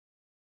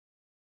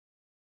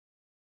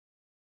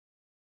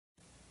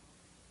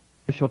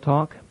Official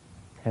talk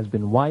has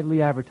been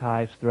widely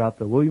advertised throughout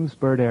the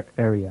Williamsburg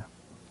area.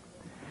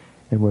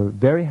 And we're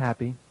very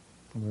happy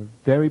and we're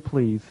very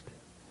pleased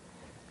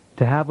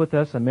to have with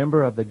us a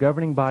member of the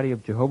governing body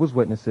of Jehovah's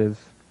Witnesses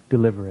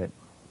deliver it.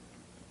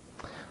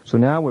 So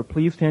now we're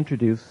pleased to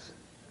introduce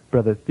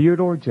Brother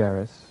Theodore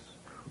Jaracz,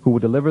 who will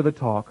deliver the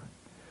talk,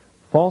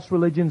 False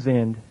Religion's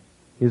End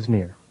is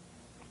Near.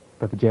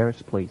 Brother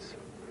Jaracz, please.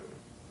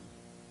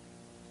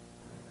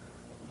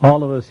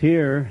 All of us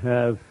here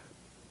have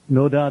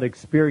no doubt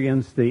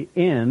experienced the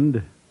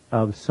end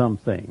of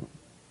something.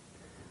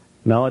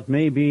 Now, it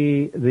may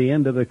be the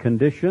end of a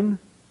condition,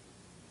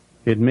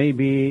 it may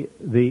be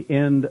the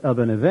end of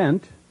an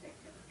event,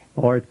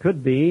 or it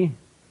could be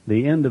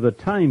the end of a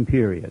time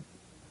period.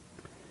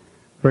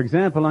 For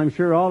example, I'm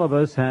sure all of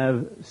us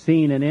have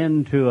seen an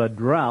end to a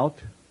drought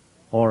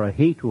or a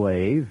heat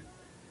wave,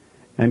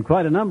 and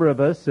quite a number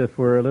of us, if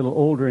we're a little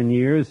older in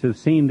years, have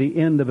seen the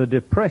end of a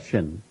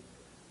depression,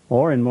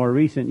 or in more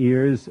recent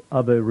years,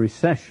 of a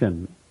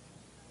recession.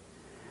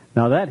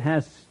 Now that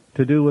has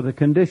to do with a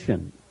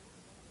condition.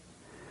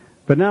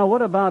 But now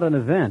what about an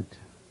event?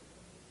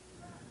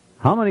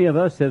 How many of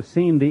us have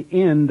seen the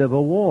end of a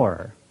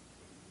war,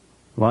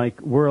 like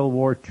World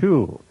War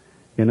II?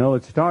 You know,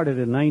 it started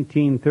in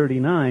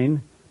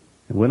 1939,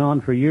 it went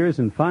on for years,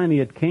 and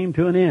finally it came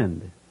to an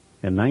end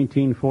in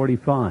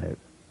 1945.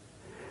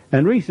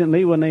 And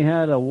recently, when they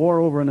had a war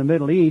over in the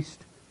Middle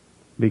East,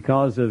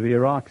 because of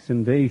Iraq's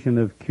invasion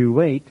of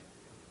Kuwait,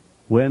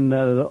 when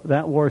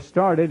that war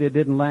started, it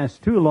didn't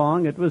last too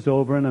long. It was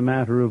over in a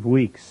matter of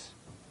weeks.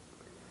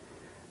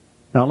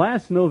 Now,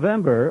 last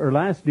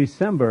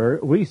December,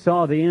 we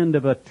saw the end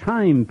of a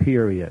time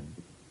period.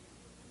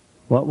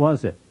 What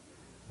was it?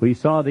 We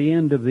saw the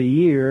end of the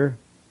year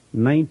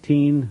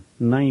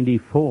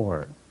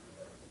 1994.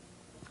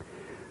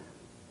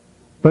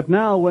 But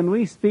now, when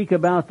we speak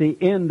about the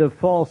end of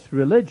false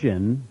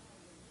religion,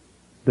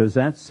 does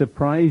that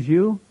surprise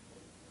you?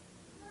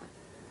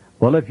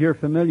 Well, if you're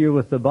familiar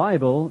with the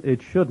Bible,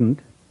 it shouldn't,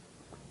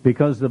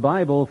 because the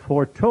Bible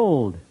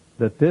foretold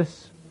that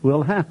this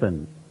will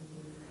happen.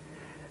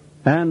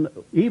 And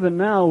even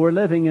now we're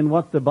living in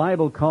what the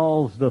Bible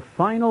calls the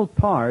final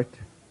part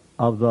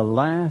of the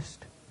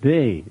last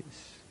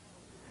days.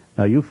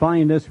 Now you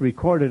find this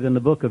recorded in the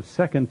book of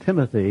 2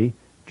 Timothy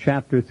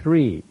chapter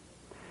 3.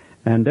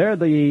 And there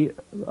the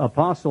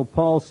Apostle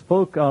Paul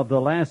spoke of the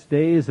last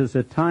days as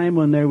a time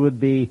when there would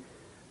be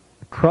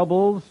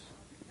troubles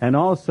and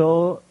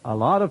also a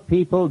lot of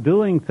people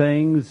doing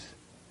things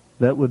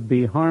that would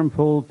be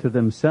harmful to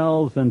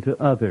themselves and to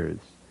others.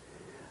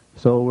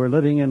 So we're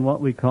living in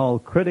what we call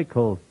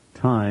critical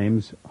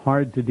times,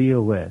 hard to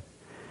deal with.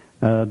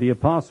 The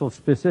Apostle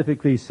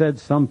specifically said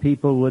some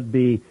people would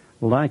be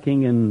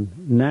lacking in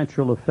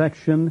natural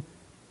affection,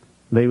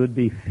 they would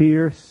be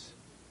fierce,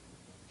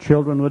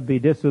 children would be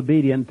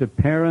disobedient to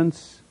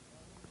parents,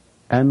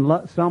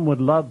 and some would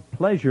love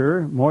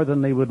pleasure more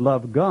than they would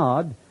love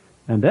God.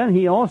 And then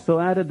he also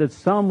added that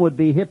some would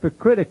be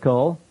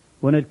hypocritical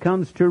when it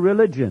comes to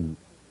religion.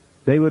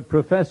 They would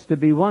profess to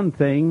be one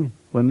thing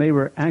when they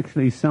were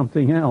actually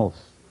something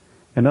else.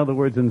 In other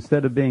words,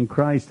 instead of being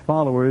Christ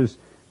followers,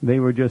 they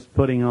were just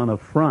putting on a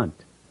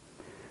front.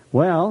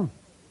 Well,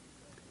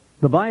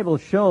 the Bible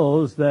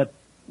shows that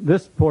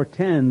this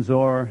portends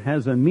or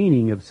has a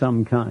meaning of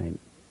some kind.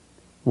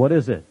 What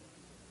is it?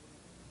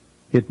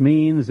 It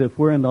means if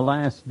we're in the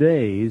last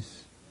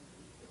days,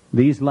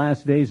 these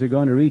last days are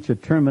going to reach a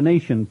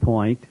termination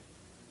point,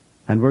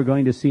 and we're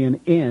going to see an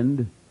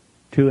end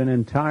to an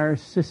entire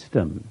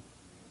system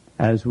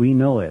as we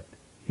know it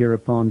here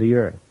upon the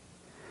earth.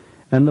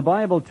 And the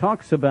Bible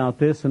talks about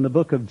this in the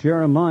book of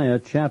Jeremiah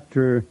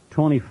chapter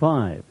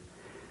 25.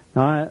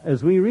 Now,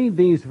 as we read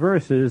these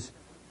verses,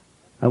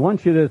 I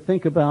want you to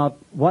think about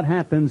what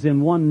happens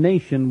in one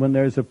nation when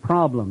there's a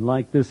problem.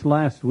 Like this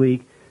last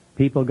week,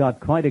 people got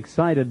quite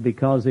excited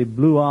because they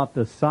blew out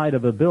the side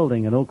of a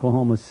building in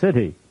Oklahoma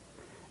City.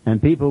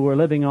 And people were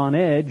living on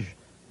edge,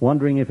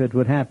 wondering if it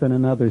would happen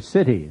in other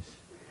cities.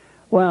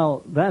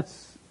 Well,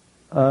 that's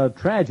a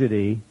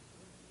tragedy,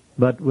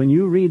 but when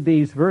you read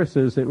these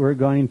verses that we're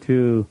going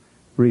to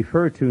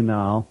refer to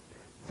now,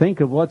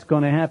 think of what's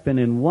going to happen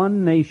in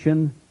one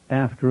nation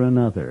after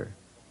another.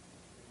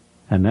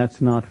 And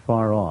that's not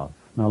far off.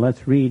 Now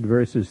let's read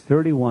verses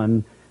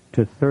 31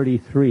 to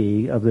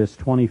 33 of this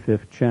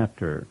 25th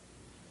chapter.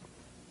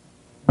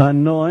 A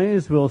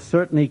noise will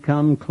certainly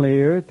come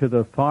clear to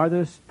the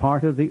farthest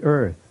part of the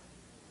earth,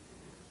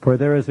 for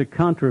there is a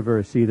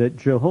controversy that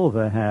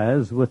Jehovah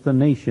has with the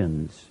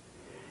nations.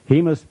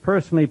 He must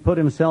personally put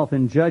himself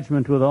in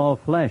judgment with all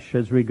flesh.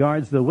 As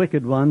regards the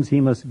wicked ones,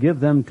 he must give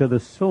them to the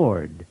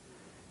sword,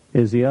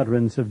 is the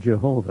utterance of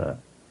Jehovah.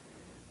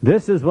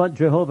 This is what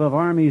Jehovah of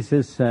armies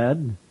has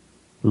said.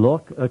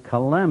 Look, a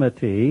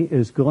calamity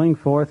is going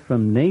forth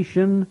from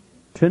nation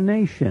to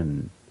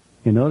nation.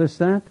 You notice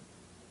that?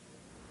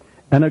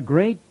 And a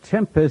great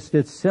tempest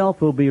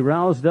itself will be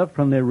roused up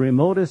from the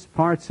remotest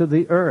parts of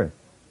the earth.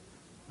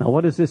 Now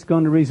what is this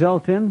going to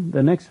result in?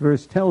 The next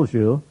verse tells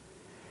you.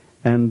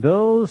 And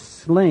those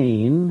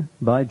slain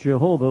by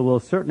Jehovah will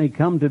certainly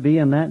come to be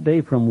in that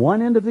day from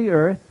one end of the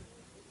earth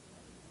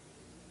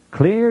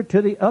clear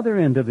to the other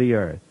end of the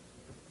earth.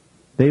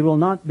 They will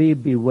not be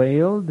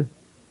bewailed,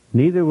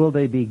 neither will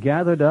they be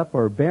gathered up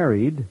or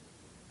buried.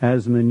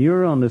 As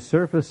manure on the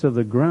surface of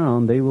the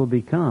ground they will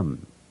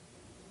become.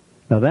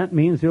 Now that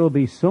means there will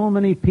be so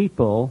many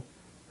people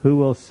who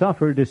will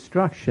suffer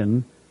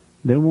destruction,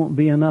 there won't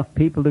be enough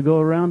people to go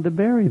around to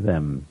bury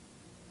them.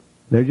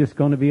 They're just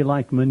going to be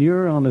like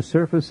manure on the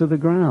surface of the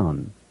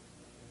ground.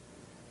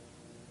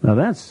 Now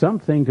that's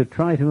something to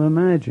try to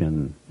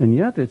imagine, and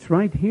yet it's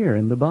right here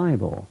in the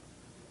Bible.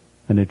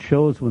 And it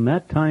shows when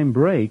that time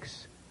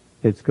breaks,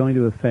 it's going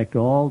to affect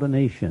all the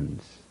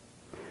nations.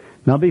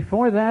 Now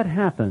before that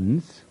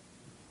happens,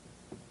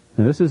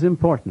 and this is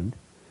important,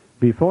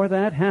 before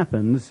that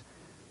happens,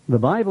 the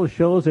Bible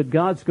shows that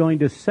God's going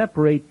to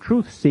separate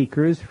truth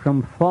seekers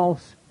from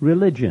false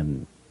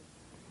religion.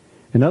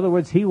 In other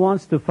words, He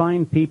wants to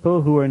find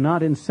people who are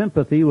not in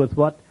sympathy with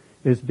what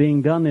is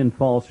being done in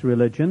false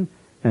religion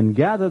and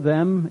gather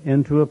them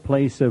into a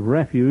place of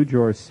refuge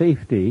or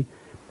safety.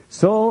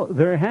 So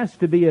there has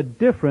to be a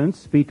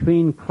difference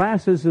between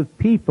classes of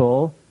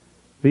people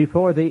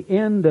before the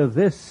end of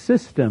this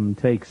system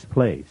takes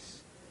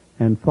place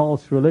and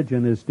false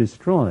religion is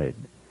destroyed.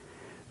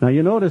 Now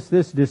you notice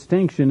this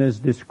distinction is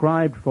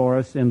described for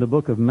us in the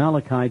book of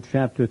Malachi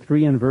chapter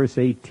 3 and verse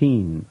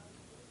 18.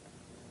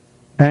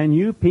 And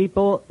you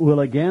people will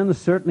again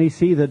certainly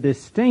see the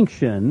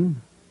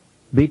distinction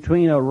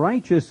between a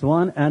righteous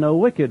one and a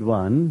wicked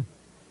one,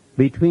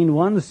 between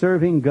one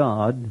serving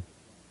God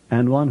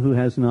and one who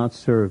has not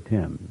served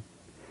Him.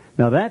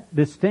 Now that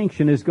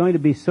distinction is going to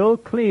be so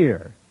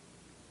clear,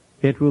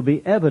 it will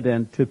be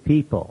evident to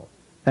people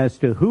as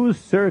to who's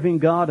serving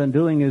God and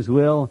doing His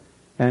will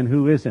and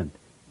who isn't,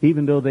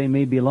 even though they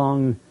may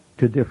belong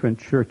to different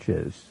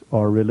churches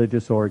or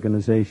religious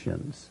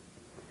organizations.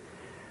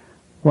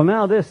 Well,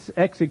 now this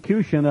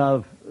execution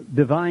of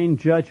divine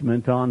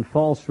judgment on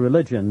false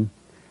religion,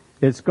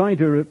 it's going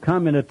to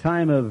come in a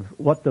time of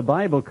what the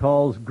Bible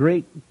calls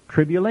great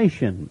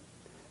tribulation.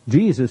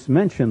 Jesus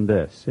mentioned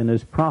this in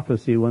His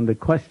prophecy when the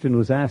question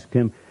was asked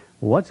Him,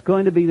 what's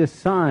going to be the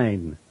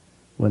sign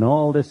when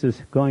all this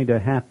is going to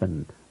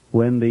happen,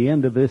 when the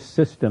end of this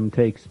system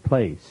takes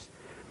place?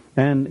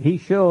 And He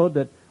showed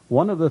that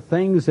one of the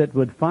things that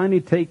would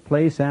finally take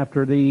place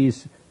after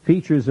these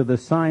features of the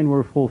sign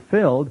were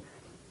fulfilled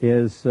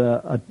is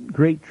a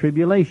great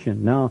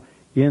tribulation. Now,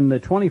 in the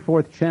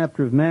 24th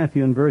chapter of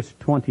Matthew in verse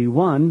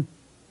 21,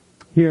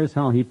 here's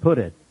how He put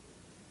it.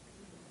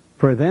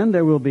 For then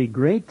there will be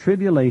great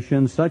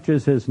tribulation, such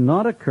as has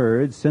not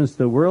occurred since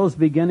the world's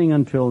beginning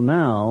until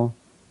now,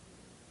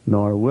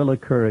 nor will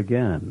occur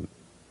again.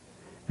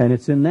 And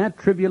it's in that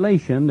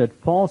tribulation that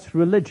false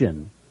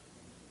religion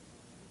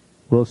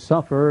will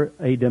suffer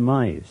a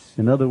demise.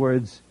 In other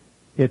words,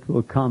 it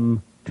will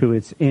come to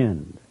its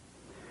end.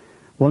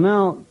 Well,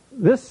 now,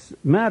 this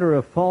matter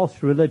of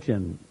false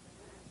religion,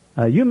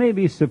 you may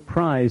be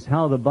surprised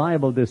how the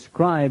Bible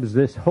describes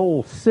this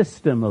whole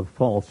system of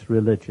false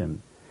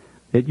religion.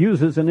 It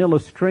uses an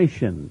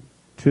illustration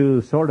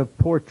to sort of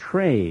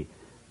portray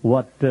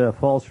what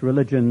false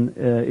religion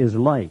is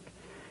like.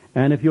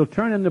 And if you'll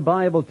turn in the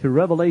Bible to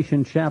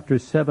Revelation chapter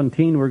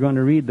 17, we're going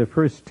to read the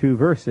first 2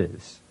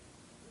 verses.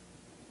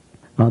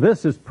 Now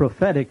this is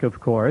prophetic, of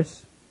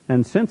course,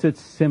 and since it's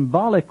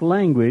symbolic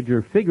language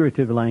or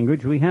figurative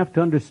language, we have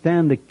to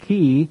understand the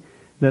key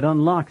that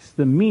unlocks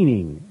the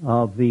meaning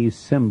of these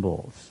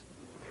symbols.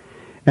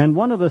 And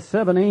one of the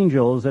 7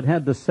 angels that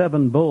had the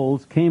 7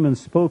 bowls came and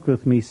spoke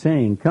with me,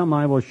 saying, Come,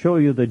 I will show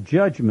you the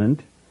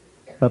judgment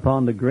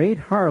upon the great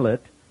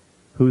harlot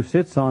who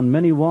sits on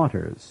many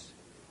waters,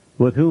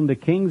 with whom the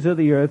kings of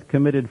the earth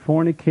committed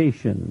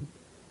fornication,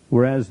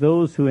 whereas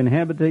those who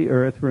inhabit the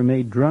earth were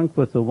made drunk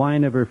with the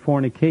wine of her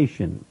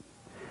fornication.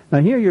 Now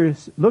here you're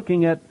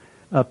looking at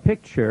a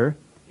picture.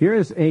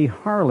 Here's a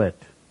harlot,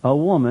 a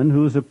woman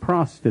who's a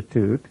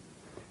prostitute.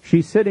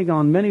 She's sitting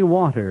on many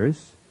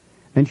waters,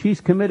 and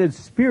she's committed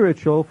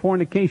spiritual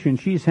fornication.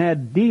 She's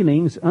had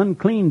dealings,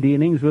 unclean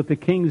dealings, with the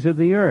kings of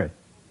the earth.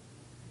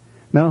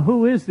 Now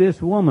who is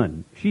this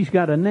woman? She's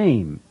got a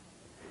name.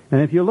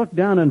 And if you look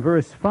down in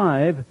verse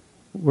 5,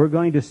 we're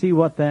going to see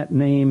what that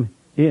name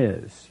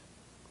is.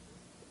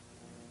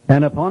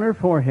 And upon her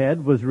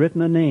forehead was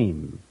written a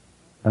name,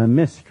 a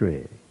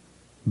mystery,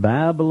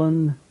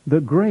 Babylon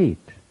the Great,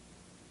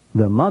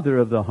 the mother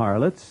of the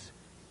harlots,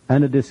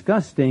 and the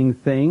disgusting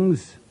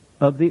things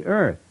of the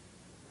earth.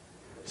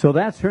 So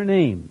that's her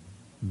name,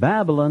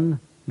 Babylon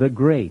the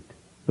Great.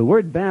 The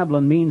word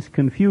Babylon means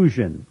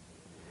confusion.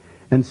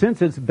 And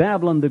since it's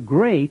Babylon the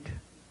Great,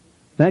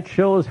 that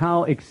shows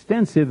how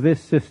extensive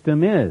this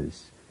system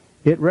is.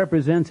 It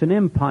represents an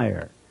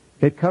empire.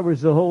 It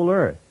covers the whole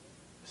earth.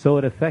 So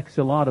it affects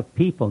a lot of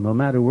people, no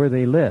matter where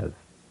they live.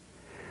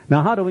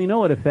 Now, how do we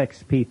know it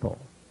affects people?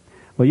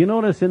 Well, you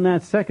notice in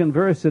that second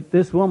verse that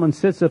this woman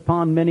sits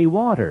upon many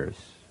waters.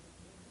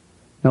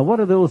 Now, what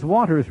do those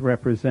waters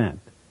represent?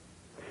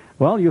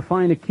 Well, you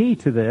find a key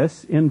to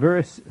this in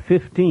verse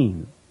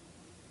 15.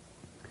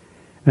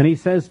 And he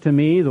says to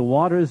me, the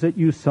waters that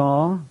you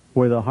saw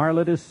where the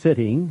harlot is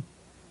sitting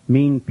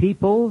mean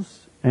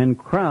peoples and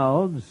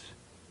crowds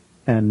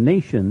and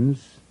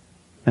nations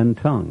and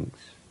tongues.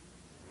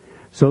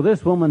 So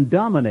this woman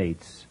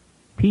dominates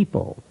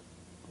people,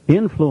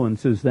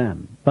 influences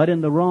them, but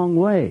in the wrong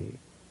way,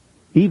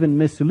 even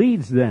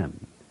misleads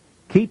them,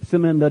 keeps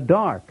them in the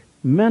dark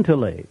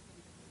mentally,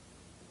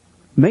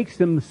 makes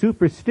them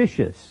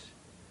superstitious,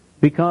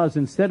 because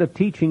instead of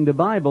teaching the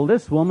Bible,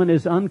 this woman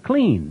is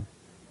unclean.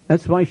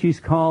 That's why she's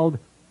called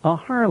a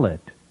harlot,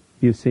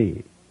 you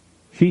see.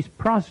 She's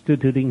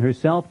prostituting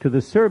herself to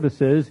the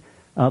services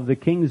of the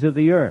kings of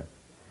the earth.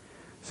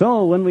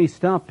 So when we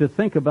stop to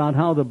think about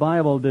how the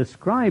Bible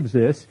describes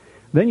this,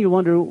 then you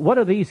wonder, what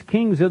are these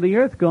kings of the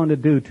earth going to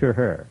do to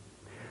her?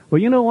 Well,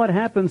 you know what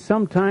happens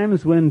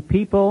sometimes when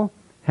people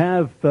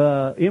have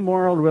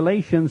immoral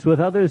relations with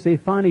others? They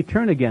finally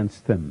turn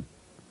against them.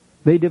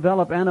 They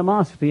develop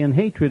animosity and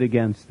hatred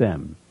against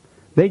them.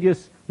 They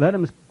just let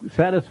them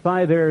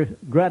satisfy their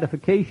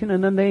gratification,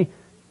 and then they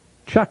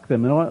chuck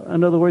them.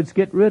 In other words,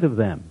 get rid of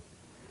them.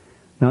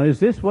 Now,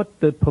 is this what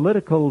the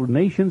political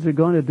nations are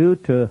going to do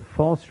to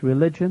false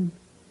religion?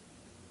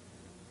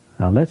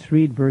 Now, let's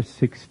read verse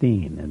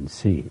 16 and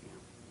see.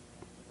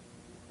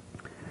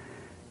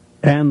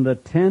 And the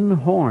 10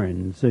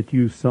 horns that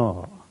you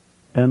saw,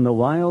 and the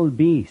wild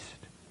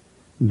beast,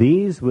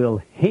 these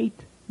will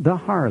hate the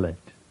harlot,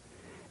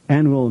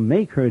 and will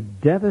make her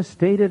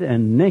devastated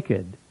and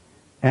naked,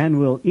 and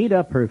will eat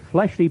up her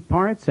fleshly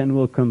parts, and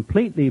will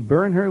completely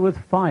burn her with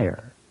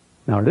fire.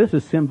 Now, this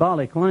is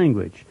symbolic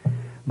language.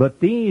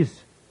 But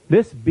this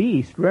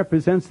beast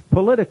represents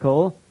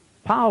political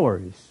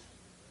powers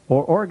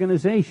or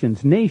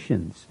organizations,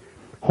 nations.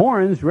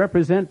 Horns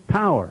represent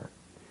power.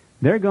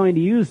 They're going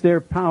to use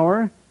their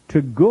power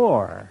to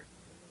gore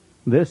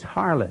this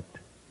harlot,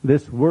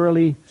 this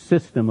worldly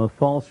system of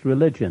false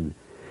religion.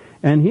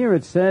 And here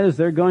it says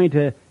they're going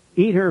to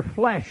eat her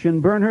flesh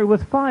and burn her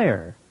with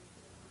fire.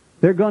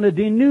 They're going to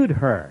denude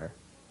her.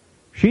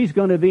 She's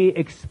going to be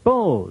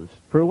exposed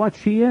for what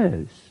she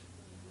is.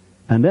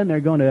 And then they're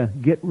going to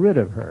get rid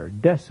of her,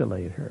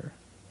 desolate her.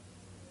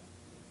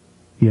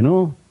 You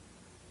know,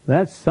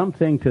 that's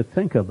something to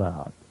think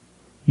about.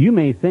 You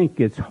may think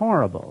it's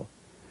horrible,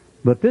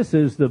 but this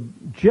is the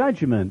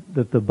judgment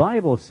that the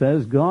Bible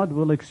says God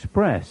will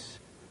express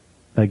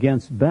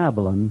against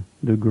Babylon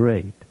the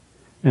Great.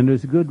 And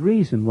there's a good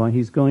reason why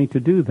he's going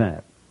to do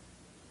that.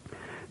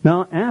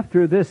 Now,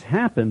 after this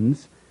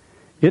happens,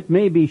 it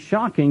may be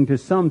shocking to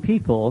some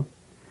people,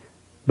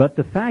 but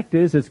the fact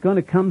is it's going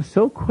to come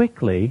so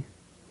quickly.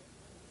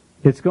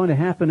 It's going to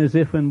happen as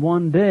if in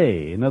one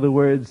day. In other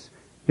words,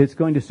 it's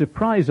going to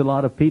surprise a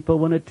lot of people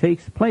when it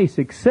takes place,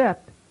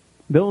 except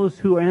those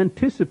who are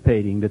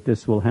anticipating that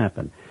this will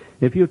happen.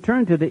 If you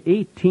turn to the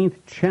 18th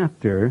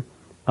chapter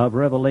of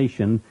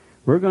Revelation,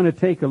 we're going to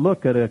take a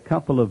look at a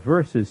couple of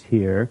verses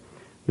here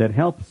that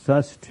helps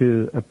us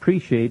to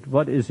appreciate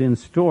what is in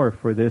store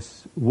for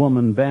this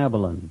woman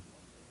Babylon.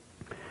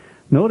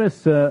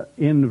 Notice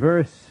in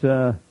verse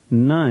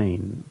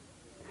 9,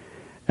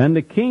 and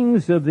the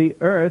kings of the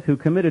earth who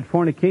committed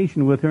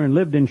fornication with her and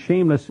lived in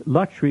shameless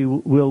luxury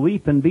will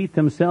weep and beat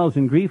themselves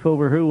in grief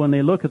over her when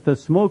they look at the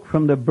smoke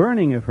from the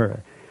burning of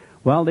her,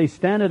 while they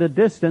stand at a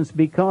distance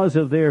because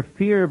of their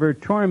fear of her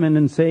torment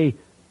and say,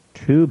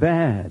 too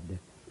bad,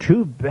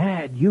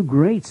 you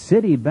great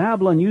city,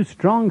 Babylon, you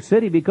strong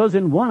city, because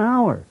in 1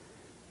 hour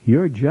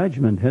your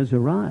judgment has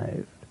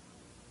arrived.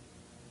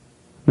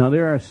 Now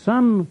there are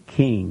some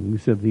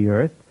kings of the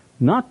earth,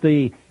 not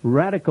the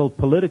radical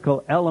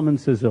political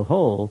elements as a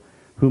whole,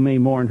 who may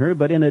mourn her,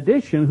 but in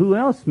addition, who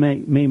else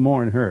may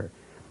mourn her?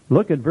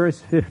 Look at verse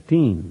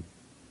 15.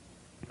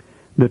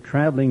 The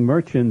traveling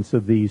merchants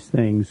of these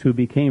things who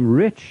became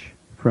rich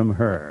from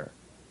her,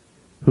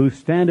 who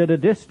stand at a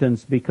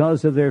distance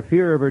because of their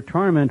fear of her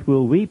torment,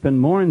 will weep and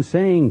mourn,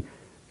 saying,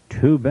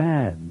 too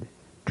bad,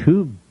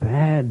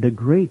 the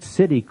great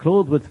city,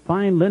 clothed with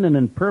fine linen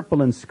and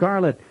purple and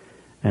scarlet,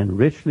 and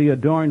richly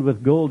adorned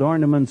with gold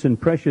ornaments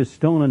and precious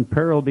stone and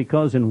pearl,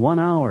 because in 1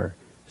 hour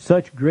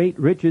such great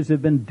riches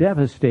have been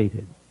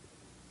devastated.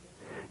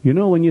 You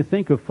know, when you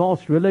think of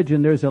false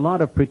religion, there's a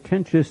lot of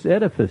pretentious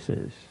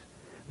edifices.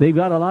 They've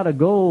got a lot of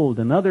gold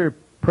and other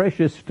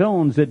precious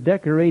stones that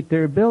decorate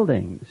their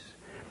buildings.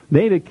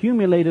 They've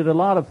accumulated a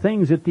lot of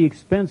things at the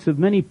expense of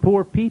many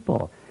poor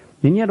people.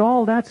 And yet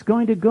all that's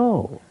going to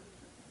go.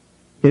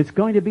 It's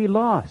going to be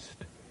lost.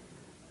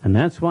 And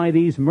that's why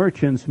these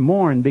merchants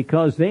mourn,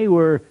 because they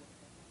were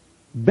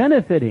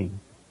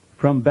benefiting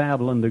from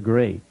Babylon the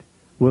Great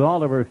with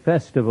all of her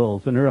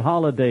festivals and her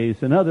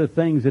holidays and other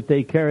things that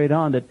they carried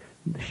on that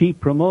she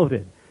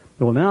promoted.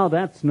 Well, now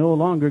that's no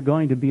longer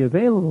going to be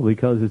available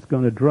because it's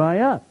going to dry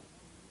up.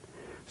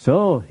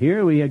 So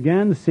here we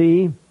again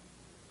see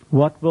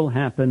what will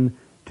happen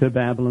to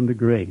Babylon the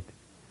Great.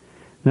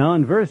 Now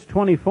in verse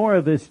 24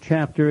 of this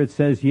chapter it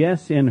says,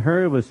 yes, in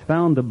her was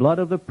found the blood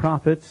of the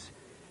prophets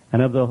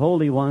and of the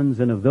holy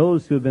ones, and of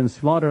those who have been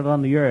slaughtered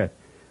on the earth,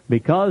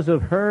 because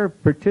of her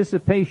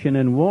participation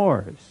in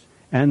wars,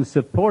 and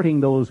supporting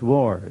those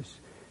wars,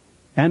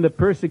 and the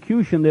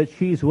persecution that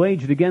she's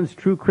waged against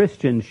true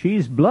Christians,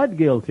 she's blood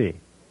guilty.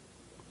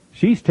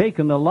 She's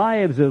taken the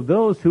lives of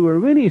those who are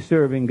really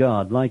serving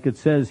God, like it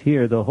says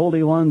here, the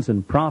holy ones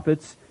and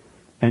prophets,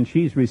 and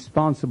she's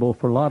responsible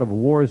for a lot of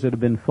wars that have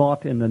been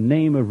fought in the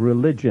name of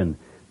religion,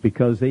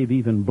 because they've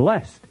even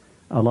blessed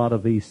a lot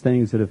of these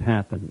things that have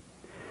happened.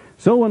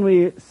 So when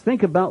we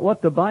think about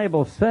what the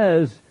Bible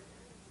says,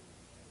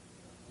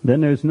 then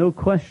there's no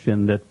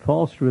question that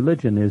false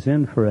religion is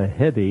in for a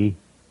heavy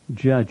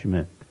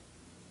judgment.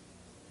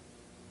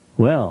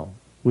 Well,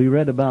 we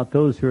read about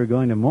those who are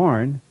going to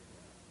mourn.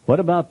 What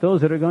about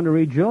those that are going to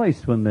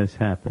rejoice when this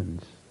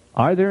happens?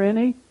 Are there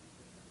any?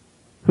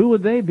 Who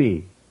would they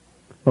be?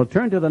 Well,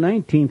 turn to the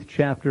 19th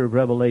chapter of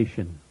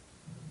Revelation.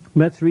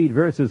 Let's read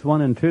verses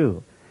 1 and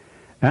 2.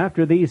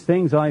 After these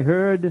things I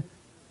heard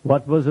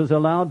what was as a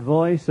loud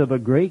voice of a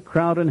great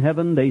crowd in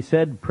heaven. They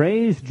said,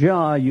 Praise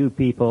Jah, you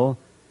people.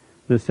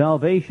 The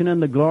salvation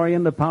and the glory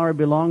and the power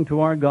belong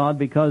to our God,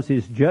 because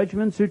his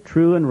judgments are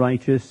true and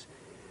righteous.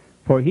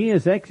 For he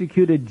has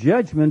executed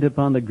judgment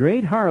upon the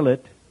great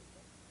harlot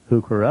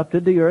who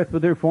corrupted the earth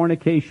with her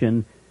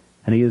fornication,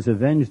 and he has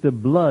avenged the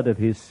blood of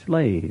his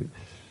slaves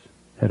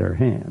at her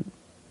hand.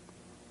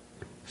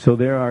 So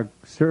there are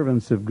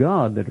servants of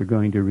God that are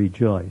going to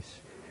rejoice.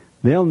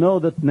 They'll know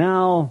that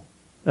now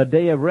a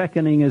day of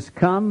reckoning has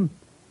come,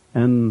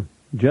 and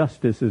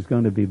justice is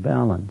going to be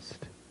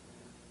balanced.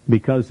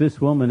 Because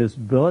this woman is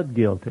blood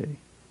guilty,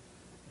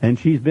 and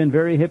she's been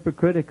very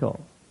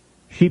hypocritical.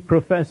 She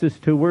professes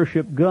to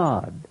worship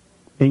God,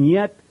 and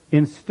yet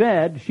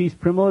instead she's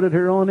promoted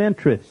her own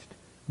interest,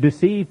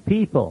 deceived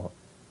people,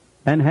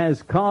 and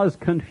has caused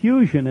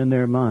confusion in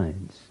their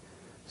minds.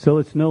 So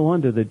it's no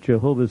wonder that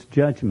Jehovah's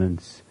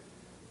judgments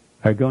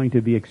are going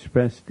to be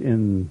expressed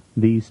in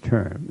these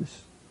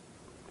terms.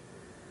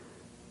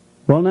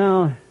 Well,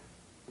 now,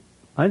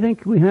 I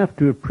think we have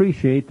to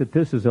appreciate that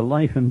this is a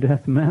life and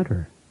death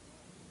matter,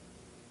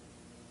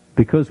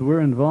 because we're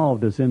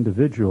involved as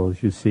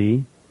individuals, you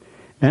see.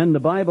 And the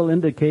Bible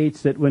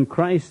indicates that when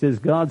Christ, as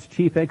God's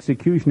chief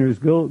executioner,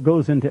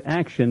 goes into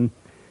action,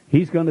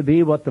 he's going to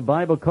be what the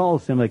Bible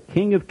calls him, a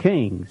King of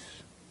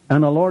Kings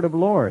and a Lord of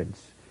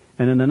Lords.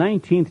 And in the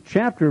 19th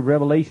chapter of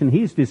Revelation,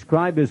 he's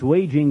described as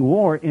waging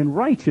war in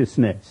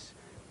righteousness.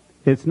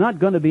 It's not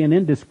going to be an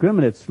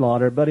indiscriminate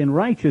slaughter, but in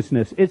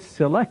righteousness, it's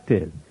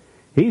selective.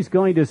 He's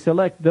going to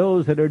select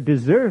those that are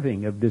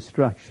deserving of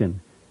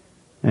destruction,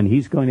 and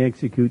he's going to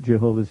execute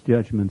Jehovah's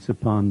judgments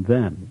upon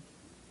them.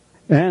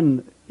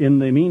 And in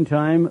the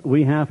meantime,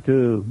 we have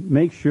to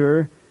make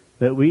sure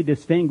that we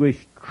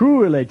distinguish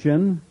true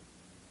religion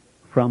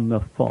from the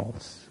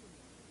false,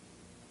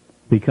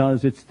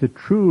 because it's the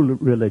true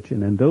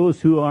religion, and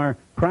those who are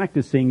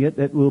practicing it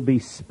that will be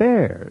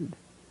spared,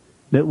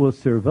 that will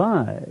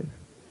survive.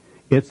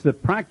 It's the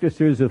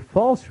practicers of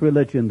false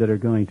religion that are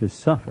going to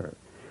suffer.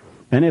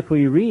 And if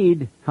we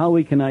read how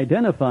we can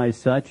identify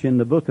such in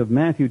the book of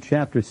Matthew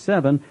chapter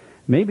 7,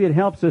 maybe it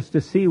helps us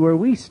to see where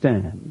we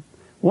stand.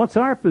 What's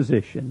our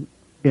position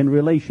in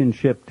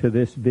relationship to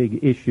this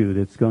big issue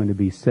that's going to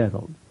be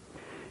settled?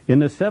 In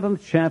the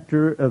 7th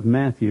chapter of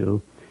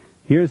Matthew,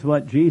 here's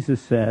what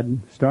Jesus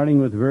said,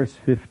 starting with verse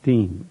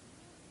 15.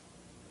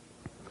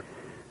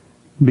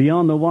 Be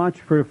on the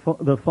watch for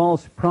the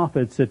false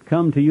prophets that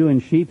come to you in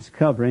sheep's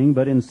covering,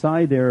 but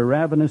inside they are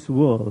ravenous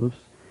wolves.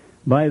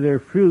 By their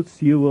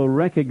fruits you will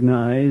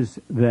recognize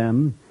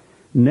them.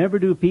 Never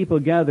do people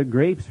gather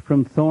grapes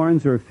from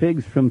thorns or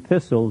figs from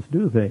thistles,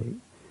 do they?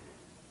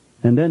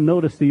 And then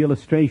notice the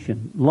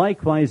illustration.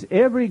 Likewise,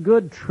 every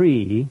good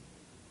tree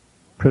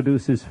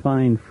produces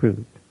fine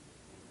fruit,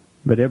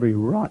 but every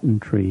rotten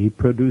tree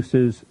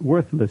produces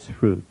worthless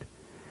fruit.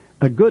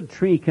 A good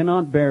tree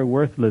cannot bear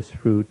worthless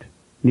fruit,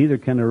 neither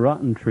can a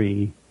rotten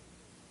tree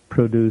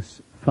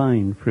produce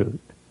fine fruit.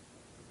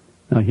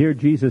 Now here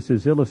Jesus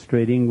is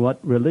illustrating what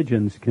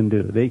religions can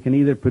do. They can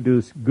either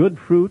produce good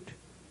fruit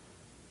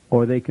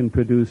or they can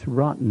produce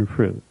rotten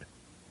fruit.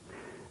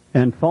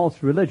 And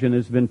false religion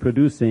has been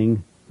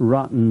producing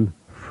rotten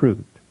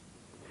fruit.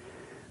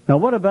 Now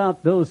what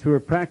about those who are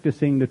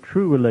practicing the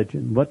true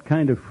religion? What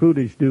kind of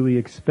fruitage do we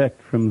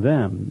expect from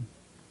them?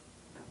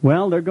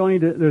 Well,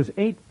 there's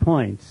 8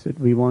 points that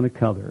we want to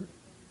cover.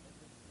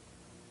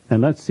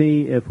 And let's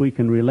see if we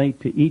can relate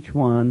to each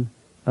one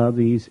of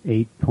these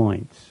 8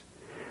 points.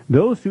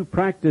 Those who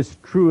practice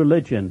true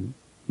religion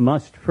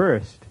must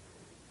first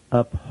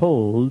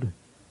uphold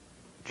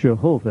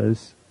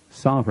Jehovah's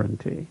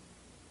sovereignty.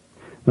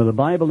 Now the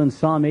Bible in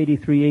Psalm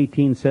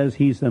 83:18 says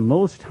he's the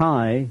most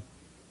high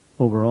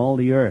over all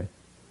the earth.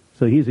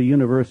 So he's a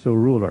universal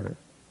ruler.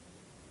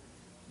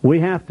 We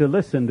have to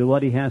listen to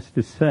what he has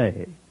to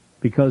say,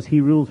 because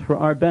he rules for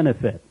our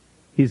benefit.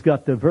 He's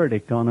got the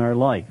verdict on our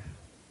life.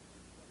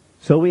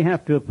 So we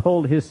have to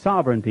uphold his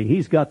sovereignty.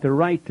 He's got the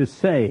right to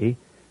say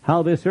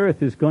how this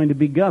earth is going to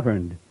be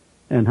governed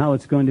and how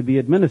it's going to be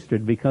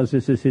administered, because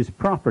this is his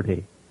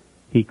property.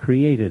 He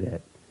created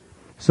it.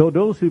 So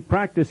those who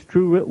practice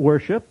true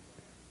worship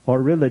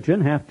or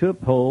religion have to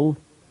uphold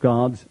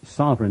God's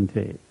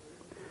sovereignty.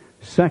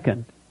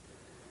 Second,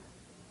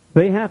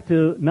 They have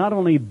to not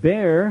only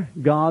bear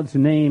God's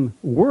name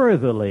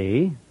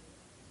worthily,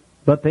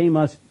 but they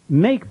must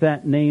make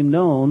that name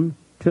known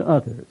to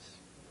others,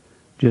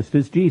 just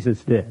as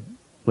Jesus did.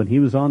 When he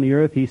was on the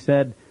earth, he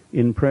said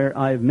in prayer,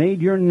 I have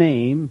made your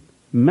name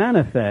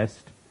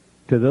manifest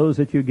to those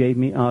that you gave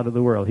me out of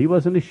the world. He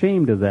wasn't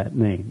ashamed of that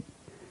name.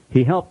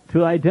 He helped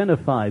to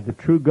identify the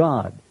true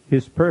God,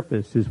 his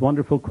purpose, his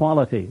wonderful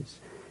qualities.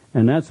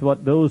 And that's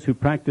what those who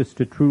practice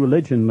the true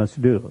religion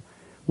must do.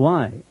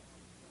 Why?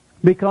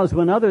 Because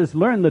when others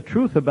learn the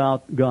truth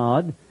about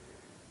God,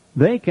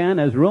 they can,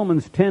 as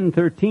Romans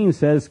 10:13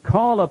 says,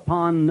 call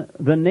upon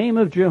the name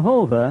of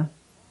Jehovah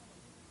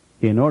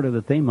in order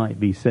that they might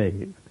be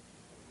saved.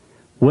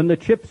 When the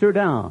chips are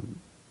down,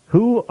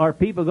 who are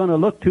people going to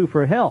look to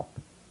for help?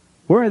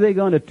 Where are they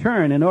going to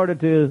turn in order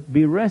to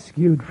be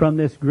rescued from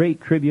this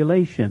great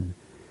tribulation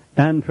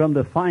and from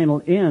the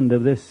final end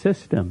of this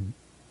system?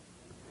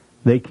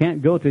 They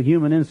can't go to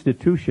human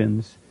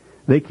institutions.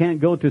 They can't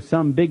go to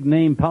some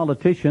big-name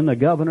politician, a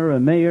governor, a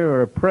mayor,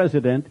 or a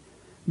president,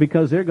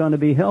 because they're going to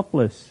be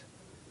helpless.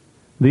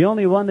 The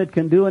only one that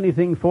can do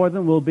anything for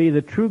them will be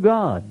the true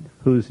God,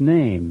 whose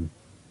name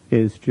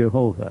is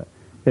Jehovah.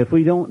 If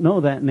we don't know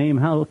that name,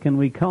 how can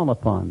we call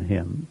upon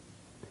him?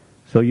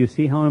 So you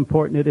see how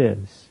important it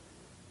is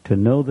to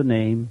know the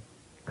name,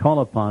 call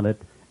upon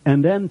it,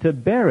 and then to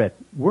bear it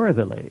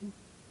worthily.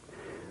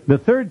 The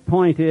third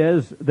point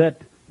is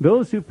that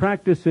those who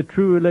practice a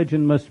true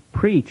religion must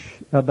preach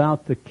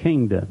about the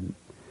kingdom.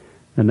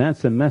 And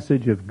that's a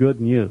message of good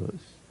news.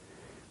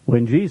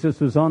 When Jesus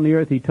was on the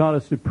earth, he taught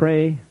us to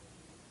pray,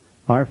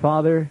 Our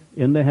Father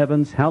in the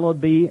heavens,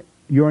 hallowed be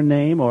your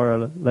name,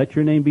 or let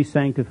your name be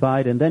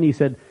sanctified. And then he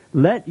said,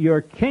 let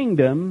your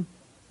kingdom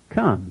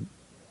come.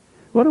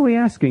 What are we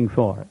asking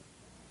for?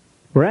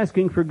 We're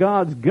asking for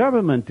God's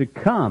government to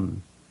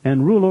come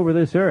and rule over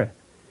this earth,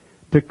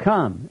 to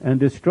come and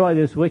destroy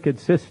this wicked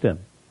system,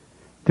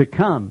 to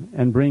come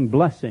and bring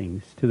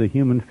blessings to the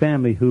human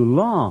family who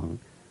long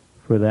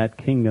for that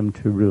kingdom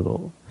to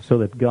rule, so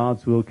that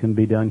God's will can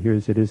be done here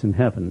as it is in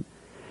heaven.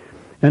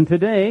 And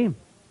today,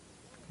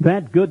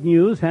 that good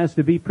news has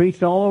to be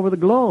preached all over the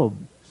globe.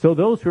 So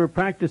those who are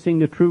practicing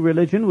the true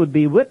religion would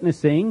be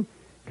witnessing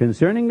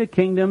concerning the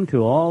kingdom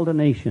to all the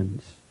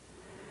nations.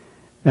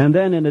 And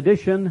then in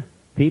addition,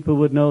 people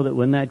would know that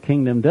when that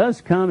kingdom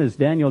does come, as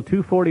Daniel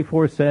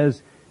 2:44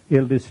 says,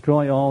 it'll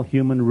destroy all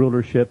human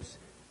rulerships,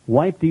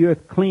 wipe the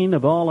earth clean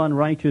of all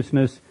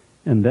unrighteousness,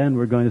 and then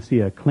we're going to see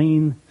a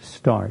clean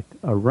start,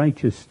 a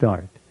righteous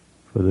start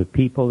for the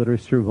people that are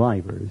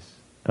survivors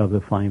of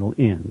the final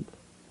end.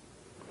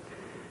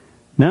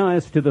 Now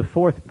as to the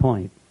fourth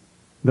point,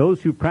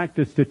 those who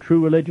practice the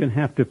true religion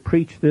have to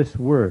preach this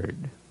word.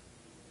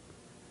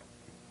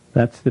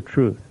 That's the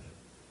truth,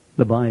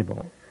 the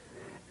Bible.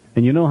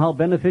 And you know how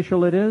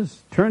beneficial it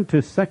is? Turn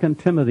to 2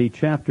 Timothy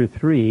chapter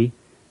 3,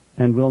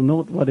 and we'll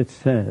note what it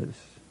says.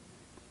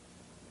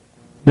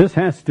 This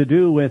has to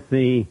do with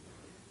the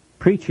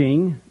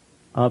preaching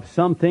of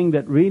something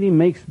that really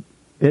makes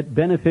it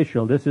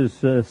beneficial. This is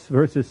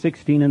verses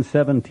 16 and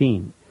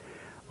 17.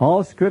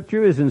 All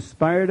Scripture is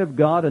inspired of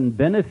God and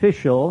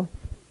beneficial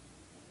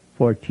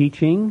for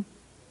teaching,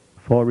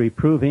 for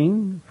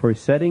reproving, for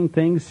setting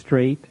things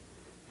straight,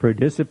 for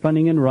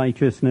disciplining in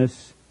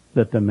righteousness,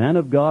 that the man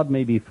of God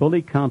may be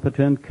fully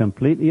competent,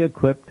 completely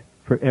equipped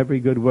for every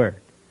good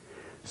work.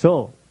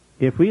 So,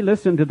 if we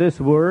listen to this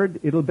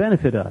word, it'll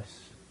benefit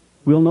us.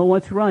 We'll know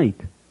what's right.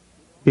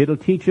 It'll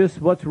teach us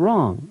what's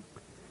wrong.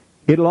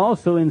 It'll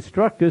also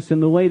instruct us in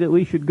the way that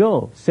we should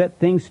go, set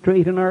things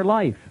straight in our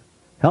life,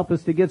 help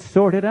us to get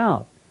sorted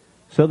out,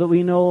 so that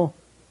we know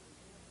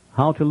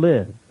how to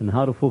live and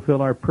how to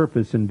fulfill our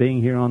purpose in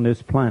being here on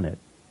this planet.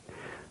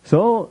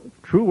 So,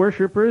 true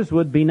worshipers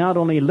would be not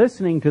only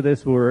listening to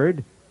this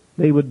word,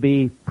 they would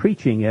be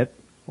preaching it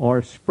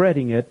or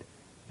spreading it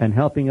and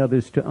helping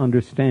others to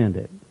understand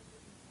it.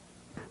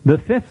 The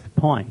fifth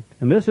point,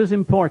 and this is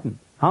important,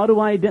 how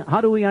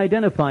do we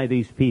identify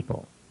these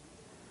people?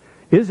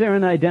 Is there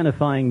an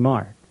identifying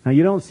mark? Now,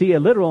 you don't see a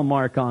literal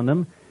mark on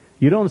them.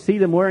 You don't see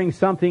them wearing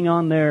something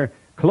on their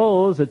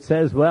clothes that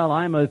says, well,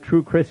 I'm a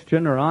true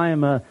Christian or I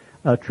am a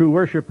true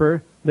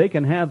worshiper. They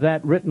can have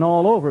that written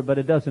all over, but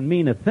it doesn't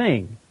mean a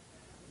thing.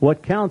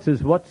 What counts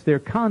is what's their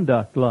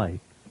conduct like.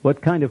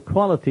 What kind of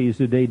qualities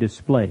do they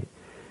display?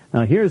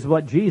 Now, here's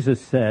what Jesus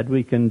said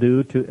we can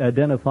do to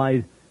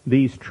identify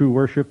these true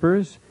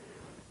worshipers.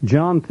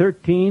 John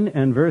 13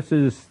 and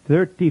verses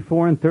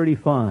 34 and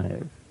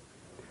 35.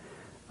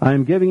 I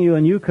am giving you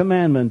a new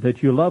commandment,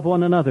 that you love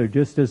one another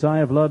just as I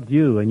have loved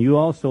you, and you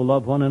also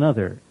love one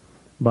another.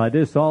 By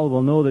this all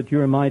will know that you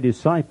are my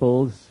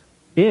disciples,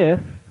 if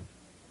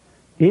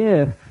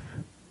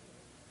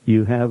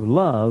you have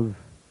love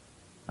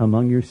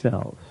among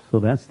yourselves. So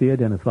that's the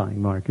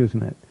identifying mark,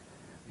 isn't it?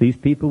 These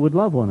people would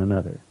love one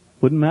another.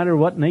 Wouldn't matter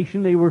what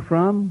nation they were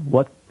from,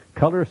 what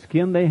color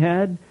skin they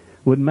had.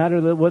 Wouldn't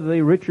matter whether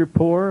they were rich or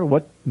poor,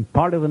 what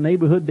part of the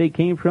neighborhood they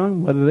came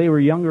from, whether they were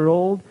young or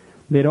old.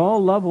 They'd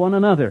all love one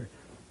another.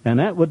 And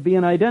that would be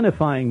an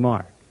identifying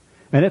mark.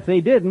 And if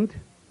they didn't,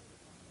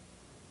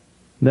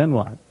 then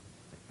what?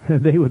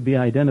 They would be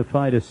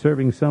identified as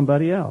serving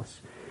somebody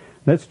else.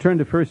 Let's turn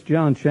to 1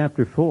 John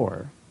chapter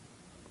 4.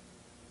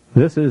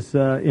 This is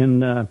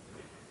in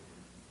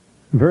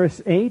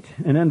verse 8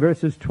 and then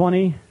verses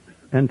 20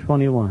 and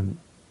 21.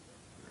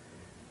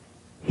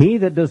 He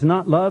that does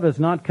not love has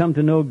not come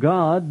to know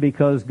God,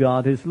 because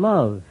God is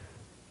love.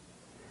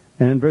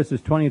 And in verses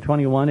 20 and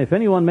 21, if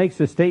anyone makes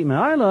a statement,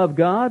 I love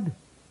God,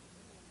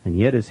 and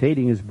yet is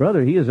hating his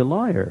brother, he is a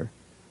liar.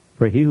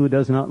 For he who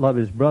does not love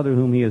his brother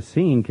whom he has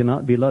seen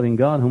cannot be loving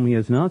God whom he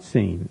has not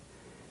seen.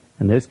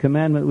 And this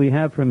commandment we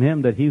have from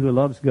him, that he who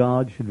loves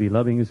God should be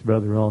loving his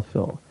brother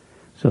also.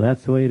 So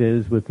that's the way it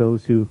is with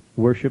those who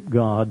worship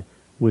God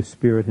with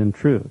spirit and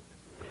truth.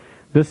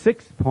 The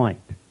sixth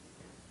point.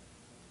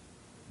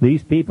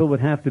 These people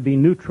would have to be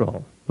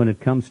neutral when it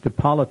comes to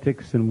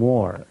politics and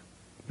war,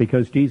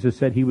 because Jesus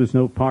said he was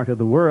no part of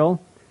the world.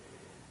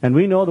 And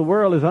we know the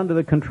world is under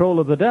the control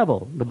of the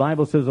devil. The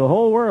Bible says the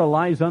whole world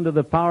lies under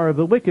the power of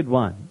the wicked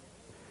one.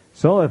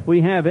 So if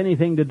we have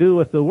anything to do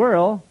with the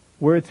world,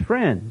 we're its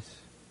friends.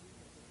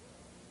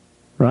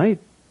 Right?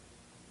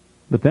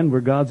 But then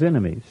we're God's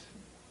enemies.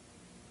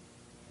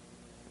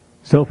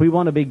 So if we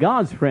want to be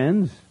God's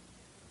friends,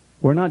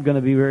 we're not going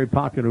to be very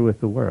popular with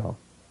the world.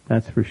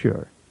 That's for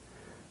sure.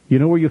 You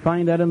know where you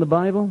find that in the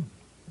Bible?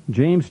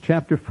 James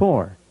chapter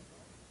 4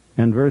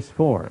 and verse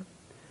 4.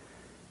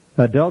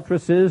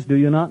 Adulteresses, do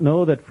you not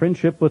know that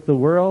friendship with the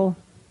world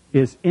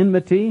is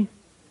enmity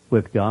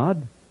with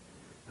God?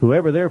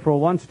 Whoever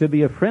therefore wants to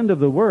be a friend of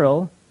the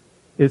world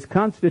is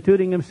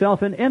constituting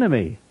himself an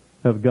enemy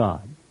of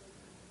God.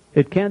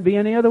 It can't be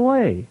any other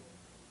way,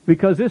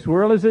 because this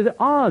world is at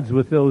odds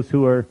with those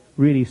who are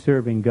really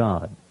serving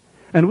God.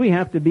 And we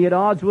have to be at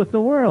odds with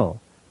the world.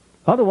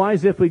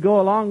 Otherwise, if we go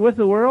along with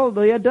the world,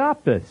 they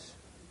adopt us.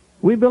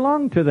 We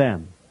belong to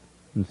them.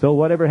 And so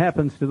whatever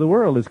happens to the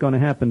world is going to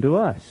happen to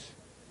us.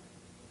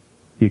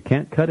 You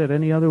can't cut it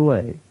any other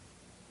way.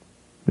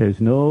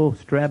 There's no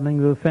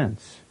straddling the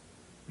fence,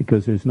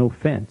 because there's no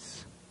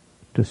fence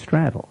to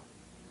straddle.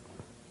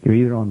 You're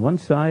either on one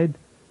side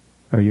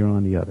or you're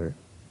on the other.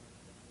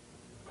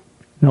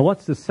 Now,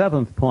 what's the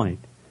seventh point?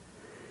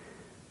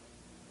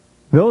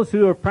 Those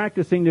who are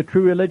practicing the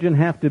true religion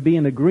have to be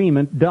in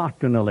agreement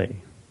doctrinally.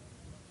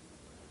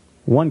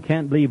 One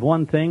can't believe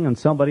one thing and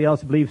somebody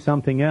else believes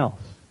something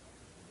else.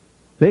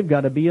 They've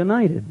got to be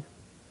united.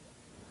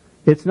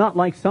 It's not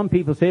like some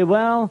people say,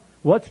 well,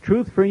 what's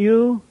truth for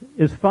you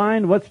is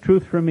fine, what's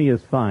truth for me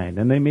is fine.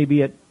 And they may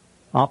be at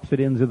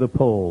opposite ends of the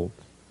poles.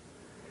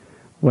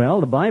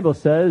 Well, the Bible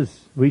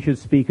says we should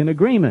speak in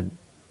agreement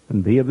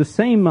and be of the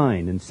same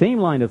mind and same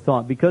line of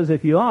thought, because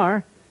if you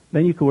are,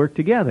 then you can work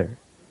together.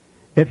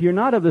 If you're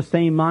not of the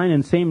same mind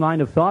and same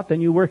line of thought,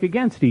 then you work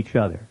against each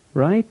other,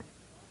 right?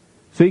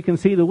 So you can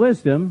see the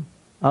wisdom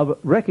of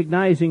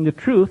recognizing the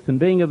truth and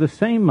being of the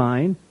same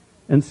mind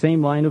and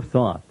same line of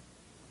thought.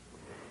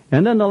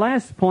 And then the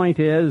last point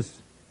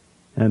is,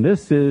 and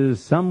this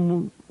is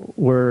some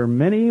where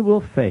many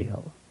will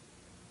fail.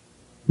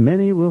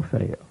 Many will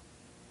fail.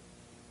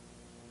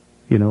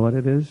 You know what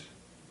it is?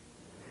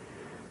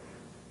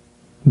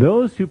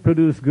 Those who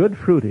produce good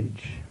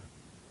fruitage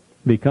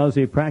because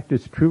they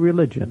practice true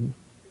religion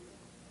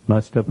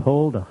must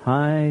uphold the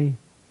high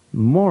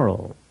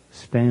moral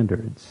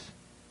standards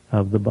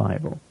of the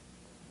Bible.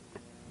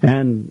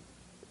 And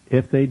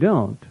if they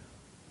don't,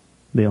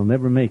 they'll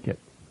never make it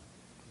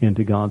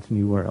into God's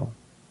new world.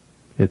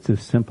 It's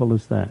as simple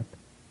as that.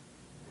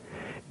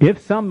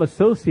 If some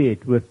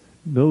associate with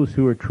those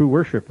who are true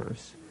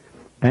worshipers,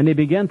 and they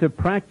begin to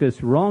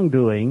practice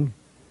wrongdoing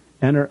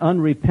and are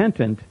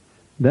unrepentant,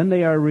 then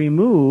they are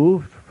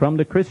removed from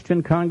the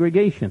Christian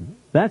congregation.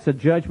 That's a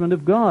judgment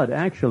of God,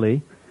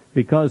 actually,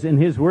 because in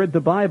His Word, the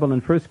Bible, in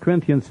 1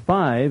 Corinthians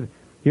 5,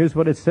 here's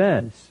what it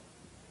says,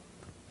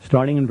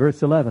 starting in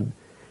verse 11.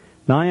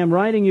 Now I am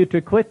writing you to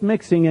quit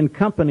mixing in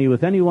company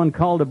with anyone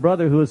called a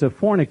brother who is a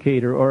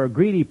fornicator, or a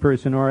greedy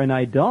person, or an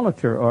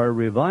idolater, or a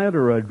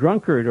reviler, or a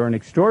drunkard, or an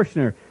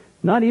extortioner,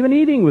 not even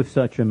eating with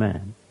such a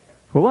man.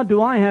 For what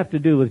do I have to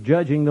do with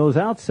judging those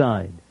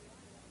outside?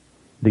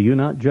 Do you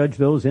not judge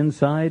those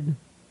inside,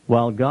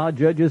 while God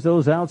judges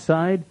those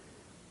outside?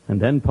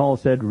 And then Paul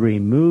said,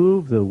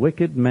 remove the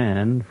wicked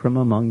man from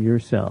among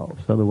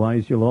yourselves,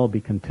 otherwise you'll all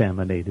be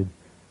contaminated.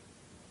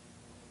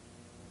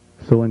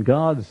 So in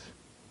God's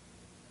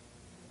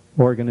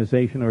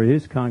organization or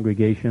His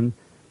congregation,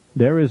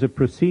 there is a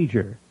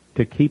procedure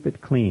to keep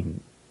it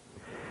clean.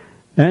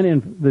 And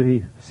in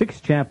the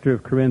 6th chapter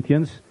of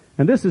Corinthians,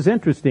 and this is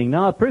interesting.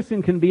 Now, a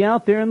person can be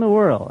out there in the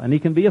world, and he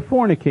can be a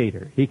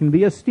fornicator, he can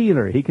be a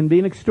stealer, he can be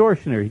an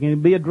extortioner, he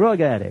can be a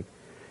drug addict,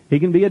 he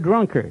can be a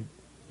drunkard,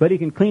 but he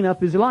can clean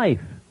up his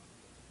life,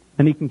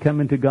 and he can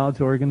come into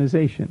God's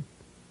organization.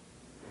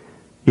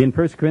 In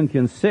 1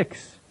 Corinthians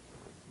 6,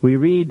 we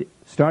read,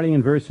 starting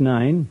in verse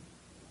 9,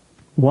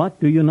 what,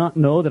 do you not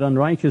know that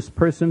unrighteous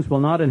persons will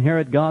not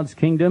inherit God's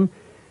kingdom?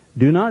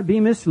 Do not be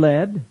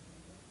misled.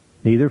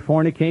 Neither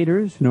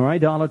fornicators, nor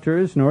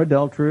idolaters, nor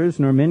adulterers,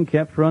 nor men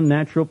kept for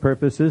unnatural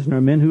purposes, nor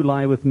men who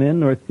lie with men,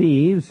 nor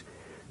thieves,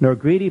 Nor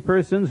greedy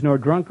persons, nor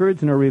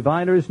drunkards, nor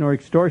revilers, nor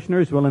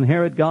extortioners will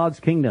inherit God's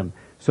kingdom.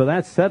 So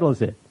that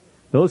settles it.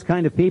 Those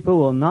kind of people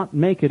will not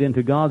make it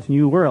into God's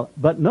new world.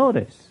 But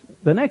notice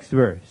the next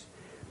verse.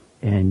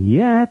 And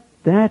yet,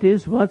 that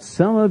is what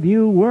some of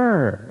you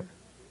were.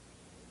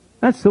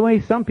 That's the way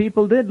some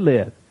people did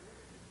live.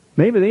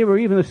 Maybe they were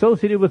even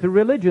associated with the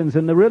religions,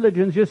 and the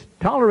religions just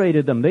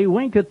tolerated them. They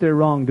winked at their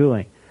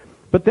wrongdoing.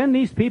 But then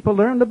these people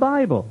learn the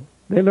Bible.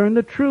 They learn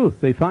the truth.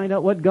 They find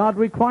out what God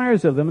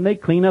requires of them, and they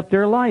clean up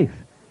their life.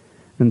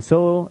 And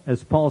so,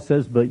 as Paul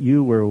says, but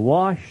you were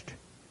washed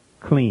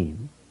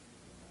clean.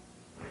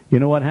 You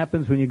know what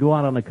happens when you go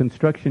out on a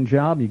construction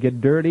job? You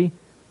get dirty,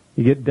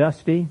 you get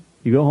dusty,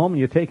 you go home and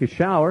you take a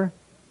shower,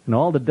 and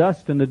all the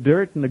dust and the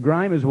dirt and the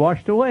grime is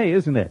washed away,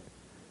 isn't it?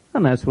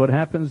 And that's what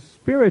happens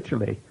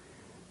spiritually.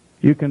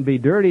 You can be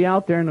dirty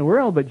out there in the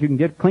world, but you can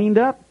get cleaned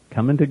up,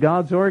 come into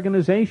God's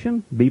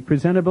organization, be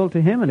presentable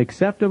to Him and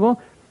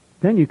acceptable,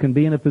 then you can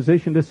be in a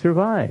position to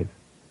survive.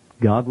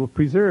 God will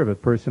preserve a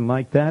person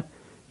like that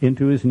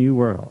into His new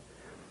world.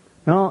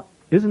 Now,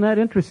 isn't that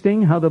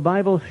interesting how the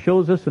Bible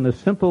shows us in a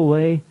simple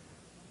way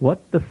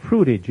what the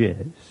fruitage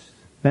is?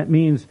 That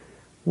means,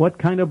 what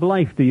kind of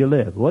life do you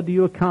live? What do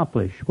you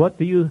accomplish? What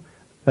do you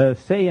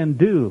say and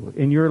do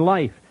in your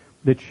life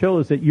that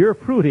shows that your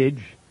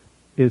fruitage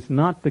is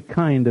not the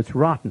kind that's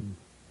rotten?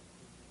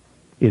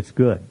 It's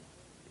good.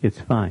 It's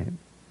fine.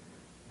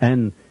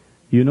 And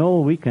you know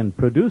we can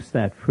produce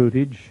that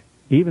fruitage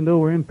even though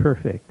we're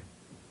imperfect,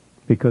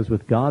 because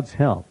with God's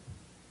help,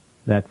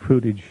 that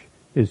fruitage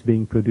is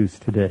being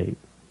produced today.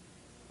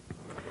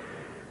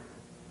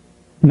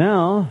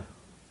 Now,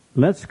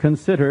 let's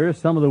consider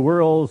some of the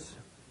world's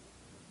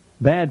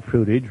bad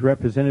fruitage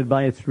represented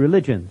by its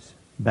religions.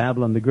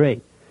 Babylon the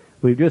Great.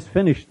 We've just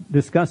finished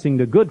discussing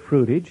the good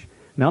fruitage.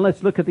 Now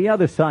let's look at the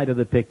other side of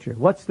the picture.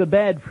 What's the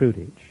bad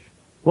fruitage?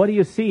 What do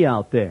you see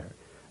out there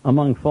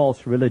among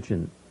false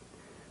religion?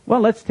 Well,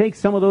 let's take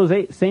some of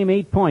those same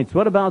 8 points.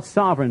 What about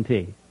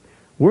sovereignty?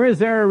 Where is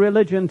there a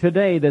religion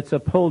today that's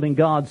upholding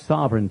God's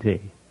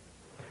sovereignty?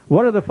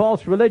 What are the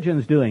false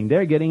religions doing?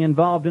 They're getting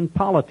involved in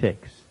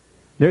politics.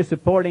 They're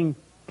supporting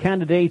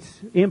candidates,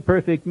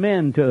 imperfect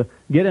men, to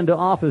get into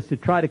office to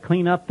try to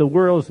clean up the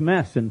world's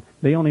mess, and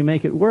they only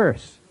make it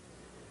worse.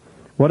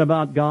 What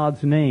about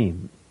God's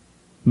name?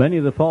 Many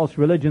of the false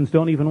religions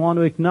don't even want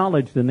to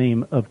acknowledge the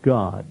name of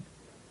God.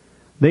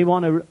 They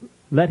want to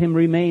let Him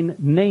remain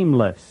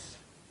nameless.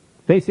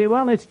 They say,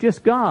 well, it's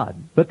just God,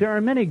 but there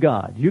are many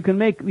gods. You can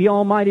make the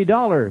almighty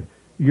dollar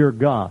your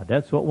God.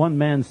 That's what one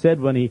man said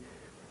when he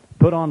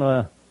put on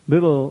a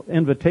little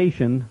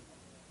invitation.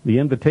 The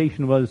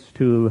invitation was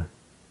to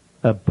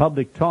a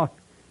public talk,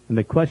 and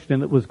the question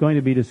that was going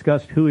to be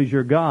discussed, who is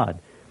your God?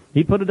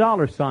 He put a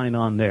dollar sign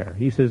on there.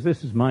 He says,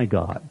 this is my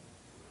God.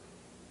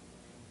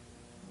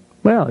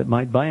 Well, it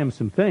might buy him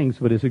some things,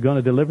 but is it going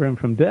to deliver him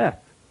from death?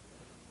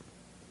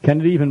 Can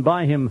it even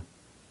buy him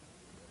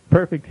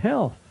perfect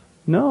health?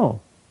 No.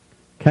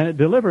 Can it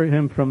deliver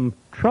him from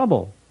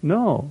trouble?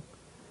 No.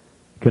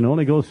 It can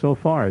only go so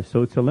far.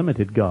 So it's a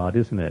limited God,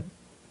 isn't it?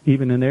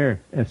 Even in their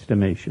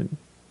estimation.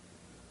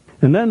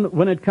 And then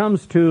when it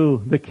comes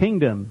to the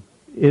kingdom,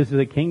 is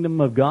the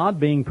kingdom of God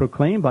being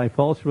proclaimed by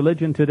false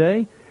religion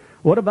today?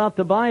 What about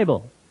the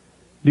Bible?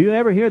 Do you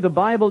ever hear the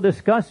Bible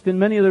discussed in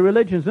many of the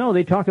religions? No,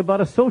 they talk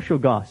about a social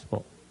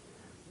gospel.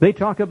 They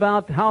talk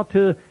about how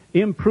to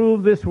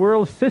improve this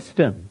world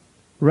system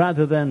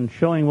rather than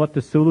showing what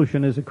the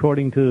solution is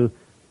according to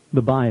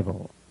the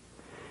Bible.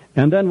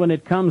 And then when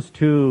it comes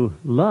to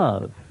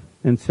love,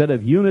 instead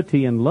of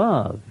unity and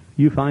love,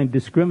 you find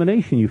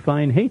discrimination, you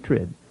find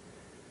hatred.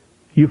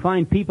 You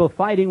find people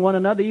fighting one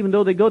another even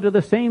though they go to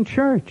the same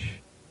church.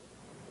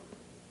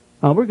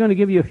 We're going to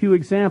give you a few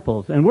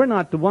examples, and we're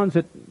not the ones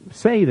that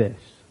say this.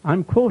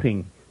 I'm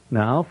quoting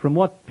now from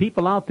what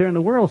people out there in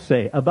the world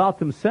say about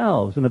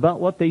themselves and about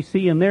what they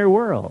see in their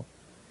world.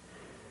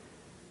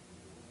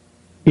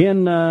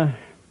 In the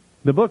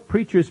book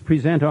Preachers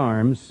Present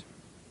Arms,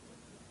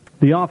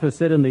 the author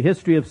said, in the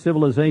history of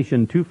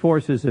civilization, two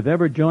forces have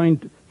ever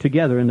joined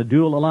together in a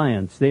dual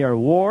alliance. They are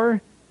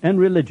war and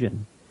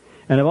religion.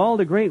 And of all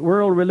the great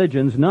world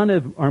religions,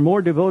 none are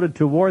more devoted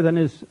to war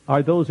than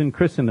are those in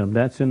Christendom.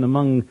 That's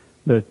among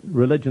the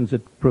religions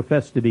that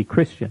profess to be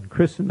Christian.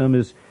 Christendom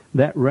is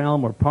that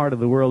realm or part of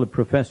the world that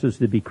professes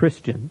to be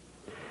Christian.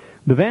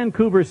 The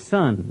Vancouver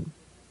Sun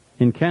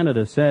in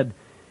Canada said,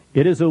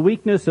 it is a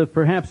weakness of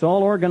perhaps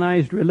all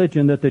organized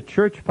religion that the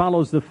church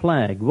follows the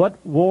flag.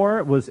 What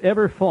war was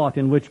ever fought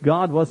in which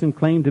God wasn't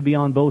claimed to be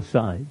on both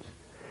sides?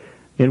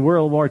 In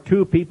World War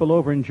II, people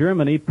over in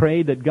Germany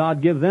prayed that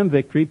God give them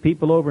victory.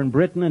 People over in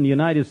Britain and the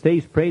United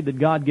States prayed that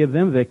God give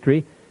them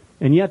victory.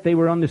 And yet they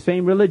were on the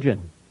same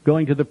religion,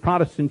 going to the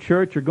Protestant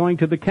church or going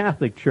to the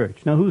Catholic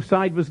church. Now, whose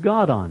side was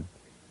God on?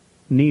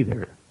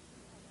 Neither.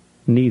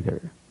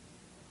 Neither.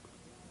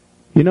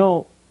 You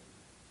know,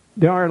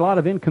 there are a lot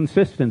of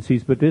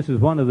inconsistencies, but this is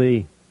one of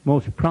the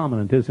most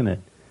prominent, isn't it?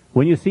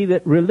 When you see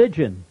that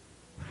religion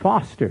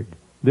fostered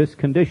this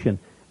condition,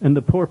 and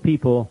the poor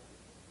people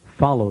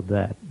followed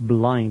that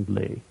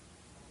blindly.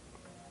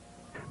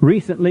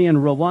 Recently in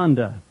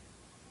Rwanda,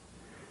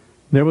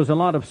 there was a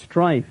lot of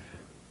strife.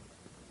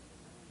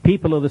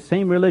 People of the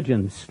same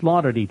religion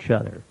slaughtered each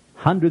other.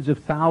 Hundreds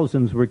of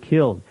thousands were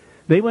killed.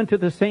 They went to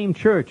the same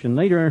church, and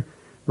later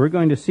we're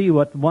going to see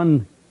what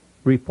one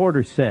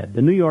reporter said,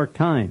 the New York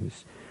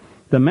Times.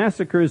 The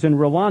massacres in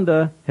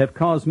Rwanda have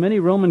caused many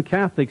Roman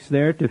Catholics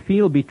there to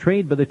feel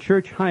betrayed by the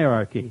church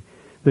hierarchy.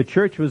 The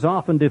church was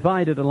often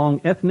divided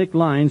along ethnic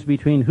lines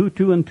between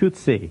Hutu and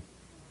Tutsi.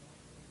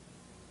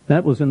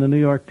 That was in the New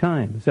York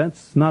Times.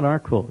 That's not our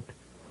quote.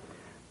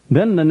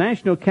 Then the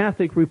National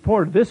Catholic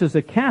Report, this is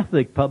a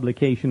Catholic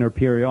publication or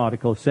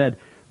periodical, said,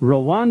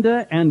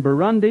 Rwanda and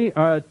Burundi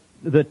are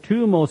the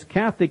two most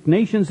Catholic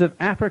nations of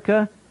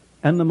Africa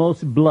and the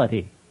most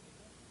bloody.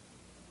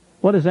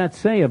 What does that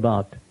say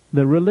about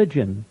the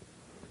religion?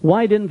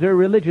 Why didn't their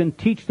religion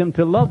teach them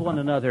to love one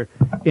another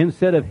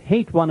instead of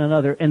hate one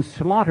another and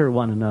slaughter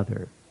one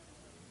another?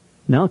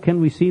 Now can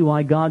we see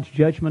why God's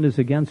judgment is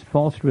against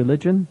false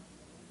religion?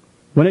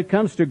 When it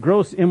comes to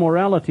gross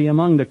immorality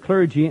among the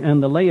clergy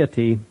and the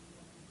laity,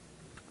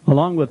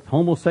 along with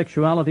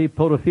homosexuality,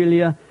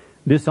 pedophilia,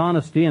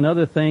 dishonesty, and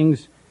other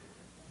things,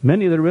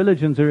 many of the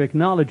religions are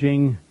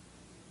acknowledging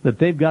that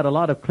they've got a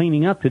lot of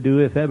cleaning up to do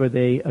if ever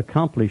they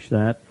accomplish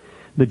that.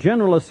 The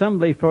General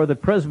Assembly for the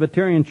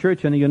Presbyterian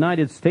Church in the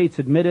United States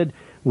admitted,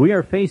 we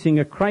are facing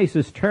a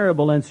crisis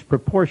terrible in its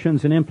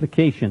proportions and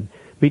implication.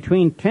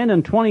 Between 10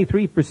 and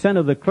 23%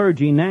 of the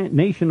clergy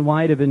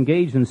nationwide have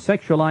engaged in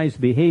sexualized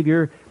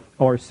behavior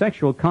or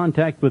sexual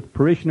contact with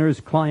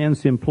parishioners,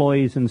 clients,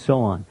 employees, and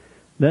so on.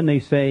 Then they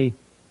say,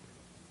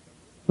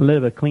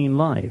 live a clean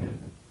life.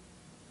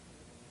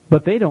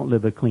 But they don't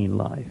live a clean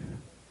life.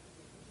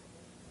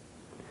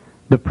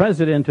 The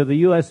president of the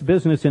U.S.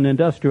 Business and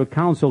Industrial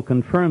Council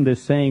confirmed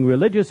this, saying,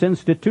 religious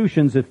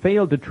institutions have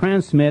failed to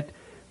transmit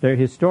their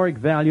historic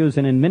values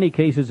and in many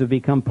cases have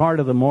become part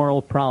of the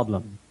moral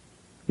problem.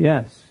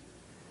 Yes,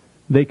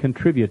 they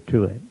contribute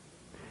to it.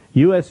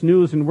 U.S.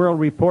 News and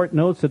World Report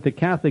notes that the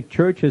Catholic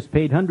Church has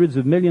paid hundreds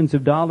of millions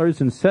of dollars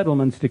in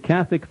settlements to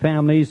Catholic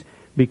families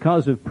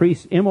because of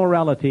priests'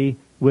 immorality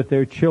with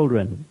their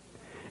children.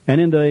 And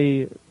in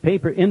the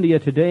paper India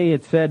Today,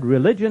 it said,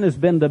 religion has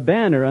been the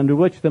banner under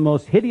which the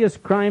most hideous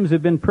crimes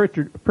have been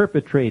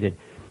perpetrated.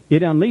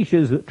 It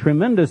unleashes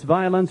tremendous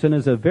violence and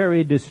is a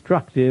very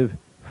destructive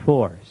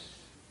force.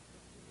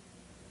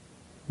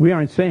 We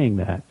aren't saying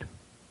that.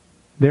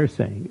 They're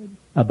saying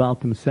it about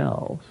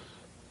themselves.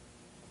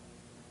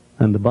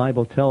 And the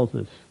Bible tells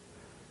us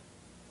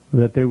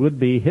that there would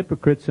be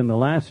hypocrites in the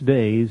last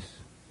days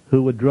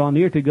who would draw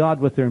near to God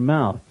with their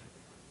mouth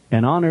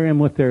and honor Him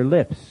with their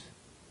lips,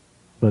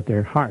 but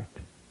their heart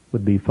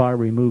would be far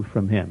removed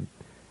from Him.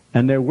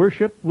 And their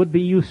worship would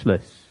be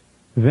useless,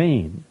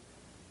 vain,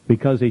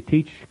 because they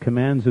teach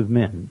commands of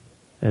men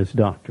as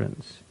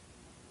doctrines.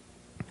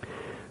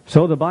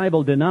 So the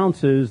Bible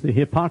denounces the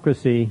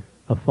hypocrisy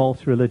of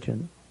false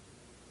religion.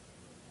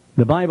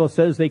 The Bible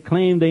says they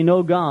claim they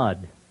know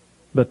God,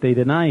 but they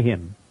deny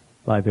Him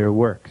by their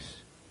works.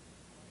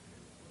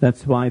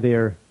 That's why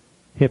they're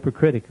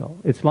hypocritical.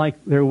 It's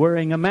like they're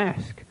wearing a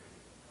mask,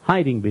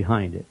 hiding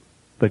behind it.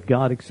 But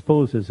God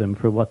exposes them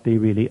for what they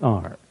really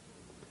are.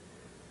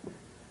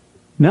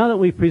 Now that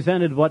we've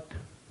presented what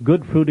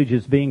good fruitage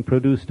is being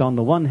produced on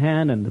the one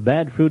hand and the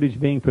bad fruitage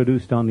being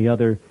produced on the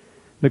other,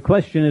 the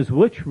question is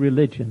which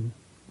religion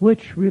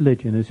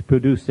is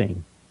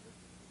producing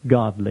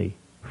godly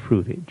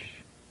fruitage?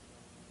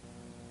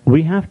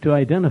 We have to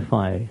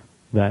identify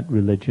that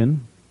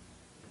religion,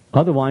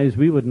 otherwise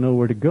we wouldn't know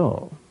where to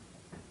go.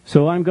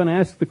 So I'm going to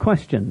ask the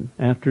question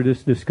after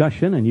this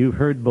discussion, and you've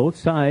heard both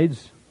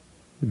sides,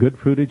 the good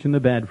fruitage and the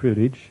bad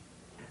fruitage.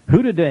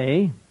 Who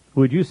today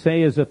would you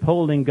say is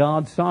upholding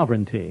God's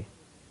sovereignty?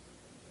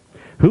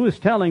 Who is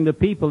telling the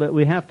people that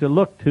we have to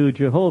look to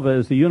Jehovah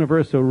as the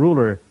universal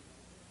ruler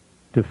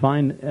to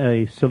find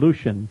a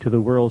solution to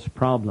the world's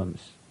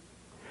problems?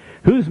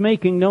 Who's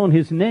making known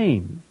His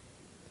name?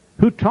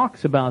 Who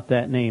talks about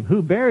that name?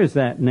 Who bears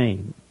that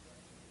name?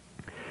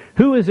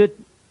 Who is it,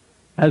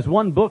 as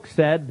one book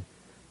said,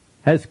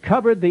 has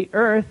covered the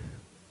earth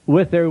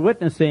with their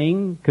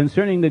witnessing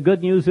concerning the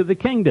good news of the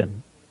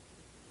kingdom?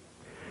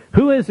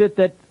 Who is it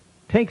that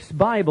takes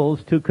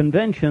Bibles to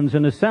conventions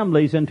and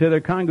assemblies and to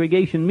their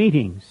congregation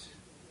meetings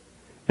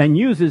and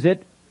uses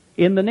it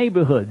in the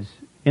neighborhoods,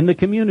 in the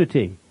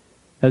community,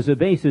 as a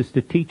basis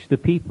to teach the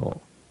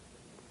people?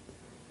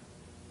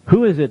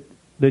 Who is it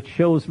that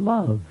shows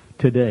love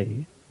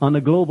today on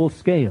a global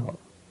scale?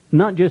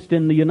 Not just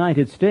in the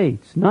United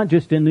States, not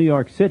just in New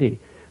York City,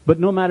 but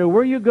no matter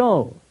where you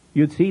go,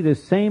 you'd see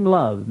this same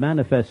love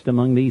manifest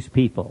among these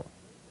people.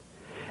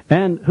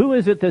 And who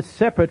is it that's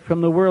separate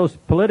from the world's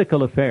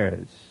political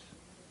affairs?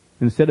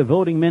 Instead of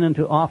voting men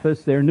into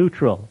office, they're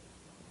neutral.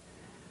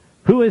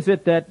 Who is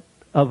it that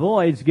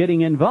avoids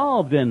getting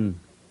involved in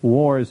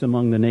wars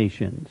among the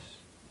nations?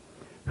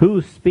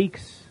 Who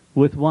speaks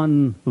with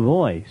one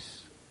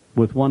voice,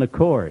 with one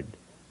accord?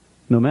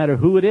 No matter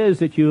who it is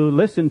that you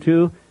listen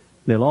to,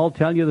 they'll all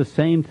tell you the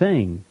same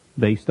thing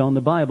based on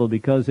the Bible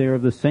because they are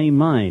of the same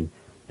mind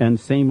and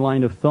same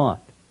line of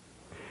thought.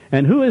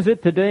 And who is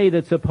it today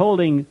that's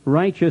upholding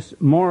righteous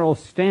moral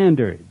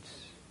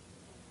standards?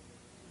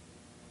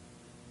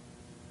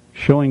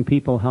 Showing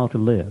people how to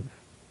live.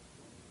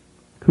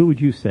 Who would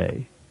you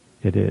say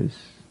it is?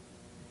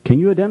 Can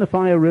you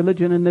identify a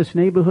religion in this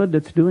neighborhood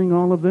that's doing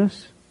all of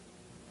this?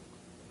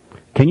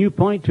 Can you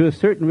point to a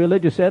certain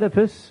religious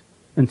edifice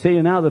and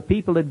say, now the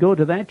people that go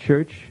to that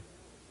church,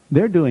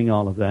 they're doing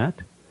all of that?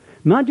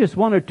 Not just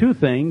one or two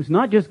things,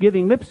 not just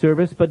giving lip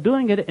service, but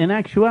doing it in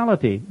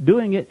actuality,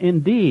 doing it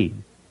in deed.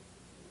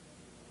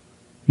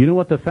 You know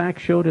what the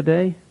facts show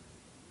today?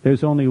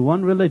 There's only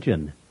one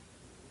religion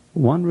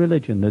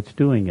that's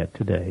doing it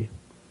today,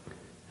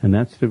 and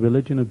that's the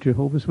religion of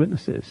Jehovah's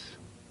Witnesses.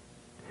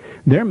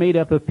 They're made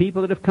up of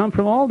people that have come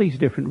from all these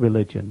different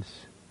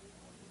religions.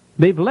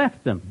 They've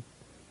left them,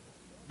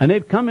 and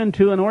they've come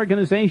into an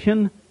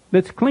organization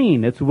that's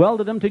clean. It's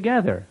welded them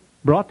together,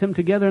 brought them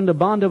together in the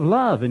bond of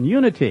love and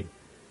unity.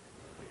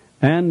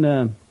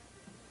 And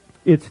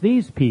it's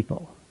these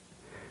people.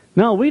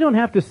 Now, we don't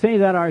have to say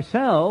that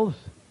ourselves.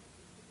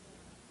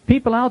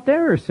 People out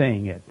there are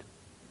saying it,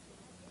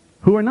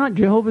 who are not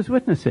Jehovah's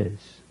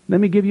Witnesses. Let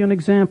me give you an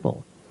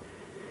example.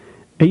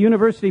 A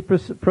university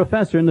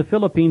professor in the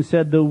Philippines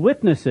said the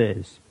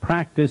witnesses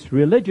practice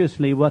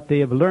religiously what they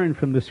have learned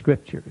from the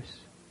Scriptures.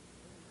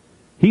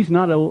 He's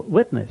not a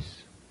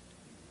witness.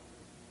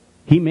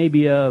 He may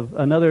be of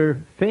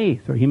another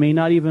faith, or he may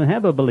not even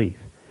have a belief.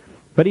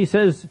 But he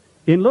says,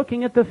 in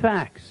looking at the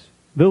facts,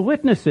 the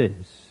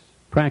witnesses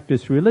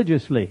practice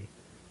religiously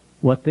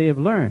what they have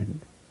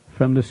learned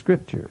from the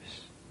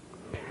Scriptures.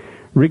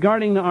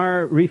 Regarding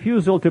our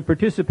refusal to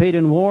participate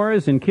in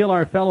wars and kill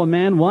our fellow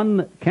man,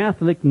 one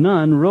Catholic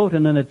nun wrote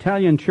in an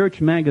Italian church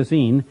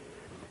magazine,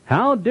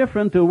 how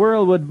different the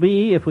world would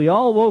be if we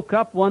all woke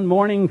up one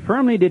morning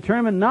firmly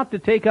determined not to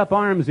take up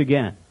arms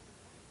again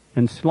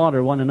and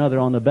slaughter one another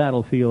on the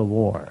battlefield of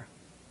war.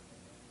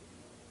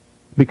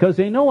 Because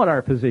they know what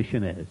our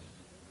position is.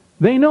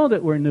 They know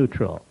that we're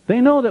neutral. They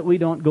know that we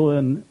don't go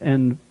in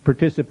and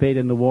participate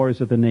in the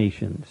wars of the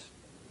nations.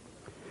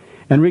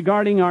 And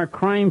regarding our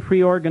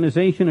crime-free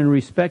organization and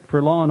respect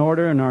for law and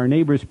order and our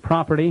neighbor's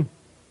property,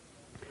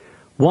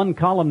 one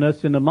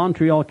columnist in the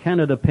Montreal,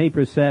 Canada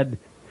paper said,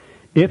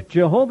 if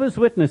Jehovah's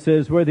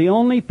Witnesses were the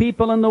only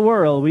people in the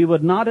world, we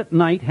would not at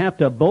night have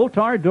to bolt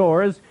our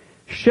doors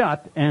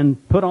shut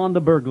and put on the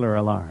burglar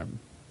alarm.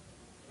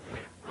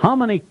 How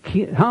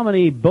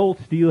many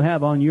bolts do you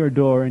have on your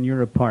door in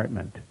your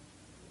apartment?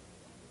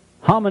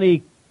 How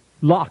many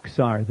locks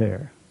are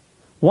there?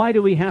 Why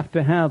do we have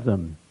to have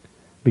them?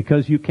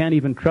 Because you can't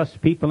even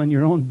trust people in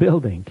your own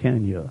building,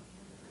 can you?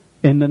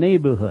 In the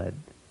neighborhood.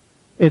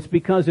 It's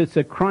because it's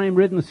a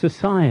crime-ridden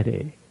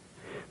society.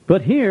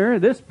 But here,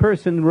 this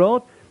person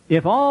wrote,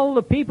 if all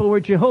the people were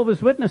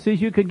Jehovah's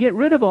Witnesses, you could get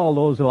rid of all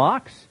those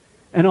locks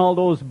and all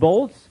those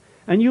bolts,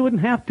 and you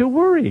wouldn't have to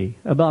worry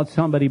about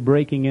somebody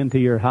breaking into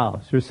your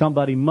house or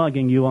somebody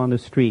mugging you on the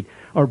street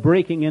or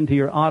breaking into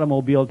your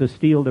automobile to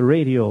steal the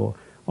radio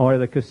or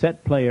the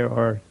cassette player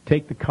or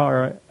take the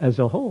car as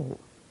a whole.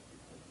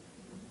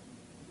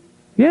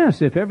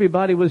 Yes, if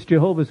everybody was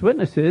Jehovah's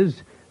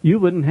Witnesses, you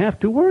wouldn't have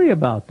to worry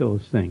about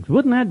those things.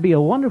 Wouldn't that be a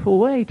wonderful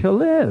way to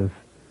live?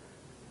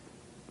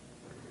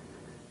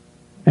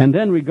 And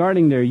then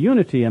regarding their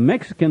unity, a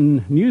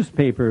Mexican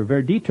newspaper,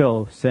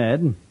 Verdito,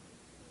 said,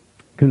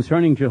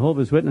 concerning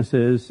Jehovah's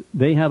Witnesses,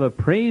 they have a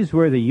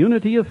praiseworthy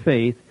unity of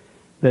faith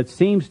that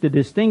seems to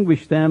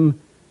distinguish them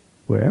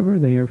wherever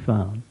they are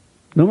found.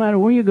 No matter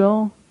where you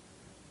go,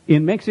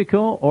 in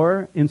Mexico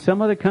or in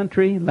some other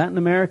country, Latin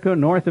America,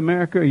 North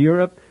America,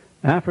 Europe,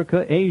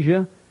 Africa,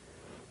 Asia,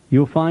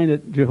 you'll find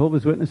that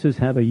Jehovah's Witnesses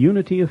have a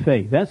unity of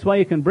faith. That's why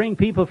you can bring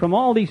people from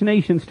all these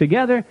nations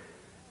together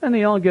and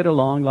they all get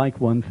along like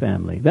one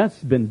family. That's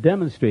been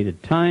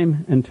demonstrated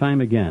time and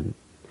time again.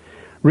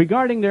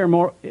 Regarding their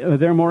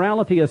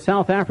morality, a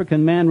South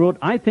African man wrote,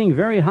 I think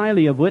very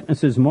highly of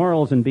Witnesses'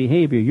 morals and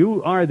behavior.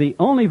 You are the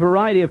only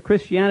variety of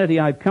Christianity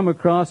I've come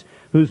across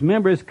whose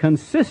members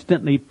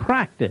consistently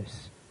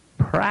practice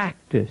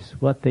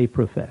what they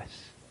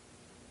profess.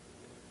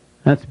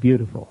 That's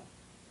beautiful.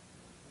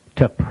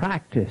 To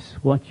practice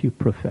what you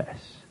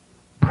profess.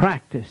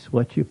 Practice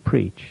what you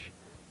preach.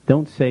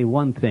 Don't say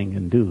one thing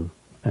and do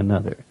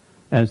another,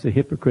 as the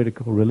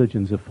hypocritical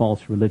religions of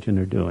false religion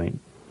are doing.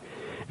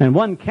 And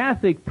one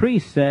Catholic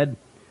priest said,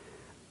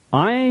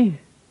 I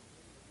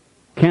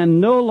can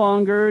no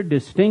longer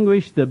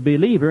distinguish the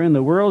believer in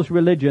the world's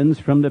religions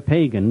from the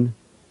pagan.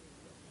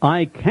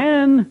 I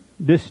can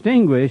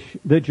distinguish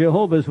the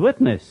Jehovah's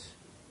Witness,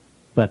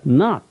 but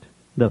not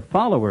the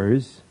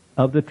followers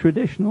of the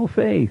traditional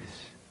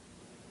faiths.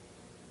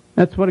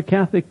 That's what a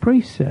Catholic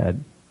priest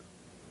said.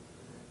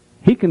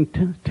 He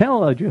can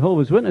tell a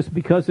Jehovah's Witness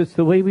because it's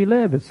the way we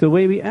live, it's the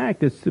way we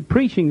act, it's the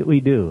preaching that we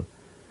do.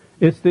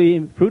 It's the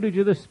fruitage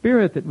of the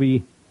Spirit that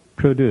we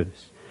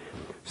produce.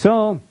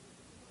 So,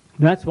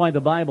 that's why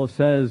the Bible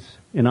says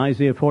in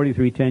Isaiah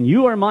 43:10,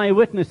 you are my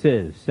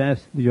witnesses,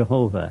 says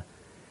Jehovah.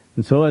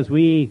 And so as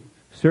we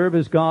serve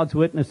as God's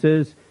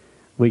witnesses,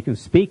 we can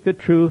speak the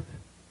truth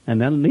and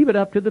then leave it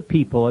up to the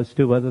people as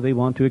to whether they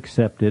want to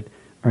accept it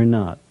or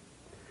not.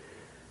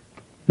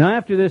 Now,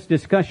 after this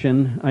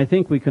discussion, I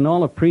think we can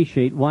all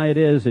appreciate why it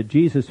is that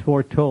Jesus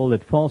foretold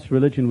that false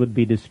religion would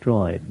be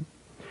destroyed.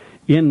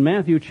 In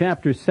Matthew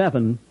chapter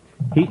 7,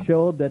 he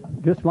showed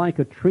that just like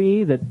a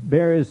tree that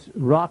bears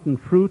rotten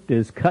fruit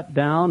is cut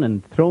down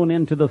and thrown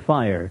into the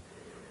fire,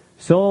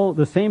 so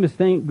the same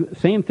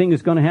thing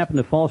is going to happen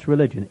to false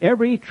religion.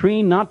 Every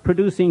tree not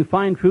producing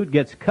fine fruit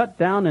gets cut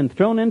down and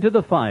thrown into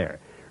the fire.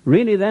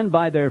 Really then,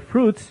 by their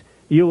fruits,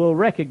 you will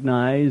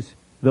recognize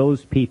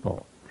those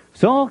people.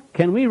 So,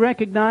 can we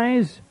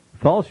recognize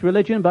false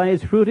religion by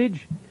its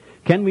fruitage?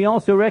 Can we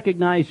also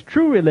recognize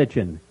true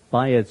religion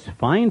by its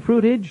fine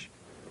fruitage?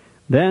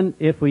 Then,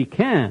 if we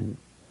can,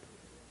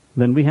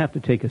 then we have to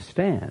take a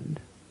stand.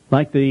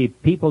 Like the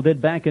people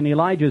did back in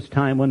Elijah's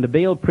time when the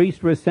Baal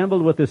priests were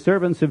assembled with the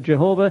servants of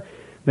Jehovah.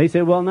 They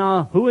said, well,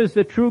 now, who is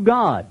the true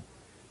God?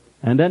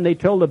 And then they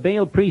told the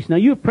Baal priest, now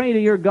you pray to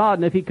your God,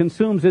 and if he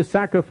consumes his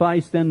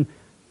sacrifice, then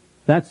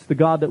that's the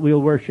God that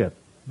we'll worship.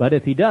 But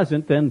if he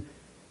doesn't, then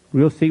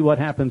we'll see what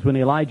happens when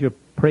Elijah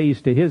prays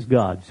to his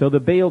God. So the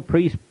Baal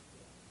priest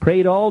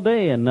prayed all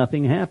day and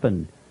nothing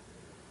happened.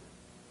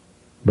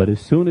 But as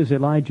soon as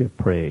Elijah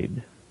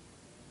prayed,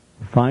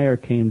 fire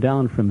came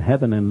down from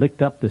heaven and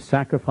licked up the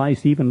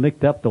sacrifice, even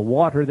licked up the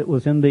water that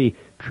was in the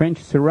trench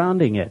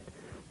surrounding it.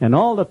 And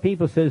all the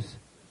people says,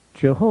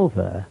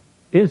 Jehovah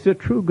is the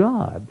true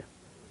God.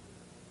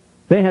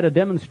 They had a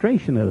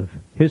demonstration of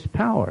his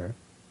power.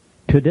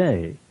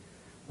 Today,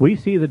 we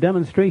see the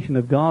demonstration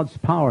of God's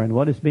power and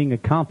what is being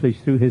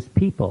accomplished through his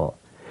people.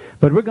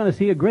 But we're going to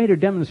see a greater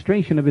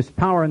demonstration of his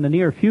power in the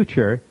near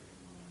future.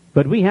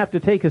 But we have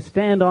to take a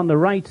stand on the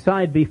right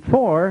side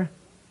before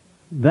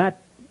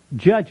that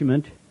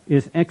judgment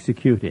is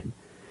executed.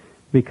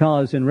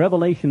 Because in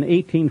Revelation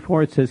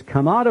 18:4 it says,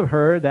 come out of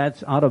her,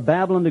 that's out of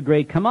Babylon the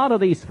Great, come out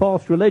of these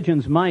false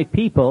religions, my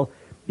people,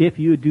 if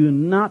you do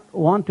not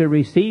want to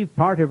receive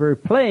part of her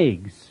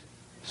plagues.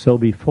 So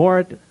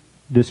before it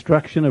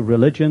destruction of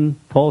religion,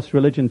 false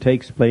religion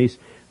takes place,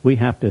 we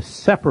have to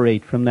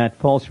separate from that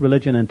false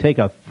religion and take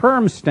a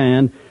firm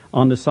stand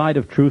on the side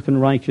of truth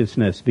and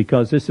righteousness,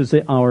 because this is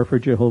the hour for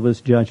Jehovah's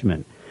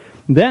judgment.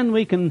 Then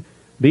we can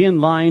be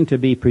in line to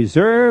be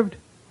preserved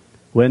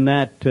when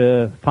that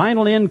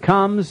final end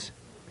comes,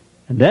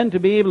 and then to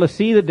be able to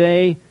see the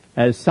day,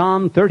 as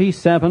Psalm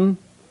 37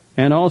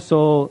 and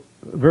also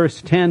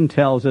verse 10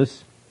 tells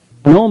us,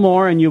 no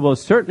more, and you will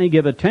certainly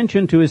give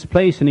attention to his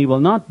place, and he will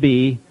not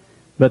be,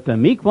 but the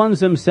meek ones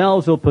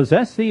themselves will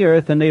possess the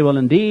earth, and they will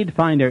indeed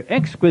find their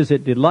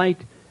exquisite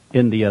delight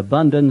in the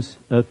abundance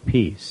of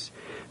peace.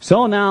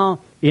 So now,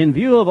 in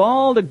view of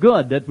all the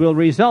good that will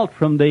result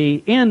from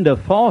the end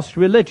of false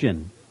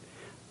religion,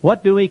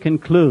 what do we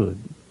conclude?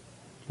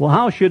 Well,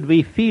 how should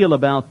we feel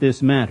about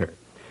this matter?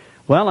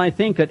 Well, I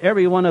think that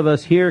every one of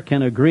us here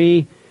can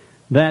agree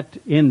that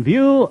in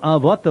view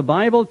of what the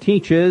Bible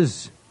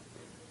teaches,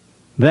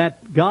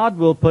 that God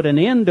will put an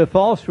end to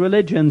false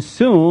religion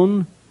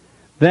soon,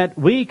 that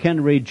we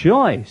can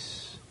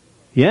rejoice.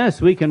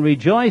 Yes, we can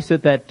rejoice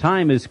that that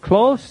time is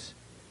close.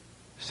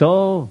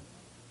 So,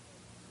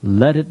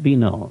 let it be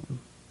known.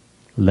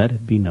 Let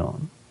it be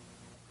known.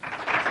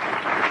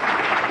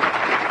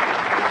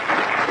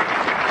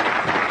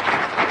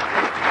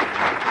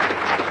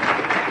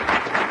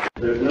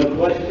 There's no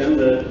question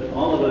that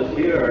all of us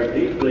here are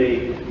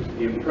deeply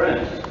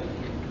impressed.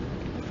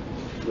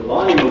 The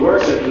volume of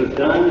work that was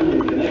done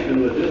in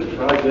connection with this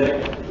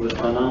project was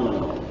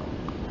phenomenal.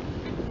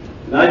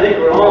 And I think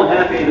we're all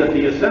happy that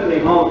the Assembly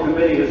Hall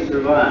Committee has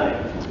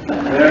survived.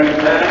 They're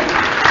intact,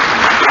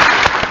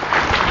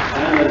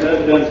 and as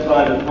evidenced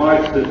by the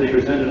parts that they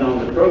presented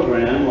on the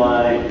program,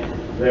 why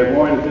they're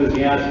more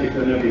enthusiastic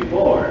than ever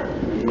before,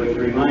 which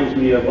reminds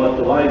me of what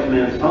the wise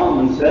man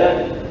Solomon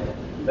said,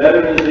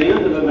 better is the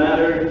end of a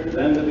matter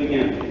than the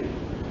beginning.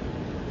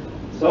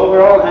 So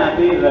we're all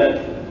happy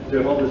that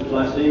Jehovah's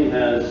blessing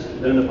has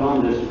been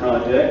upon this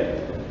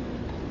project.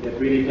 It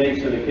really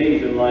takes an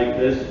occasion like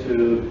this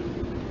to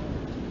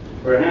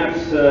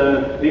perhaps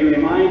be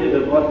reminded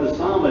of what the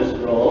psalmist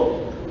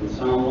wrote in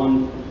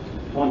Psalm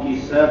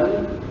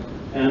 127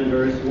 and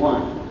verse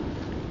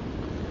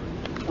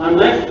 1.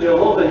 Unless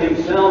Jehovah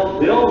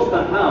himself builds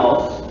the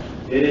house,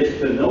 it is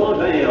to no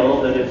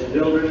avail that its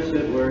builders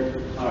should work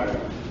hard.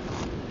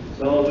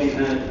 So we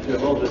had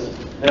Jehovah's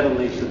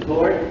heavenly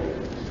support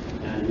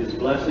and his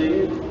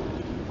blessing.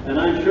 And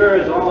I'm sure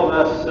as all of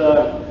us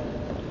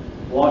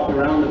walked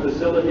around the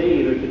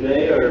facility, either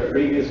today or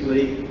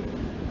previously,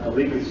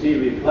 we could see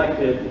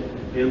reflected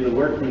in the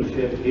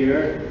workmanship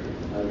here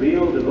a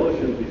real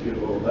devotion to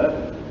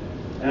Jehovah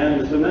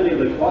and so many of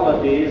the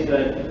qualities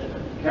that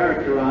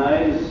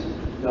characterize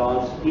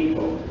God's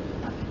people.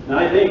 And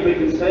I think we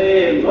can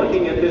say, in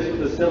looking at this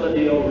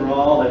facility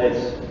overall, that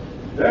it's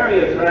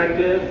very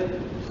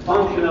attractive,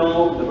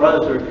 functional. The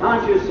brothers are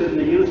conscious in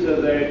the use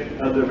of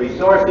the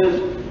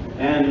resources,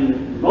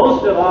 and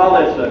most of all,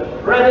 it's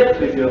a credit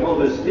to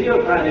Jehovah's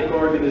theocratic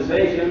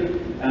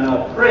organization and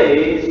a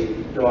praise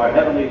to our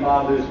Heavenly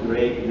Father's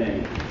great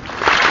name.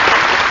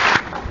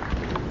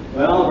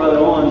 Well, Brother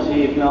Owens,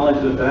 he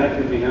acknowledged the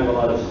fact that we have a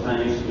lot of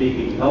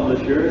Spanish-speaking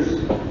publishers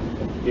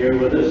here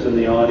with us in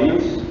the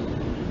audience.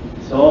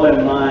 So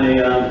in my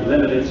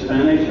limited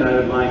Spanish, I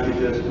would like to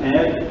just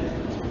add,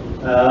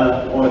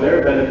 for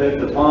their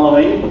benefit, the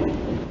following.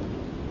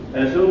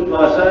 Es un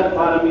placer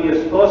para mi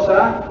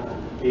esposa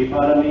y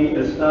para mí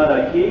estar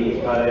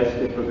aquí para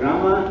este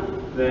programa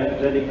de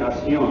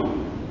dedicación.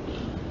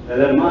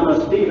 El hermano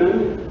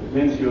Stephen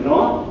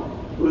mencionó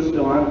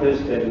justo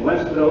antes de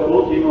nuestro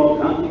último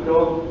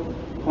cántico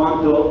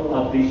cuando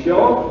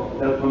abrió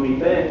el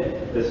comité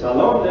de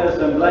salón de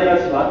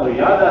asambleas la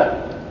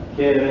hollada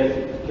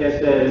que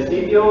se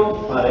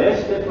recibió para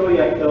este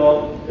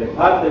proyecto de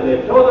parte de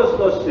todos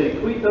los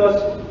circuitos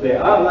de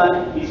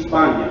habla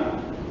hispana.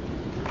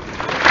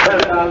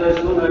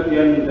 Darles una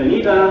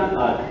bienvenida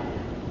a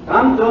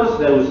tantos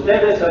de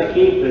ustedes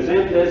aquí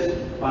presentes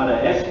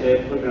para este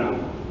programa.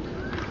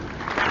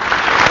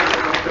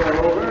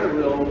 Moreover,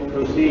 we'll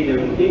proceed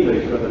in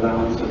English for the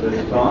balance of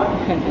this talk.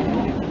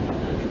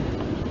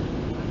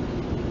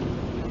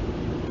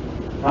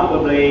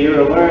 Probably you're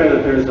aware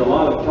that there's a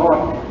lot of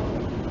talk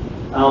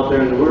out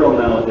there in the world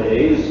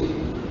nowadays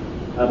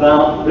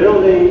about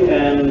building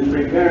and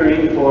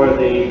preparing for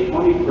the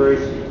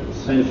 21st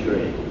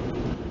century.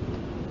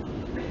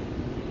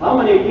 How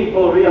many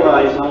people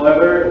realize,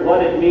 however,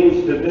 what it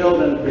means to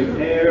build and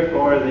prepare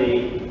for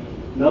the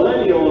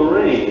millennial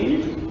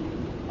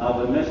reign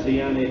of the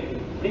Messianic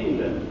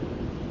kingdom?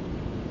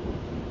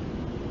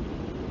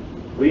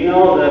 We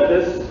know that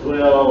this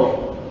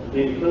will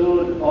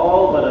include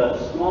all but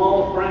a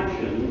small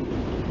fraction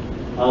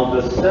of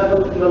the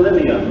 7th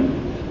millennium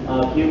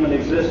of human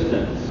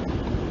existence.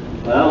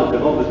 Well,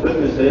 Jehovah's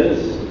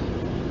Witnesses,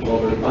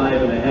 over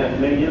 5.5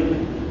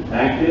 million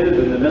active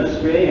in the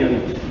ministry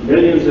and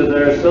millions of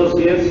their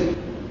associates,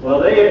 well,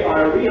 they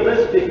are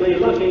realistically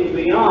looking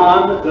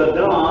beyond the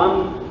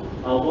dawn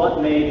of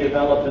what may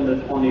develop in the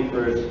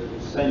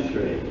 21st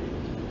century.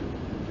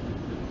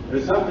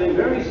 There's something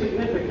very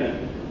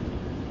significant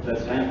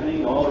that's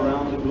happening all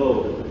around the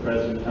globe at the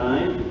present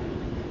time.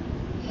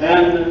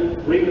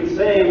 And we can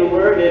say in the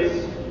word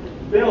it's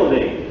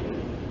building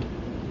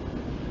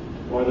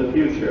for the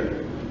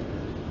future.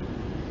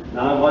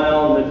 Now,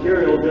 while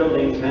material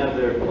buildings have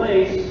their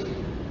place,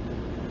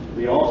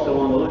 we also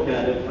want to look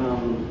at it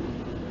from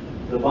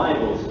the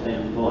Bible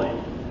standpoint.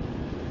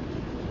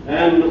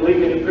 And we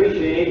can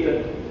appreciate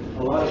that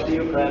a lot of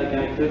theocratic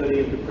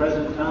activity at the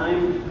present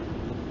time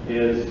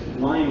is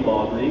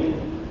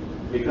mind-boggling,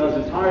 because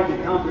it's hard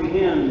to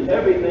comprehend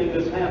everything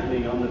that's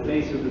happening on the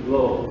face of the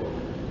globe.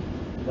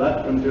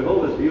 But from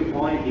Jehovah's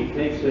viewpoint, he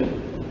takes it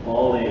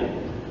all in.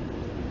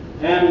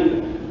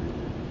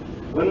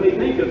 And when we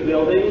think of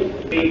building,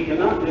 we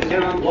cannot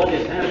discount what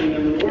is happening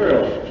in the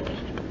world.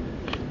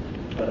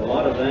 But a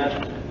lot of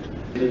that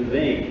is in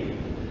vain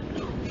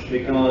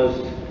because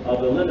of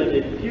the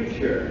limited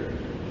future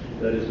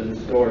that is in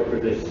store for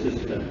this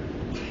system.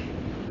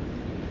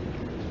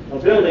 A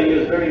building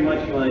is very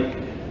much like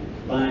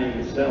buying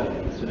and selling.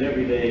 It's an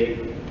everyday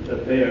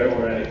affair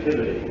or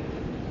activity.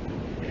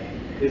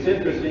 It's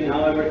interesting,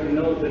 however, to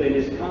note that in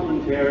his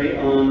commentary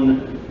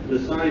on the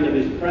sign of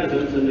his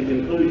presence and the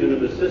conclusion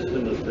of the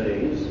system of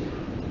things,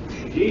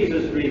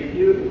 Jesus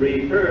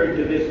referred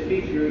to this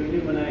feature of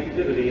human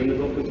activity in the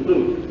book of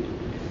Luke,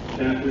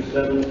 chapter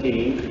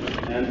 17,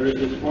 and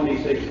verses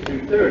 26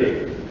 through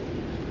 30.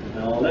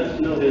 Now, let's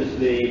notice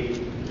the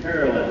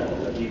parallel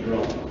that he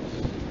draws.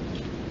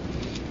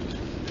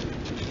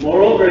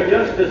 Moreover,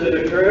 just as it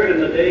occurred in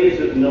the days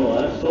of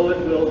Noah, so it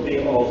will be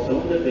also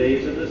in the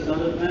days of the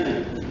Son of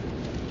Man.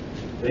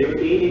 They were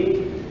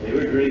eating, they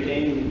were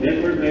drinking,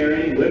 men were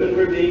marrying, women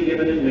were being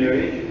given in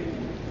marriage,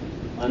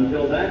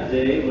 until that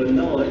day when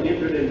Noah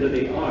entered into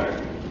the ark,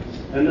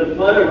 and the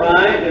flood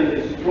arrived and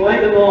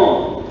destroyed them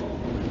all.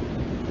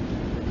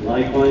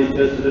 Likewise,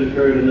 just as it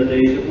occurred in the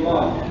days of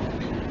Lot.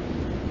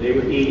 They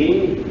were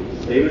eating,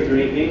 they were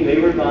drinking, they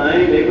were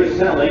buying, they were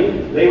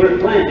selling, they were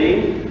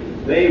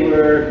planting, they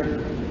were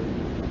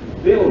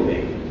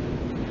building.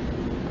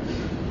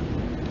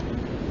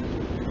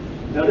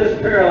 Now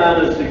this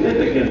parallel is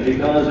significant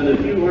because in a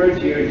few words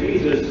here,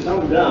 Jesus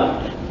summed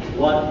up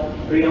what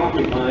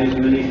preoccupies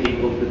many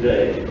people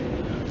today.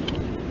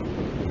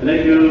 And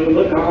as you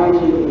look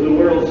on the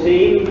world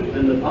scene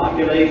and the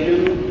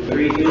population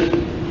increases,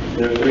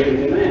 there's greater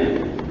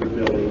demand for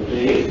building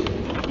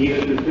things,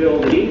 either to fill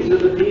the needs of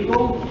the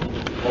people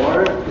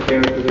or to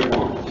care for their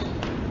wants.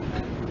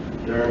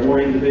 There are more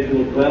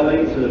individual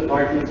dwellings and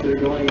apartments that are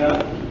going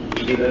up.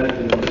 You see that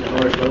in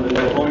historic Southern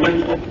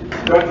California.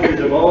 Structures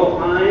of all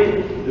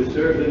kinds to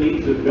serve the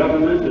needs of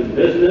government and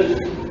business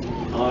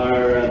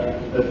are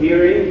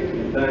appearing.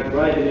 In fact,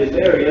 right in this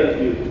area, if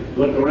you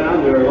look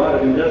around, there are a lot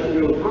of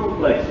industrial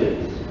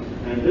complexes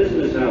and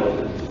business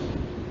houses.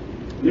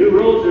 New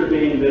roads are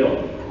being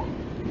built.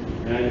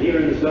 And here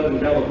in Southern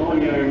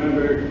California, I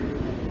remember,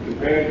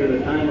 compared to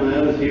the time when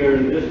I was here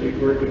in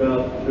district work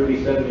about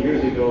 37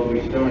 years ago when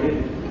we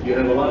started, you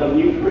have a lot of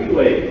new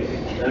freeways.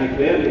 Back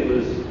then, it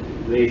was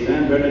the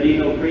San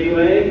Bernardino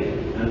Freeway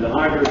and the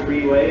Harbor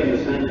Freeway and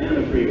the Santa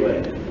Ana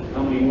Freeway. How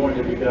how many more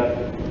have you got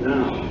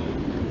now?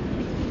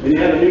 And you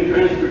have a new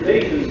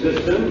transportation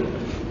system.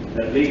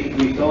 At least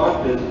we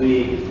saw it as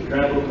we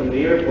traveled from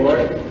the airport.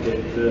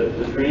 It's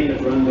the train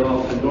that runs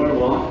off to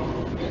Norwalk.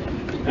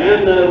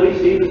 And we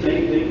see the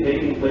same thing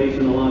taking place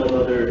in a lot of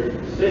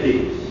other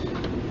cities.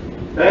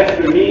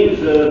 Faster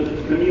means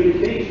of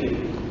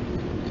communication.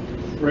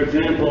 For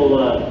example,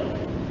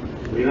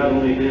 we not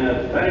only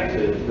have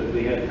faxes, but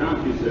we have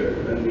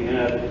CompuServe, and we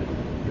have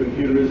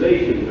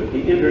computerization with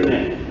the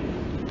internet.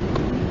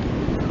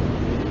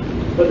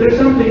 But there's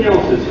something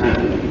else that's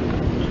happening.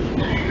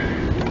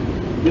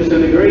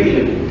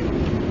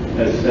 Disintegration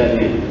has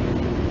set in.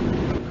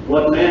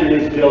 What man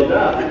has built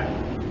up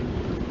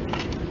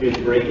is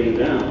breaking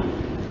down.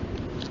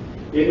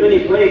 In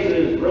many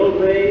places,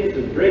 roadways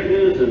and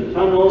bridges and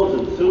tunnels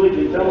and sewage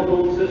and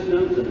telephone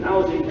systems and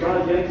housing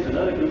projects and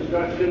other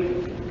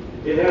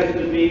construction, it has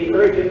to be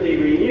urgently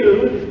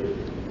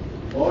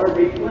renewed or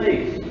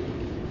replaced.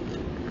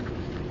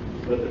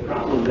 But the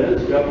problem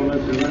is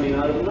governments are running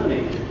out of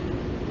money.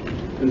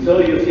 And so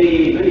you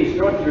see many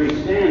structures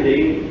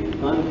standing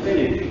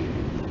unfinished.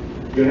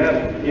 You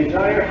have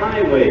entire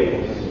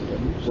highways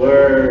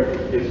where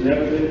it's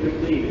never been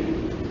completed.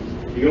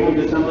 You go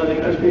into some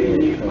other countries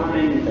and you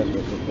find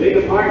big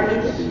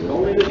apartments,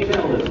 only the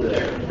shell is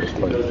there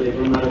because they've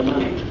run out of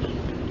money.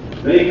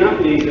 Many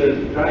companies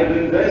have tried to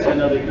invest in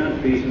other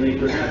countries and they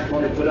perhaps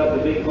want to put up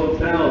a big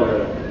hotel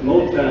or a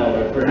motel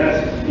or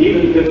perhaps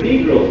even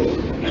cathedrals.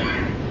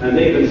 And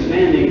they've been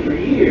standing for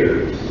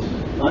years,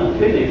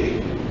 unfinished,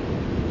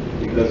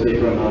 because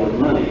they've run out of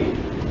money.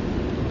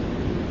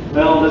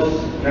 Well,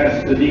 this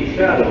casts a deep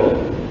shadow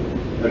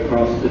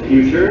across the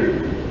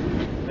future,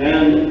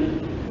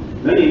 and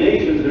many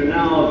nations are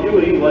now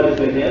viewing what is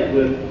ahead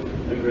with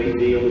a great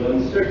deal of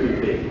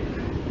uncertainty.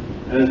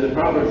 As the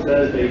proverb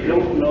says, they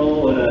don't know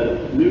what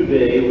a new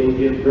day will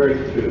give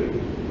birth to.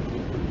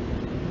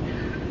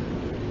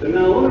 So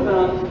now what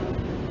about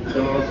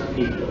God's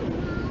people?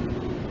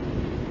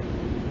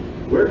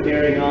 We're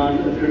carrying on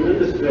a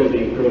tremendous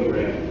building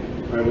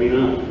program, are we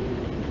not?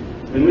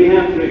 And we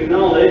have to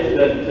acknowledge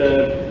that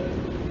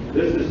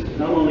this is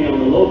not only on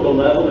the local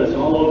level, it's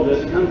all over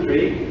this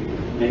country,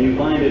 and you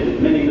find it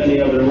in many,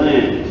 many other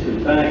lands.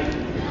 In fact,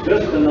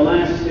 just in the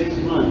last 6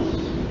 months,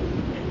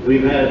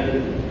 we've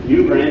had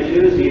new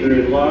branches either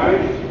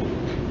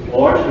enlarged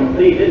or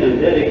completed and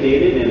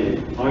dedicated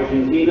in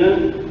Argentina,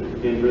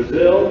 in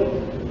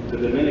Brazil, the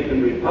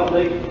Dominican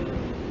Republic,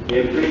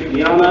 in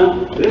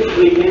Guyana. This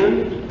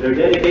weekend, they're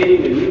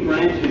dedicating a new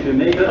branch in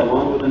Jamaica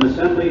along with an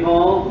assembly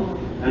hall,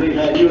 and we've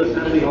had new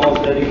assembly halls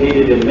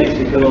dedicated in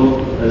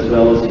Mexico as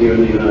well as here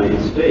in the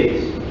United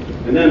States.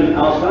 And then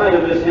outside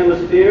of this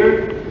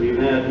hemisphere, we've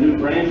had new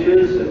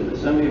branches and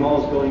assembly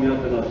halls going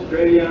up in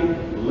Australia,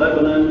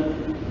 Lebanon,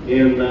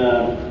 in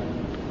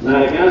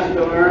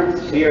Madagascar.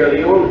 Sierra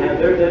Leone had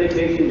their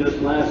dedication just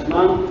last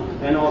month,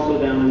 and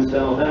also down in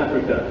South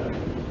Africa,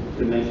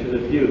 to mention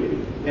a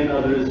few, and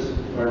others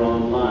are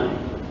online.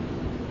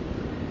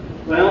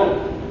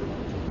 Well,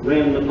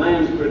 when the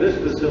plans for this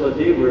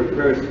facility were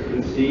first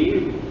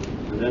conceived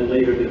and then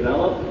later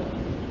developed,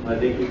 I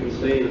think we can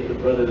say that the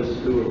brothers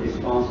who were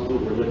responsible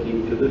were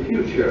looking to the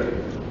future.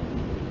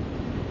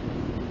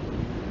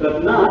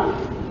 But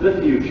not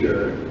the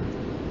future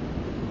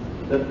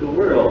that the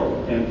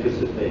world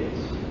anticipates.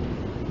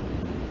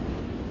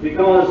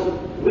 Because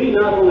we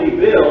not only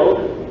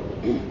build,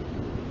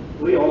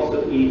 we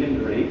also eat and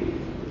drink,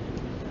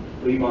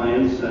 we buy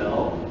and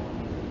sell,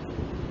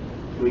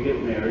 we get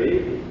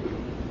married,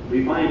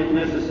 we find it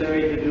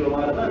necessary to do a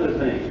lot of other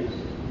things,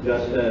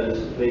 just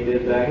as they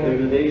did back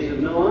in the days of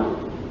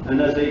Noah, and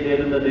as they did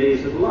in the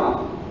days of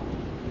Lot.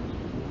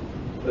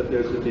 But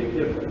there's a big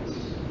difference.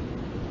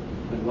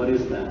 And what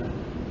is that?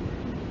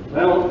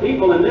 Well,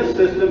 people in this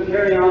system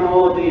carry on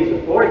all of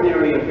these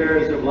ordinary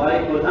affairs of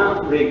life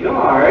without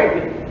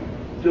regard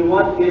to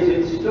what is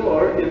in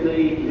store in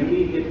the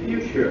immediate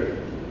future.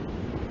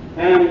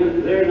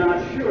 And they're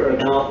not sure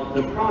about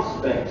the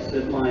prospects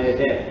that lie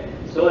ahead.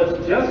 So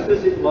it's just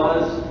as it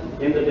was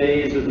in the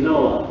days of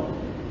Noah.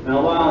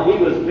 Now, while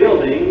he was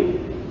building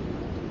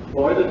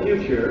for the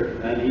future,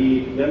 and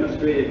he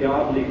demonstrated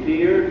godly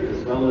fear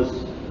as well as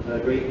a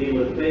great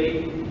deal of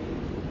faith,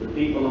 the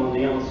people on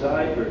the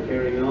outside were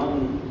carrying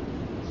on,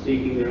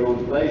 seeking their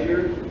own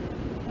pleasure,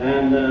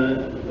 and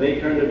they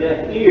turned a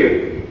deaf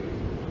ear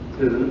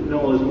to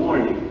Noah's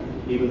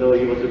warning, even though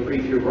he was a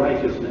preacher of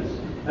righteousness.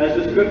 As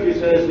the scripture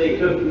says, they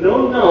took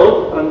no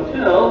note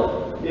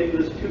until it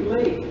was too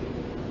late,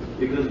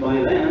 because by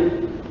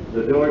then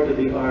the door to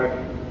the ark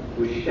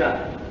was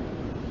shut.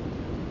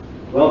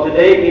 Well,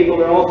 today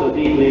people are also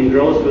deeply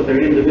engrossed with their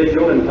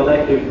individual and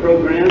collective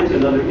programs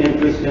and other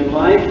interests in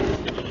life,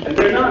 and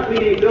they're not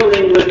really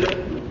building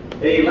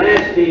with a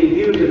lasting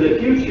view to the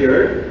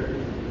future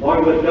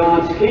or with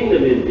God's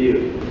kingdom in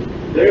view.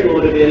 Their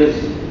motive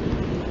is,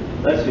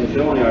 let's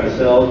enjoy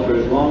ourselves for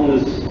as long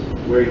as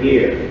we're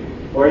here,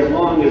 or as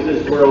long as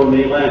this world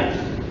may last,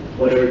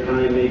 whatever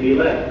time may be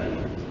left.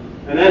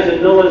 And as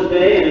in Noah's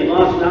day and in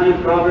Lot's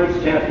time, Proverbs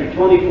chapter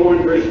 24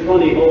 and verse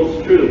 20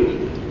 holds true.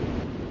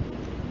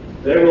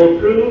 there will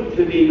prove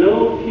to be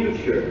no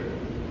future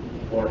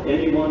for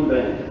any one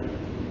band.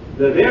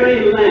 The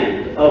very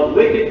lamp of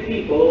wicked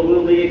people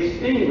will be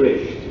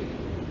extinguished.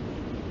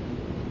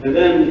 And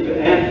then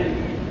to add,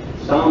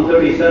 Psalm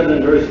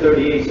 37 verse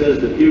 38 says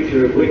the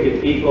future of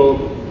wicked people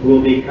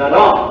will be cut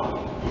off.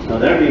 Now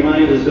that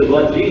reminds us of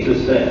what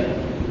Jesus said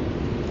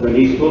when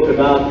he spoke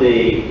about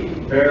the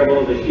parable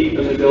of the sheep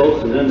and the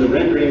goats, and then the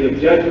rendering of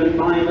judgment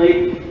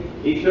finally.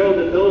 He showed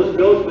that those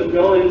goats would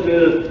go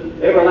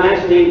into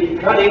everlasting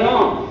cutting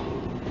off.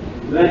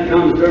 That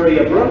comes very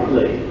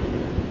abruptly.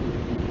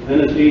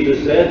 And as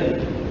Jesus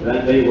said,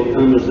 that day will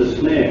come as a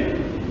snare.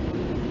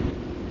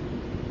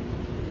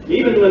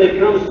 Even when it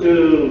comes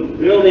to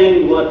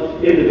building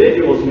what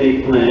individuals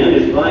may plan,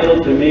 it's vital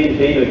to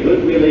maintain a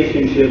good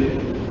relationship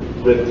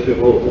with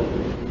Jehovah.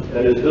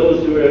 That is,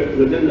 those who are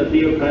within the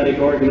theocratic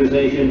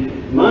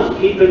organization must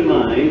keep in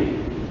mind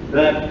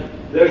that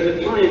there's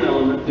a time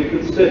element to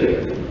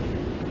consider.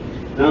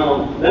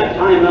 Now, that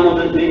time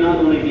element may not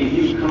only be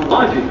viewed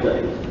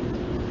chronologically,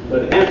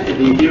 but it has to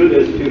be viewed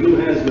as to who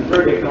has the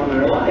verdict on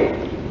our life.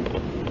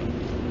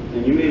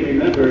 And you may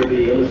remember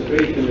the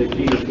illustration that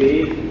Jesus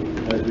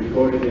gave as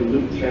recorded in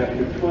Luke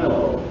chapter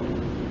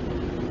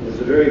 12. It's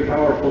a very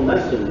powerful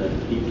lesson that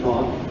he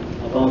taught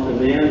about the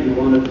man who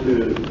wanted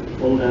to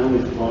pull down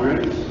his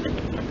barns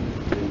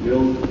and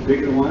build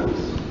bigger ones.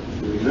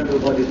 Do you remember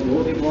what his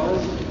motive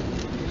was?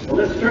 Well,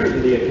 let's turn to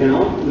the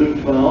account,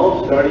 Luke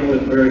 12, starting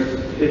with verse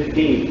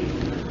 15.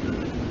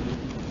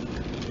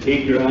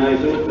 Keep your eyes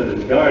open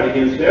and guard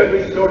against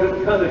every sort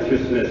of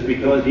covetousness,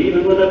 because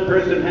even when a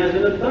person has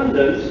an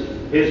abundance,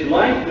 his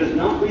life does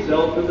not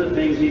result from the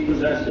things he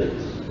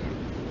possesses.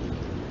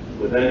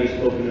 With that, he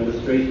spoke an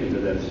illustration to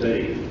that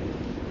saying.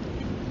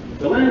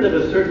 The land of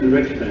a certain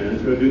rich man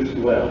produced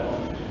well.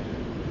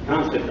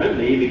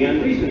 Consequently, he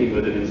began reasoning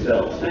with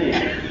himself, saying,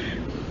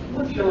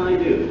 what shall I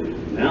do,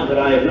 now that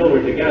I have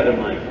nowhere to gather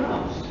my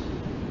crops?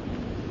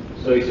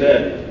 So he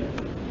said,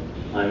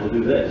 I will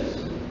do this.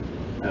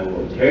 I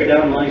will tear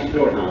down my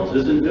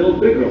storehouses and build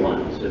bigger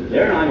ones, and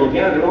there I will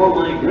gather all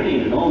my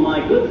grain and all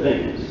my good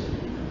things.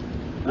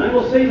 And I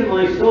will say to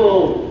my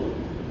soul,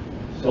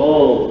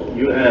 Soul,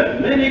 you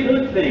have many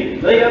good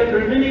things laid up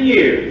for many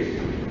years.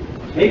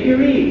 Take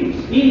your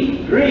ease,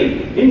 eat,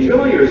 drink,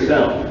 enjoy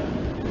yourself.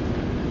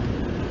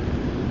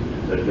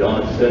 But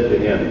God said to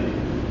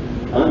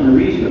him,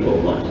 unreasonable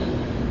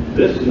one,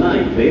 this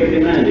night they are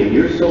demanding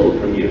your soul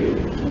from you.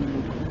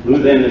 Who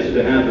then is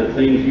to have the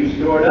things you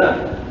stored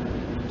up?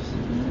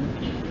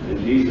 And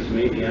Jesus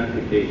made the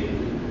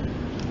application.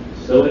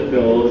 So it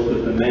goes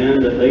with the man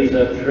that lays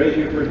up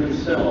treasure for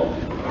himself,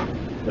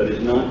 but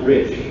is not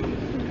rich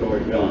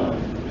toward God.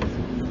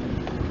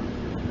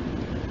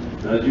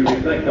 Now, as you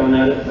reflect on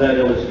that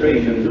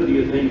illustration, who do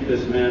you think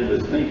this man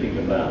was thinking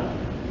about?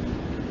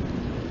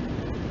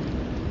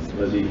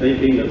 Was he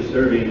thinking of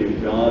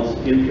serving God's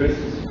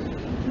interests?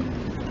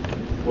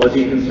 Was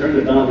he concerned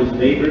about his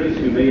neighbors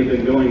who may have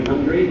been going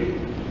hungry,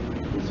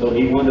 and so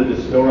he wanted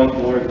to store up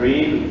more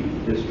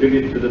grain,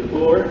 distribute to the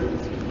poor?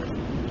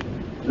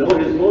 No,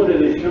 his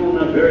motive is shown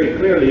up very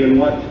clearly in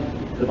what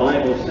the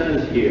Bible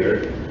says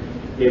here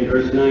in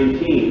verse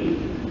 19.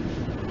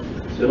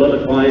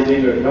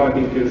 Soliloquizing or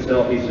talking to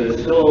himself, he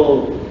says,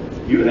 Soul,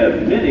 you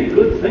have many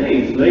good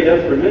things laid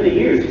up for many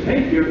years.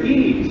 Take your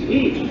ease,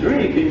 eat,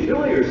 drink,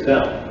 enjoy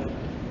yourself.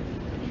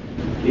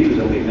 He was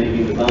only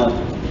thinking about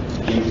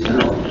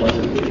himself,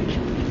 wasn't he?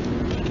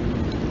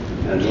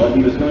 And what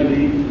he was going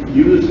to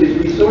use his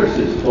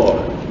resources for.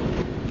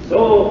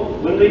 So,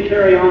 when we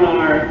carry on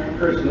our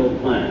personal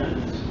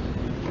plans,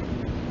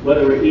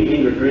 whether we're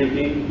eating or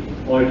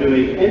drinking or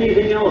doing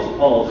anything else,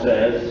 Paul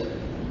says,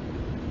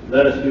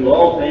 let us do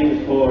all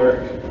things for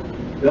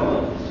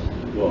God's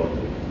glory.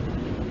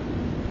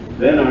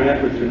 Then our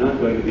efforts are not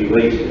going to be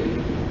wasted.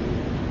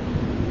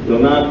 We'll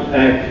not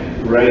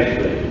act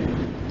rashly.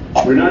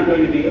 We're not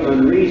going to be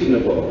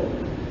unreasonable.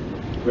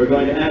 We're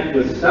going to act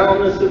with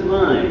soundness of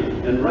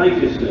mind and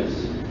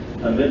righteousness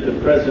amid the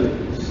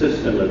present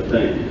system of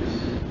things.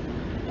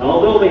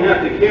 Although we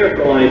have to care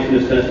for life's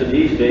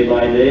necessities day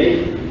by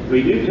day,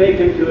 we do take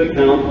into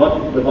account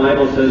what the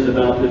Bible says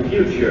about the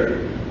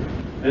future.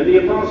 And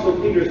the Apostle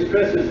Peter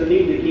stresses the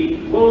need to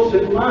keep close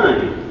in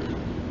mind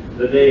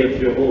the day of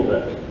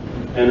Jehovah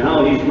and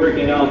how he's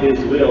working out his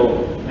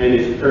will and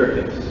his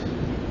purpose.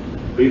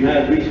 We've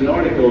had recent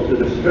articles that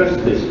have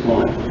stressed this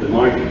point. The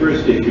March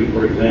 1st issue,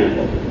 for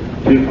example,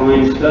 2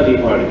 fine study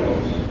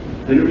articles.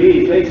 And it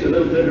really takes a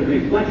little bit of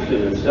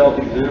reflection and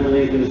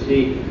self-examination to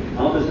see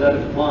how does that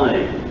apply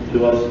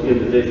to us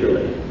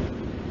individually.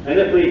 And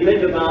if we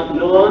think about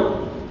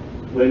Noah,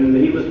 when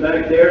he was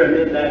back there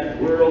amid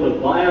that world of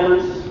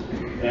violence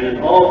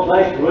and all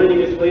flesh running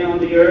its way on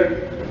the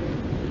earth,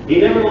 he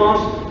never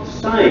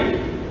lost sight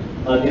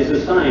of his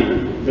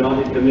assignment.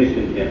 God had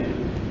commissioned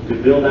him to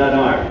build that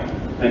ark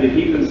and to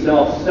keep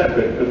himself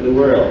separate from the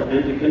world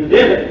and to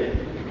condemn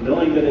it,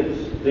 knowing that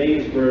its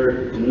days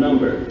were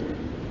numbered.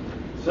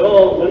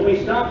 So when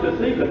we stop to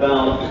think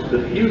about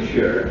the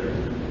future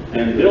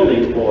and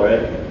building for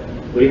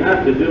it, We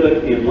have to do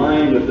it in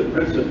line with the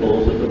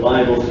principles that the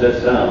Bible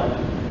sets out.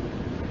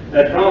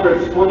 At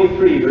Proverbs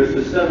 23,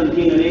 verses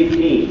 17 and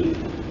 18,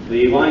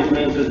 the wise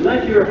man says,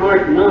 "Let your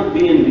heart not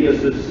be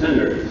envious of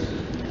sinners,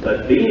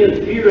 but be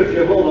in fear of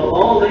Jehovah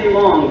all day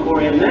long, for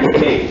in that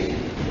case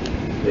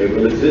there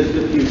will exist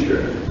a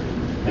future,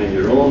 and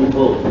your own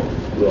hope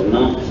will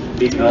not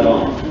be cut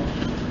off."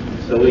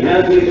 So we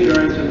have the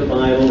assurance in the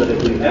Bible that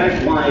if we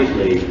act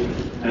wisely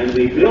and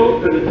we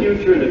build for the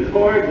future in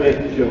accord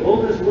with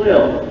Jehovah's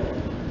will,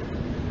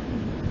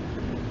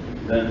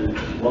 then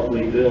what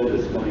we build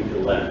is going to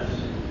last.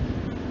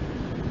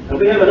 Now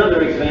we have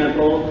another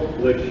example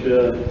which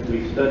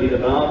we studied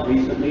about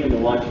recently in the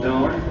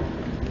Watchtower,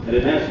 and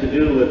it has to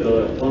do with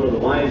one of the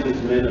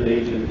wisest men of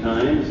ancient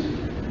times.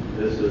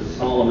 This was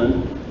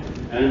Solomon,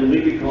 and we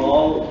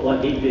recall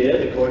what he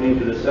did according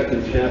to the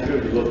 2nd chapter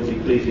of the book of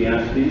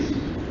Ecclesiastes.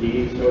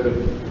 He sort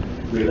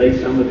of relates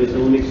some of his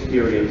own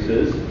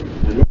experiences,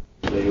 and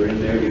they were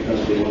in there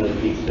because they wanted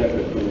to be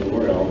separate from the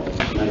world.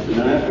 And I said,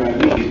 now after I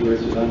read these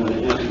verses, I'm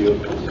going to ask you a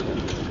question.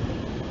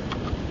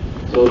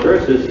 So the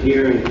verses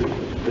here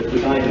that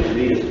we'd like to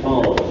read as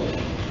follows.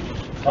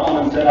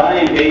 Solomon said, "I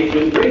engage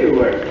in greater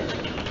works.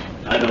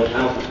 I built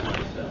houses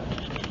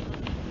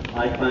myself.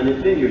 I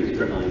planted vineyards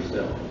for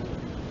myself.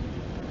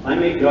 I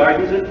made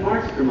gardens and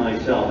parks for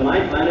myself, and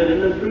I planted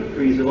in them fruit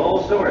trees of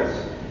all sorts.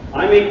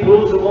 I made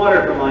pools of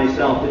water for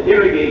myself to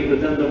irrigate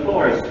within the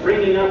forest,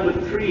 springing up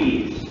with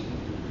trees."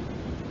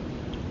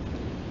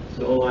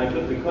 So I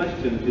put the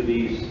question to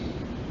these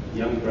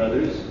young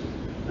brothers,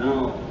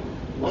 now,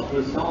 what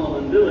was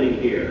Solomon doing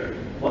here?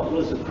 What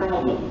was the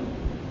problem?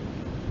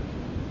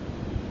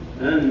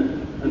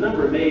 And a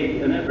number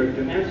made an effort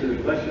to answer the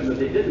question, but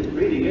they didn't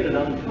really get it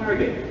on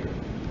target.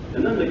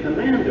 And then the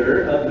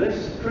commander of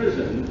this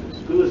prison,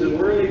 who was a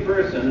worldly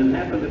person and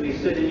happened to be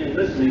sitting and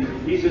listening,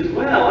 he says,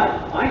 "Well,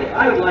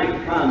 I would like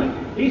to comment."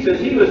 He says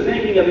he was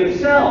thinking of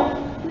himself.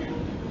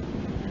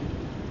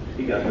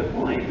 He got the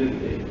point, didn't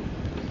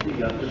he? He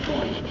got the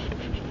point,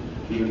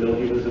 even though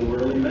he was a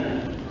worldly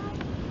man.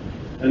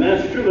 And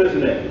that's true,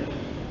 isn't it?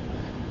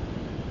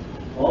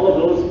 All of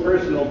those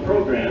personal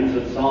programs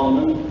of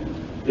Solomon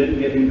didn't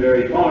get him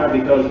very far,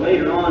 because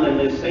later on in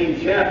this same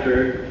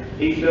chapter,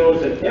 he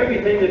shows that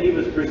everything that he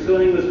was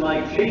pursuing was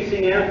like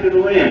chasing after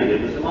the wind.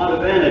 It was a lot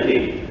of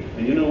vanity.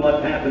 And you know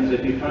what happens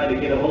if you try to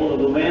get a hold of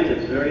the wind?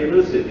 It's very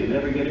elusive. You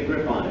never get a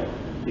grip on it.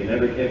 You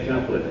never catch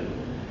up with it.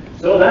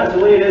 So that's the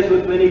way it is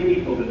with many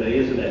people today,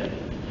 isn't it?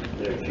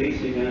 They're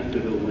chasing after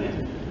the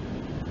wind.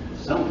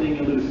 Something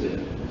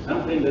elusive.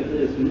 Something that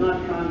is not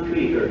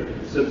concrete or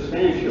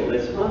substantial.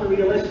 It's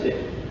unrealistic.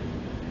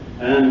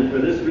 And for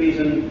this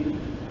reason,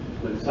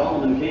 when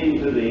Solomon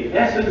came to the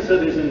essence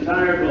of his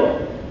entire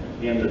book,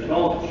 in the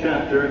 12th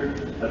chapter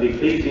of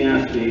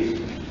Ecclesiastes,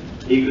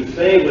 he could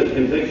say with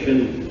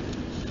conviction,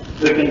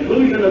 "The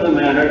conclusion of the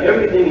matter,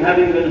 everything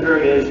having been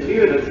heard, is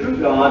fear the true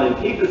God and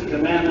keep his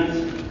commandments,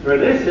 for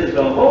this is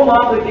the whole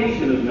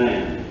obligation of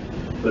man.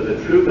 For the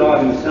true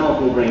God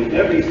himself will bring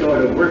every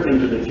sort of work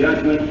into the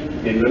judgment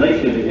in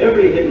relation to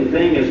every hidden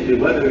thing as to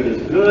whether it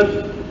is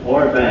good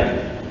or bad."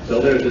 So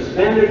there's a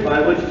standard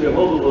by which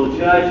Jehovah will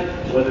judge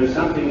whether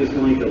something is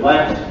going to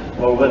last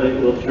or whether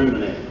it will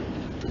terminate.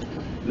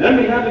 Then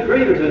we have the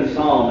greater than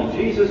Solomon,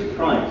 Jesus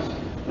Christ,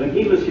 when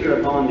he was here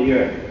upon the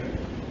earth.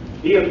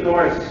 He, of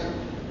course,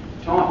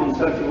 taught in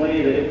such a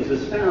way that it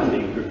was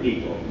astounding for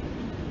people,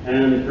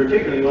 and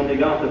particularly when they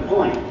got the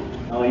point.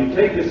 You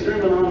take the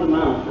Sermon on the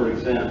Mount, for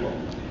example.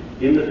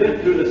 In the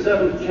 5th through the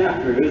 7th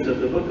chapters of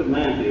the book of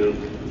Matthew,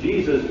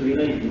 Jesus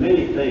relates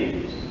many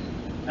things,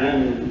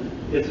 and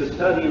it's a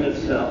study in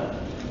itself.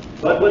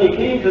 But when he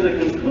came to the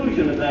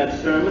conclusion of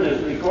that sermon, as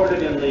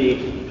recorded in the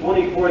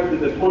 24th through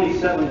the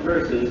 27th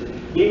verses,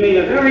 he made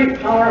a very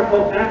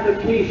powerful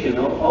application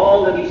of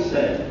all that he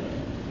said.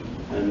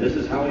 And this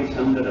is how he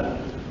summed it up.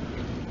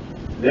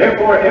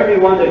 "Therefore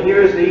everyone that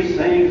hears these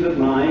sayings of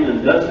mine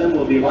and does them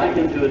will be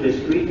likened to a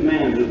discreet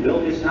man who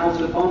built his house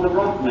upon the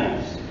rock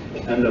mass.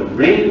 And the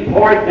rain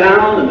poured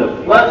down, and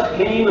the floods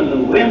came, and the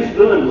winds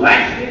blew and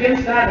lashed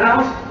against that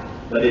house,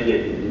 but it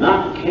did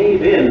not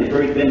cave in,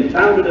 for it had been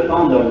founded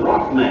upon the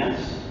rock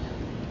mass.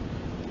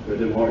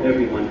 Furthermore,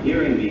 everyone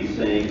hearing these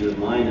sayings of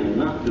mine and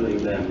not doing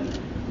them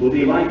will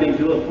be likened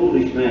to a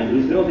foolish man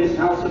who built his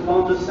house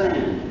upon the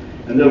sand.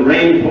 And the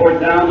rain poured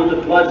down, and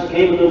the floods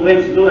came, and the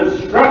winds blew and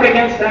struck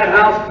against that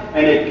house,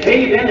 and it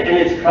caved in, and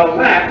its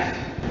collapse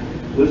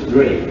was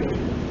great."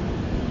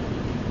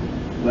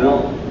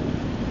 Well,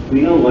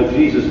 we know what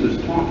Jesus was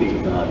talking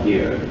about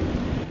here.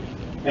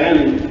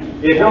 And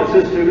it helps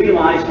us to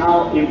realize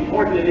how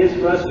important it is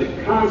for us to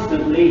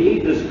constantly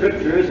heed the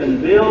Scriptures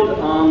and build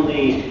on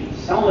the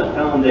solid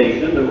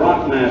foundation, the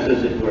rock mass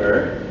as it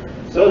were,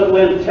 so that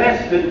when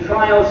tests and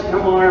trials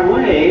come our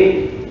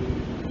way,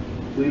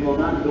 we will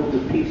not go to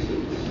pieces.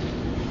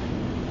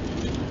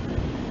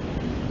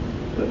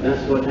 But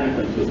that's what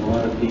happens with a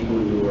lot of people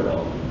in the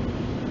world.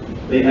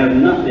 They have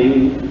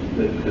nothing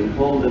that can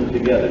hold them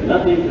together,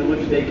 nothing to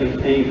which they can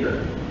anchor,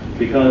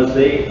 because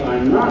they are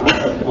not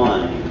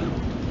applying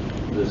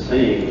the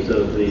sayings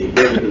of the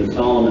greater than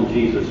Solomon,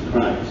 Jesus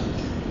Christ.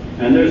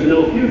 And there's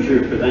no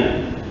future for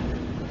them.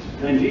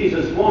 And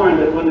Jesus warned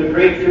that when the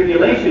great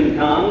tribulation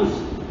comes,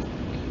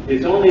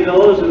 it's only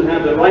those who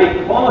have the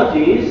right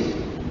qualities,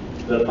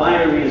 the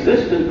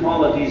fire-resistant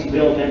qualities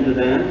built into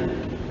them,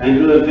 and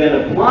who have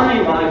been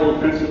applying Bible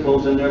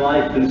principles in their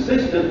life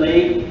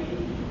consistently,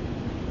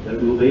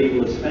 that will be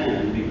able to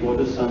stand before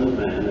the Son of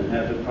Man and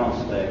have the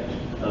prospect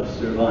of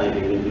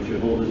surviving into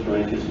Jehovah's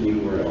righteous new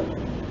world.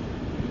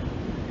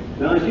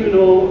 Now, as you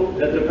know,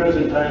 at the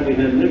present time we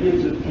have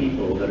millions of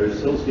people that are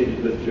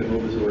associated with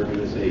Jehovah's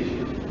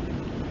organization.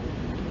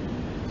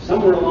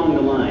 Somewhere along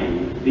the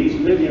line, these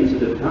millions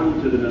that have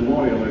come to the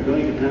memorial are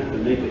going to have to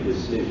make a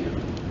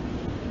decision.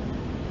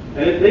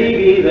 And it may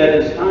be that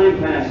as time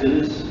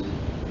passes,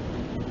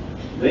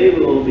 they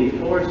will be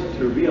forced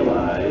to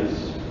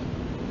realize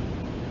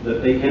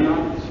that they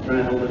cannot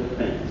straddle the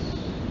fence.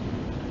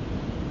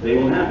 They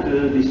will have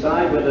to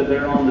decide whether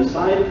they're on the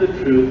side of the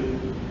truth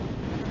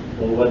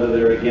or whether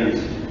they're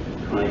against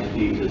Christ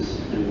Jesus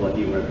and what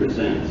he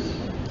represents.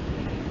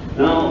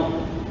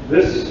 Now,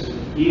 this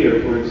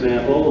year, for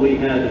example, we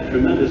had a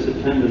tremendous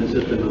attendance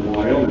at the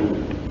memorial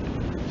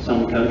in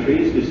some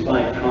countries,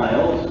 despite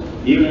trials.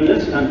 Even in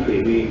this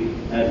country, we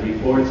had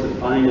reports of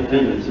fine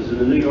attendances. In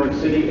the New York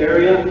City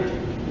area,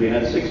 we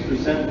had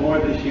 6% more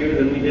this year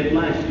than we did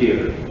last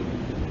year.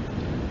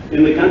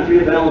 In the country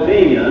of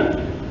Albania,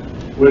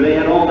 where they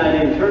had all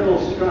that internal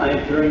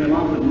strife during the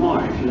month of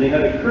March, and they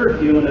had a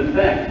curfew in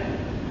effect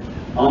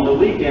on the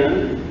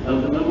weekend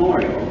of the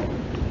memorial,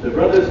 the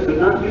brothers could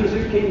not use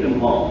their kingdom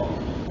halls.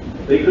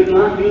 They could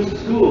not use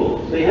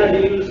schools. They had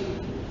to use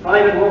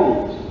private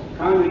homes,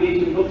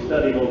 congregation book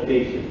study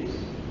locations.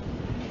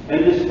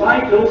 And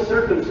despite those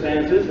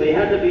circumstances, they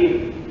had to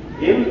be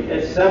in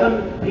at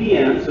 7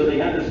 p.m., so they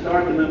had to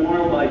start the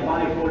memorial by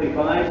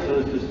 5:45 so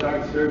as to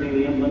start serving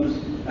the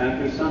emblems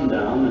after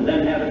sundown, and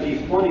then have at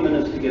least 20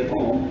 minutes to get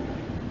home.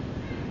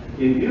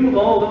 In view of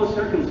all those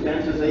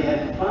circumstances, they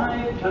had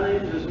 5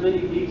 times as many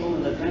people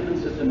in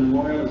attendance at the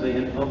memorial as they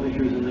had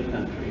publishers in the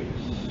country.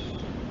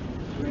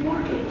 It's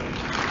remarkable.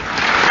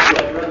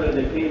 That brother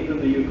that came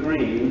from the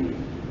Ukraine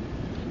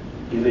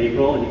in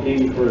April, he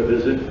came for a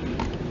visit,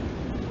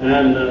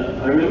 and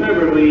I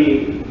remember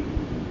we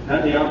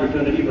had the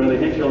opportunity, Brother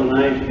Hinchell and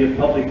I, to give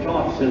public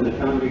talks in the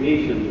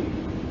congregation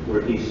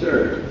where he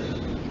serves.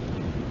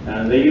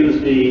 And they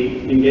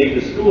usually engaged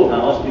a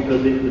schoolhouse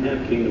because they didn't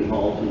have kingdom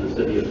halls in the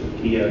city of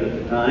Kiev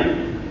at the time.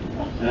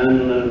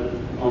 And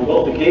on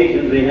both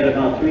occasions they had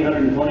about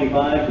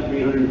 325 to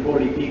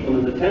 340 people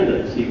in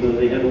attendance, even though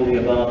they had only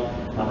about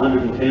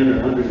 110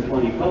 or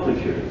 120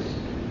 publishers.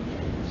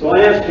 So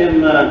I asked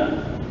him,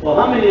 well,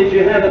 how many did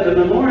you have at the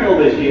memorial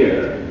this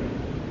year?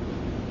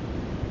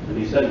 And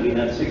he said, we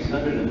had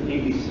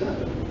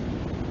 687.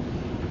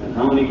 And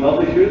how many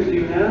publishers do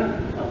you have?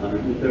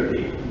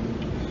 130.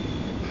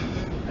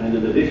 And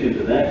in addition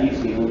to that,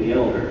 he's the only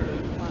elder.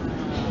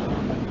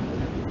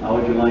 How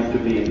would you like to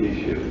be in his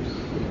shoes?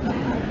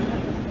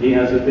 He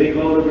has a big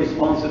load of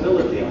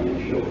responsibility on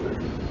his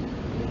shoulders.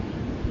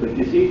 But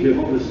you see,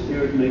 Jehovah's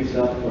Spirit makes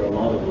up for a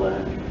lot of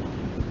lack.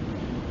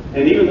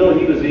 And even though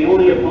he was the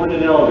only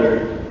appointed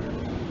elder,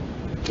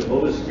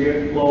 Jehovah's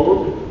Spirit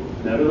flowed,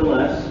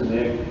 nevertheless, and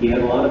he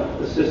had a lot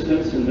of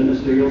assistants and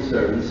ministerial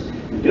servants.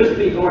 And just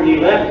before he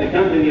left to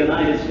come to the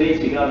United States,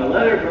 he got a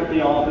letter from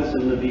the office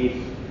in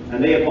Lviv,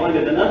 and they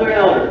appointed another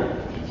elder.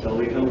 So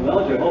we told him,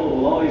 well, Jehovah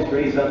will always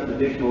raise up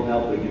additional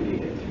help when you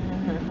need it.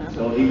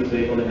 So he was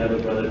able to have a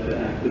brother to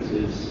act as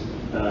his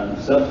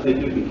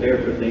substitute and care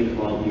for things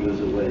while he was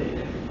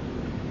away.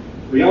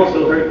 We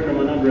also heard from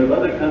a number of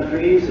other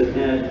countries that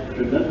had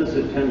tremendous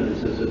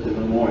attendances at the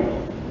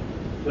memorial.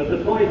 But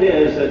the point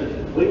is that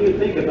when you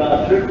think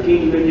about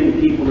 13 million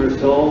people or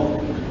so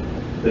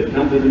that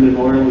come to the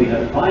memorial, we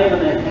have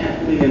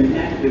 5.5 million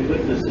active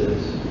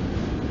witnesses.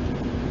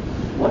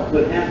 What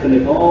would happen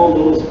if all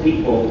those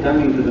people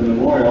coming to the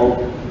memorial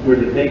were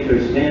to take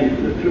their stand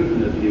for the truth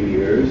in a few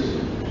years?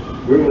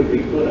 Where would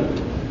we put them?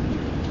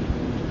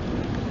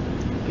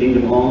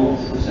 Kingdom halls,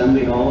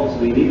 assembly halls,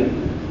 we need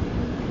them.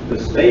 The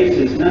space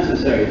is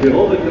necessary.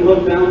 Jehovah can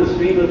look down the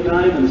stream of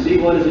time and see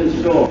what is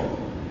in store.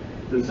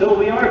 And so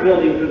we are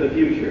building for the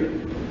future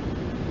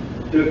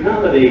to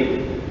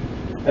accommodate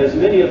as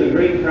many of the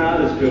great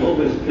crowd as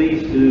Jehovah is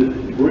pleased to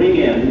bring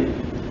in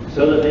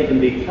so that they can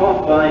be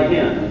taught by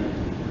him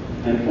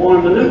and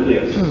form the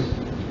nucleus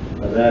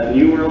of that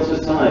new world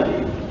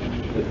society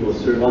that will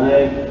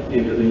survive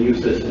into the new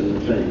system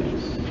of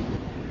things.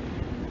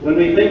 When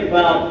we think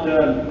about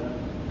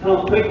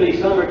how quickly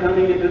some are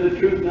coming into the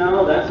truth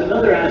now, that's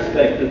another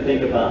aspect to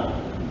think about.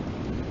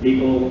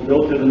 People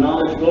go to the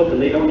knowledge book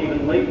and they don't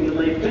even wait until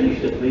they finish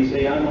it. They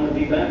say, I want to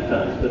be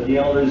baptized. But the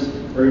elders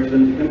urge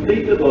them to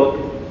complete the book,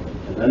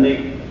 and then they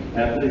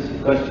have these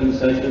question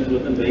sessions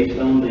with them based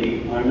on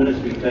our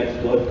ministry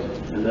textbook,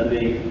 and then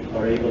they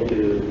are able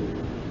to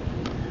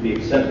be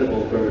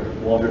acceptable for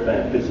water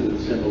baptism,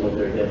 the symbol of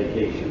their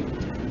dedication.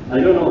 I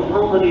don't know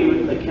how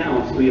many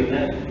accounts we have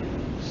had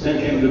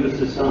sent into the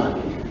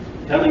society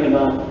telling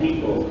about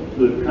people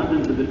who have come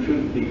into the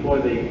truth before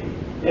they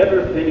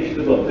ever finish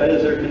the book. That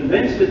is, they're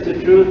convinced it's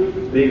the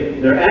truth,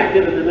 they're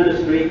active in the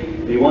ministry,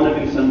 they want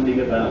to do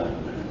something about it.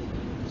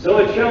 So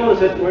it shows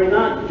that we're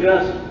not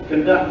just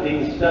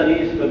conducting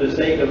studies for the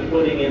sake of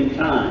putting in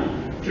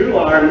time. True,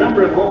 our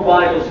number of home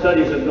Bible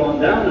studies have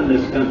gone down in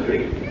this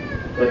country,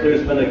 but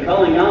there's been a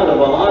culling out of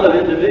a lot of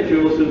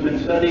individuals who've been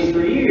studying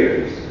for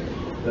years,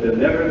 but have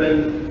never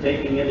been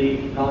taking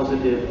any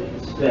positive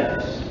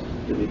steps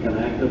to become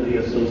actively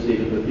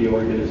associated with the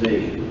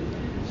organization.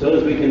 So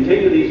as we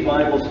continue these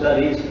Bible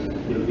studies,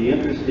 it'll be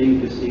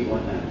interesting to see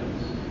what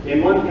happens.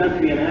 In one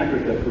country in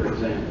Africa, for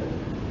example,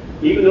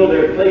 even though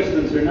their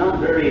placements are not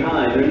very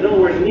high, they're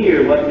nowhere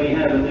near what we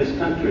have in this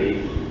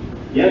country,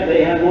 yet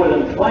they have more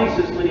than twice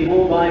as many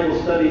home Bible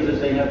studies as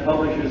they have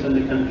publishers in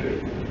the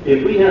country.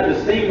 If we had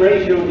the same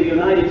ratio in the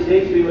United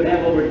States, we would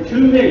have over 2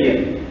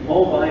 million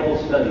home Bible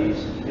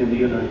studies in the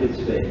United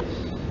States.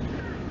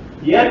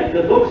 Yet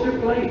the books are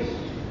placed,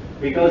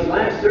 because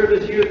last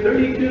service year,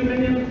 32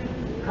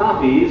 million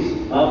copies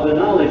of the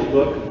knowledge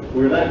book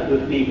were left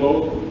with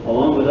people,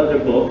 along with other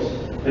books,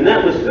 and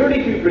that was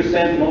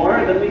 32%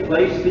 more than we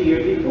placed the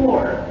year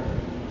before.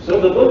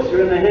 So the books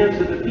are in the hands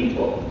of the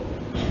people.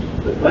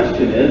 The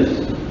question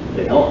is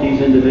to help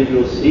these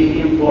individuals see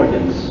the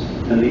importance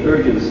and the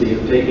urgency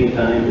of taking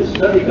time to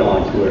study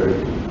God's Word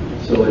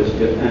so as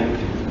to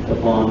act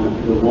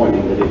upon the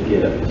warning that it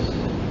gives.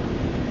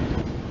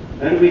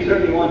 And we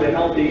certainly want to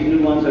help these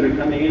new ones that are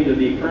coming in to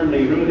be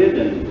firmly rooted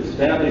and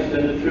established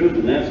in the truth,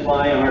 and that's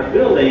why our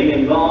building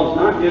involves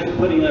not just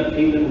putting up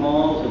kingdom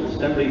halls and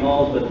assembly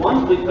halls, but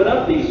once we put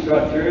up these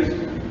structures,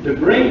 to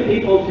bring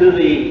people to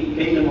the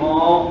kingdom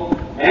hall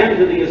and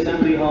to the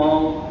assembly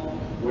hall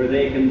where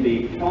they can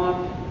be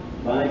taught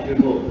by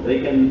Jehovah.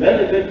 They can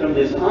benefit from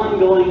this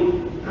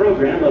ongoing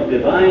program of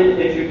divine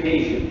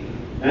education.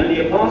 And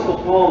the Apostle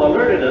Paul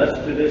alerted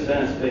us to this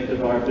aspect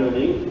of our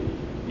building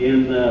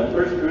in 1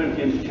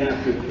 Corinthians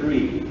chapter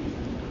 3.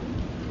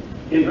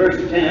 In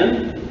verse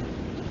 10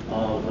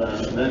 of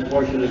that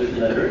portion of his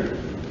letter,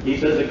 he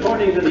says,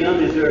 "According to the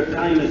undeserved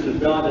kindness of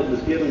God that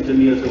was given to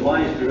me as a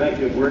wise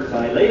director of works,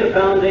 I laid a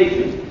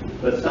foundation,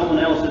 but someone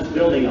else is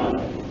building on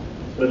it.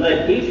 But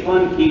let each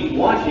one keep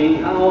watching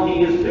how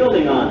he is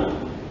building on it."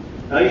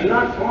 Now, he's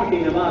not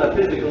talking about a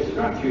physical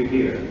structure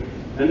here.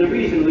 And the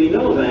reason we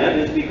know that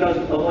is because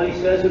of what he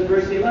says in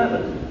verse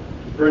 11.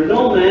 "For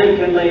no man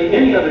can lay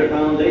any other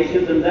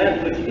foundation than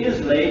that which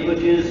is laid,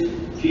 which is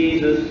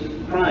Jesus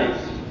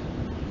Christ."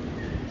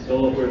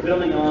 So if we're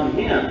building on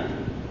him,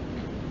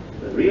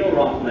 the real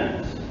rock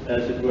mass,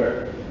 as it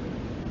were,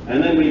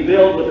 and then we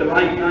build with the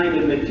right kind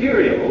of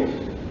materials,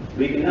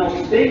 we can help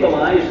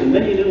stabilize the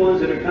many new ones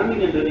that are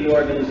coming into the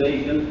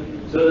organization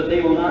so that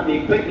they will not be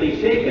quickly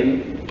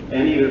shaken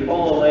and either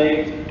fall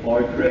away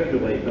or drift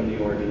away from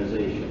the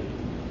organization.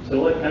 So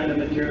what kind of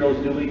materials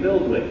do we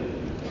build with?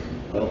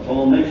 Well,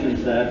 Paul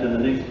mentions that in the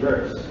next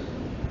verse.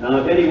 "Now,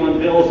 if anyone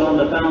builds on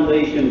the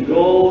foundation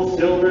gold,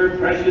 silver,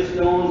 precious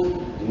stones,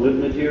 wood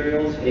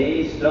materials,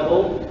 hay,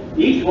 stubble,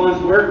 each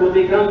one's work will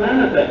become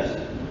manifest.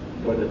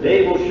 For the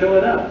day will show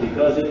it up,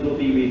 because it will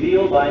be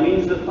revealed by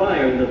means of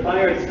fire, and the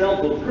fire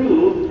itself will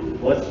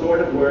prove what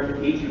sort of work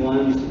each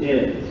one's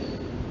is."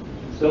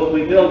 So if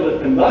we build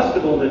with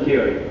combustible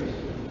materials,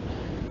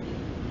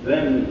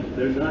 then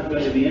there's not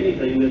going to be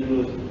anything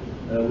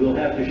that we'll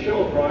have to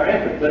show for our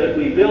effort. But if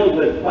we build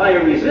with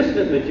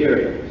fire-resistant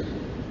materials,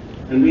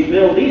 and we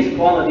build these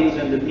qualities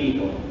into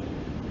people,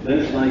 then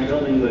it's like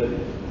building with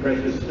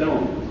precious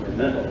stones or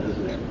metal,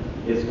 isn't it?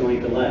 It's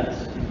going to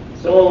last.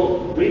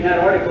 So we've had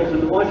articles in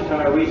the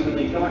Watchtower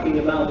recently talking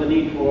about the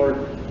need for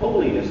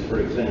holiness,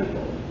 for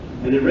example.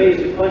 And it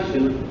raised the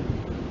question,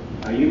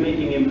 are you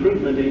making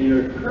improvement in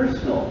your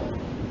personal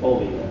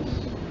holiness?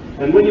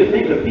 And when you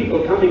think of people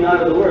coming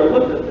out of the world,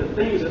 look at the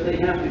things that they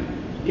have to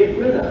get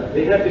rid of.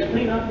 They have to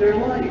clean up their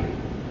life.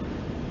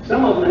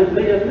 Some of them have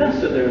made a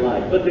mess of their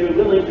life, but they're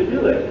willing to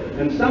do it.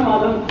 And some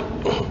of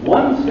them,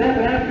 one step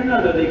after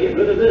another, they get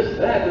rid of this,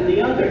 that, and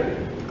the other,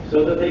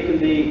 so that they can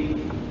be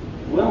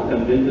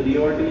welcomed into the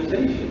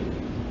organization.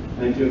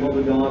 And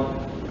Jehovah God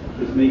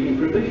is making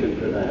provision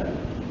for that.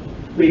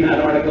 We've had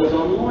articles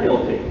on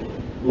loyalty.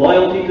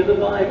 Loyalty to the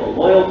Bible,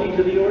 loyalty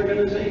to the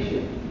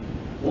organization.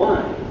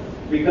 Why?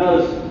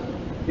 Because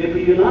if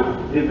we do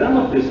not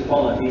develop this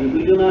quality, if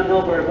we do not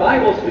help our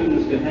Bible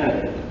students to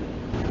have it,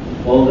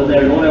 well, then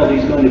their loyalty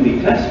is going to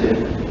be tested,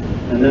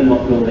 and then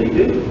what will they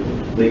do?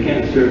 They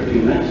can't serve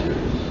two masters.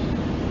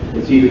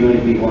 It's either going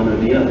to be one or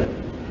the other.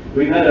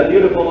 We've had a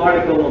beautiful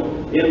article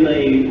in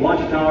the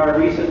Watchtower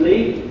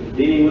recently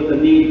dealing with the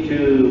need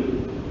to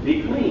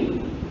be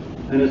clean.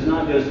 And it's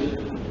not just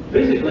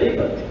physically,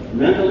 but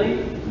mentally,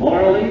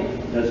 morally,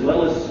 as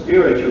well as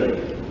spiritually.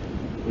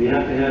 We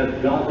have to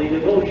have godly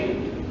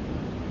devotion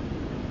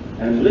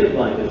and live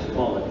by this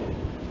quality.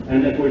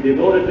 And if we're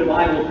devoted to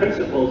Bible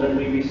principles and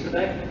we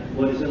respect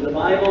what is in the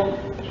Bible,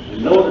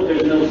 and know that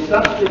there's no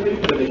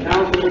substitute for the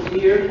counselors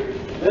here,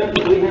 then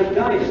we have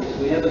guidance.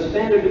 We have a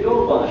standard to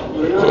go by.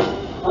 We're not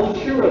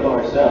unsure of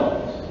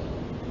ourselves.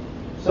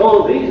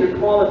 So these are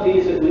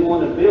qualities that we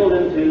want to build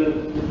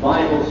into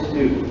Bible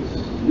students,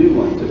 new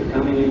ones that are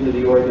coming into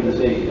the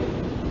organization.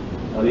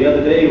 Now, the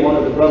other day, one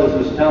of the brothers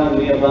was telling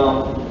me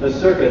about a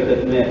circuit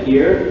that met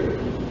here.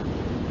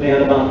 They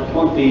had about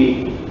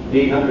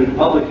 2,800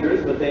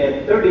 publishers, but they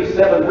had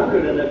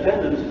 3,700 in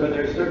attendance for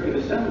their circuit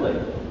assembly.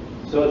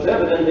 So it's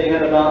evident they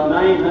had about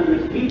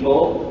 900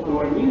 people who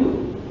are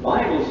new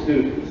Bible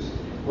students.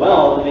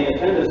 Well, when they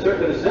attend a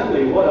circuit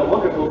assembly, what a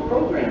wonderful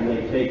program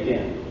they take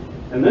in.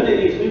 And many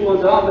of these new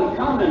ones often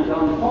comment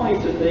on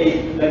points that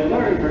they've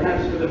learned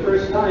perhaps for the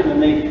first time,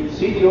 and they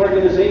see the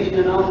organization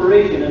in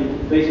operation,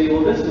 and they say,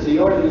 well, this is the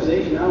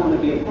organization I want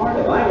to be a part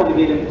of. I want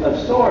to get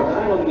absorbed.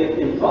 I want to get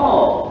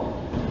involved.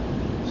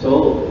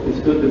 So it's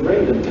good to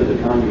bring them to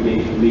the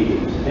congregation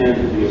meetings and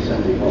to the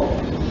assembly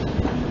halls.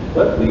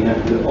 But we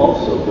have to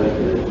also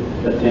regularly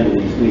attend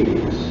these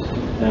meetings,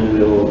 and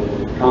we'll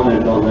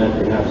comment on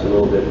that perhaps a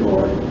little bit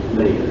more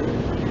later.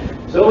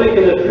 So we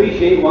can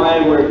appreciate why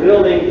we're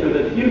building for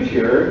the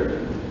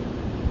future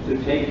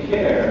to take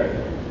care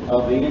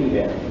of the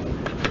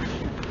in-gathering,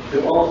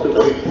 to also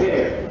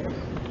prepare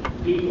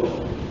people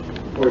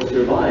for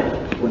survival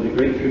when the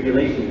Great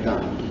Tribulation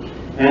comes,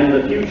 and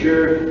the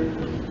future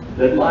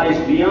that lies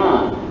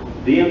beyond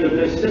the end of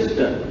this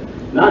system,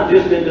 not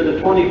just into the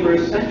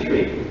 21st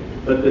century,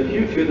 but the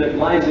future that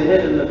lies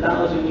ahead in the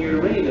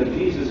 1,000-year reign of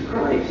Jesus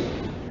Christ.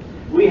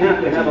 We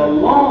have to have a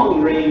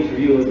long-range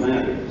view of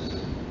matters,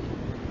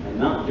 and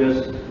not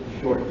just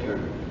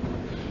short-term.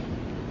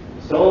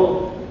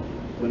 So,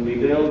 when we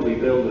build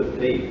with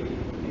faith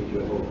in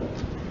Jehovah,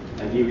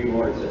 and He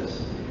rewards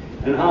us.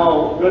 And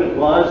how good it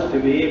was to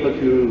be able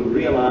to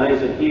realize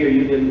that here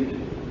you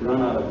didn't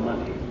run out of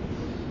money.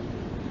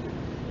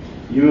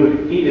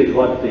 You heeded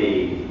what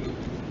the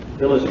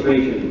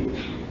illustration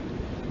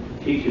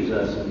teaches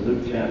us in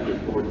Luke chapter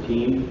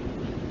 14,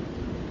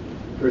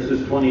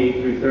 verses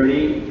 28 through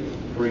 30.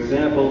 For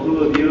example, who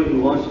of you who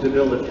wants to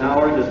build a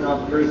tower does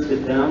not first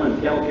sit down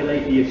and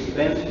calculate the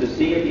expense to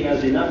see if he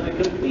has enough to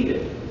complete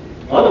it?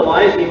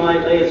 Otherwise, he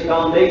might lay his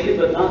foundation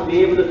but not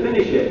be able to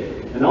finish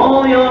it. And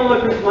all the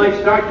onlookers might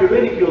start to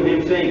ridicule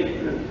him,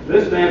 saying,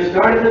 this man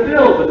started to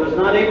build but was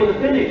not able to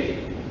finish.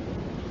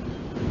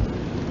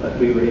 But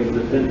we were able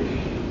to finish.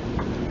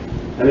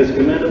 And it's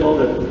commendable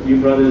that you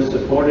brothers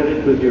supported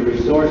it with your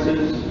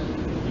resources.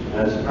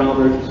 As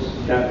Proverbs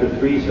chapter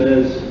 3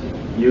 says,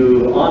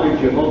 you honored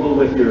Jehovah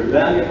with your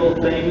valuable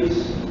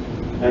things,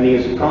 and He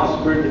has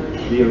prospered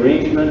the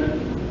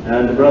arrangement.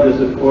 And the brothers,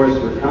 of course,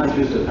 were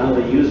conscious of how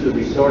they use the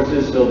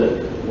resources so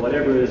that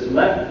whatever is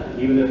left,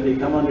 even if they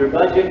come under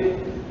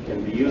budget,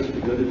 can be used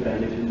to good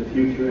advantage in the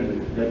future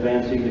in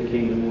advancing the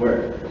kingdom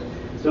work.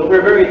 So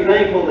we're very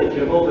thankful that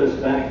Jehovah has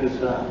backed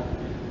us up.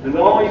 And we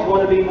always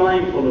want to be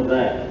mindful of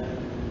that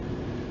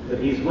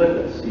He's with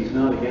us. He's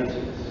not against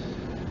us.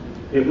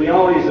 If we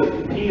always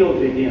appeal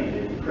to Him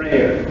in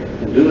prayer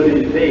and do it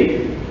in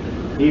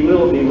faith, He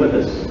will be with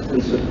us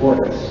and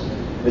support us,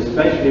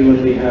 especially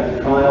when we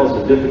have trials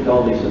and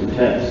difficulties and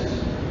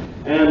tests.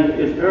 And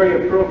it's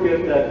very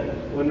appropriate that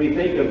when we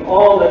think of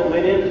all that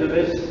went into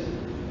this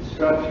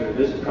structure,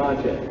 this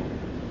project,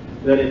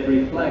 that it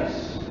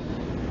reflects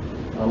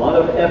a lot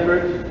of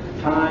effort,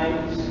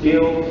 time,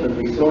 skills, and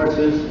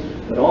resources,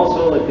 but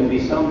also it can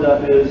be summed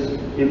up as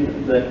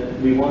that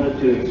we wanted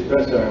to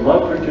express our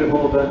love for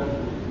Jehovah,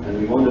 and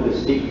we wanted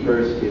to seek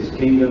first His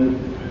kingdom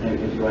and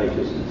His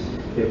righteousness.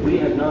 If we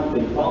had not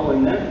been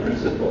following that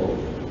principle,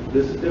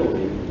 this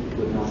building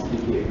would not be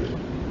here.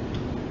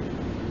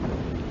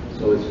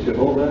 So it's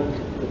Jehovah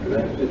that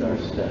directed our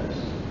steps.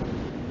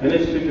 And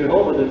it's to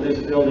Jehovah that this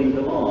building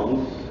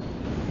belongs.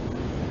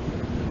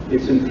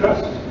 It's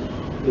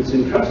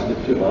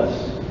entrusted to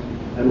us,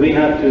 and we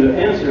have to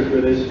answer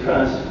for this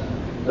trust,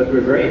 but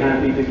we're very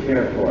happy to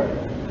care for it.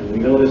 And we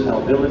notice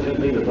how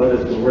diligently the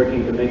brothers were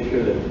working to make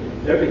sure that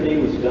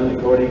everything was done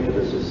according to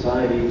the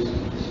society's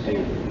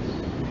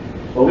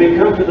standards. Well, we've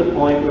come to the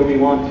point where we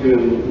want to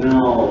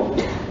now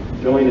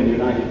join in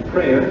united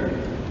prayer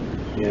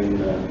in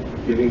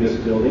giving this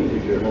building to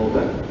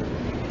Jehovah.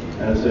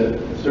 As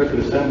circuit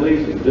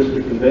assemblies and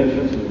district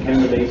conventions and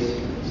candidates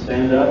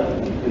stand up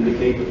and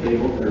indicate that they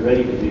are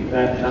ready to be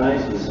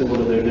baptized as symbol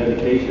of their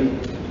dedication,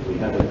 we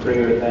have a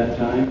prayer at that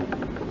time.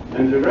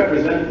 And to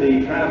represent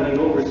the traveling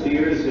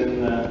overseers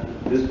in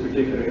this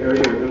particular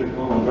area, we're going to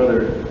call on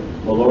Brother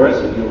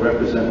Valores, and he'll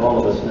represent all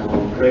of us now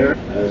in prayer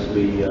as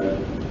we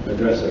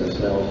address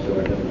ourselves to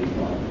our Heavenly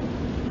Father.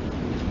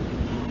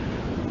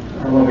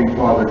 Our loving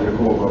Father,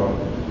 Jehovah,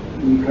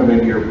 we come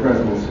into your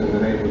presence in the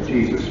name of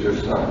Jesus, your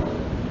Son.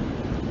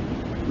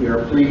 We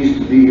are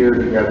pleased to be here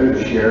together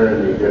to share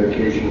in the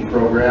dedication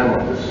program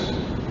of this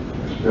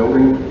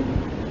building.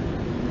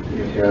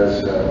 It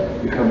has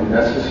become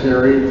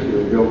necessary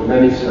to build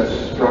many such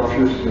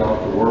structures throughout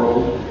the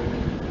world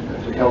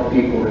to help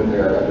people in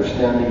their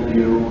understanding of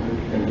you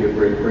and give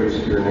great praise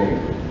to your name.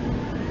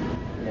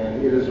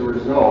 And it is a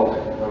result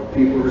of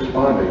people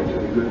responding to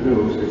the good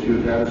news that you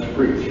have had us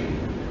preach.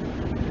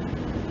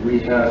 We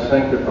have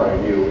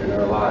sanctified you in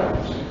our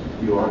lives.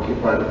 You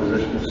occupy the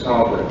position of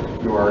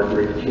sovereign. You are a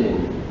great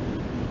king.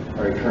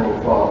 our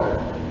eternal Father,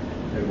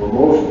 and we're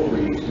most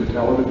pleased to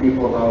tell other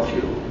people about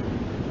you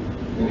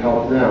and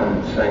help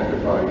them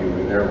sanctify you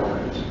in their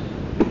lives.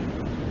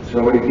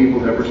 So many people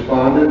have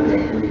responded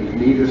that we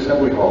need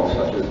assembly halls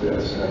such as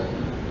this,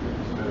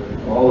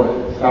 and all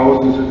the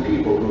thousands of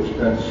people who have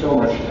spent so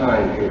much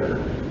time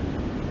here.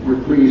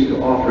 We're pleased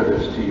to offer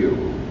this to you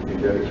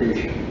in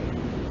dedication.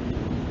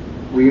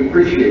 We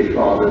appreciate,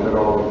 Father, that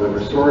all of the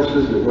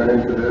resources that went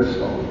into this,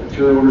 all the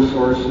material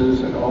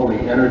resources and all the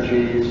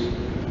energies,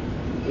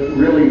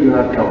 really do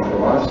not come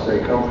from us, they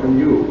come from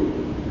you.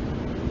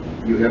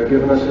 You have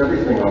given us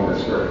everything on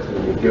this earth,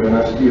 and you've given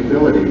us the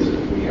abilities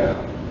that we have.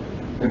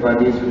 And by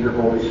means of your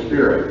Holy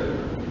Spirit,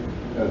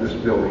 this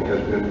building has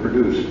been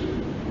produced.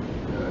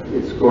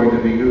 It's going to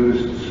be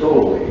used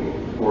solely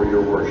for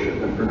your worship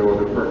and for no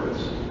other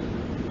purpose.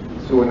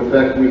 So in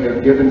effect, we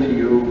have given to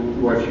you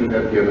what you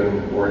have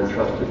given or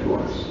entrusted to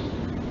us.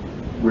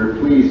 We're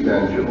pleased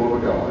then, Jehovah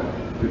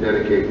God, to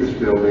dedicate this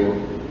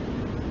building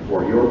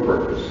for your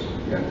purpose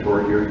and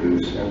toward your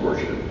use and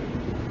worship.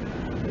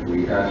 And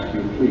we ask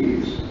you,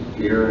 please,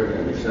 hear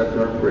and accept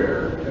our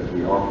prayer as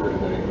we offer it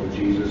in the name of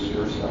Jesus,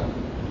 your Son.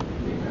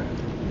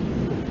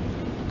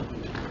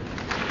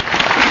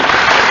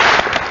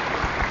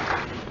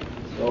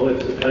 So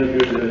it's a pleasure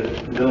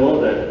to know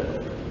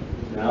that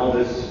now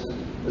this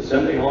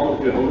Assembly Hall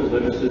of Jehovah's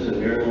Witnesses in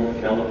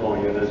Maryland,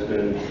 California has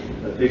been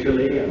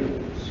officially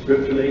and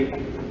scripturally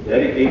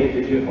dedicated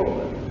to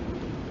Jehovah.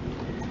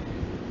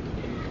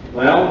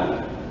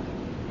 Well,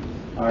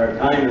 our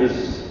time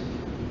has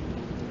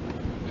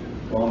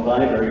gone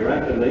by very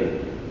rapidly,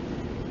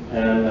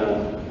 and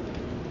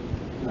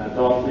I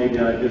thought maybe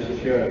I'd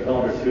just share a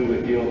thought or two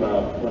with you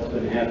about what's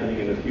been happening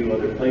in a few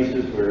other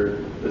places where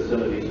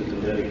facilities have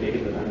been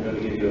dedicated, but I'm going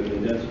to give you a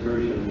condensed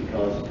version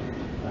because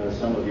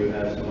some of you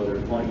have some other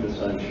appointments,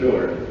 I'm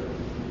sure.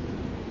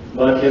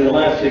 But in the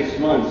last 6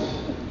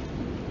 months,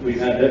 we've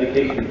had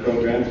dedication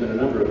programs in a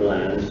number of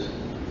lands.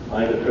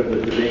 I had the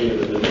privilege of being in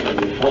the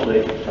Dominican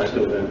Republic last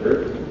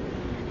November.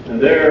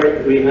 And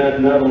there we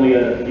had not only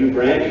a new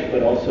branch,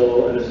 but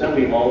also an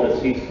assembly hall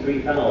that seats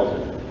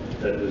 3,000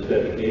 that was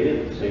dedicated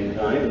at the same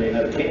time. They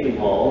had a gaming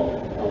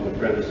hall on the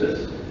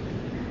premises.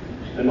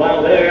 And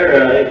while there,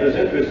 it was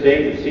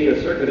interesting to see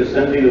a circuit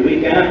assembly the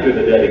week after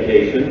the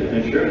dedication,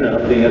 and sure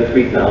enough, they had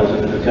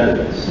 3,000 in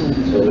attendance.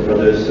 So the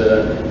brothers,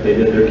 they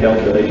did their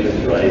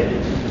calculations right.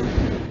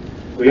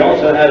 We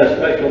also had a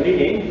special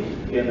meeting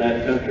in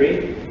that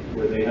country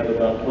where they have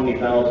about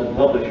 20,000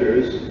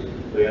 publishers.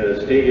 We had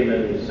a stadium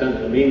in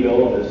Santo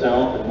Domingo in the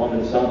south and one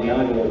in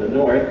Santiago in the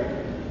north.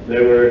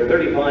 There were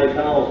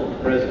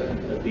 35,000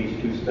 present at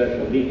these two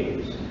special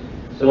meetings.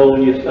 So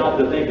when you stop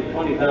to think of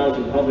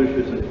 20,000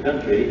 publishers in the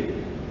country,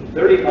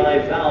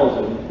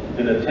 35,000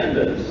 in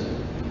attendance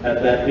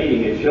at that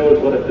meeting, it shows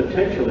what a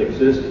potential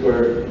exists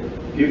for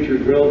future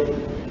growth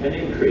and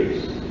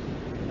increase.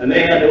 And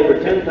they had over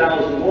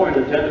 10,000 more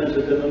in attendance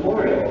at the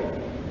memorial.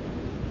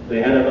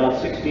 They had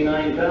about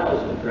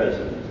 69,000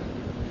 present.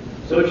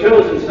 So it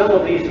shows in some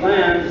of these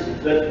lands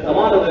that a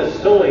lot of this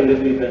sowing that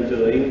we've been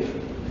doing,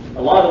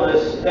 a lot of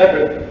this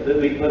effort that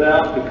we put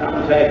out to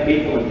contact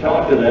people and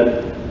talk to them,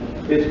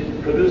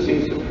 is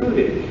producing some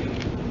fruitage.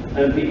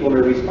 And people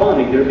are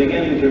responding. They're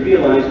beginning to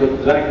realize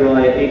what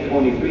Zechariah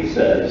 8:23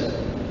 says,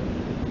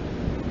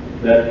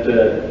 that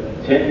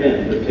 10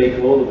 men would take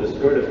hold of the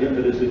skirt of him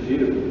that is a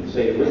Jew and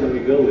say, "Where can we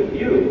go with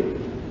you?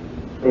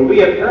 For we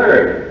have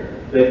heard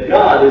that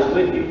God is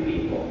with you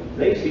people."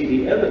 They see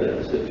the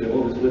evidence that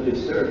Jehovah is with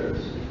his servants.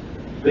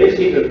 They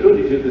see the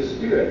fruitage of the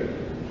Spirit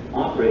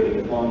operating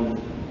upon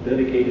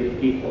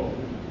dedicated people.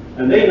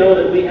 And they know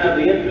that we have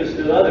the interest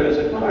of others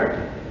at heart.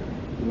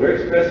 We're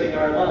expressing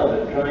our love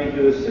and trying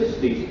to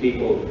assist these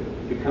people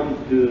to come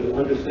to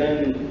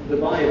understand the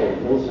Bible,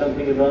 know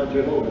something about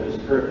Jehovah and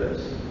his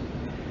purpose.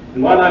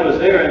 And while I was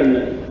there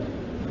in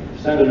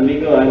Santo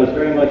Domingo, I was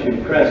very much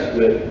impressed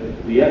with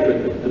the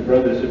effort that the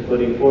brothers are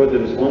putting forth. There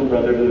was one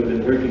brother who had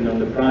been working on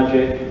the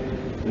project,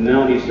 and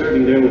now he's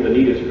serving there with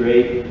Anita's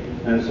Great,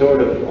 and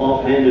sort of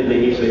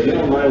offhandedly he said, "You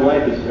know, my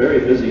wife is very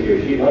busy here.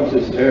 She loves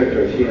this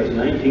territory. She has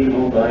 19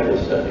 home Bible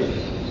studies."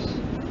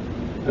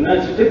 And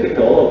that's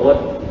typical of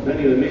what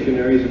many of the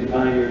missionaries and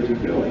pioneers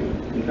are doing.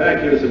 In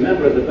fact, there's a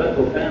member of the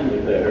Bethel family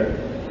there.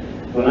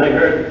 When I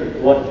heard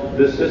what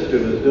this sister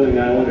was doing,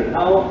 I wondered,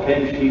 how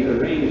can she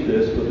arrange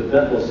this with the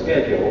Bethel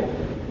schedule,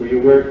 where you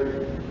work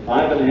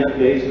 5.5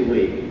 days a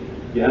week,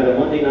 you have a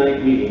Monday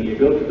night meeting, you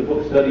go to the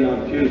book study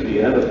on Tuesday,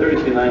 you have a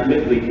Thursday night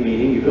midweek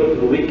meeting, you go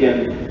to the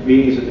weekend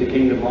meetings at the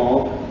Kingdom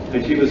Hall,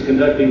 and she was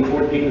conducting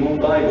 14 home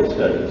Bible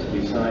studies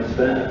besides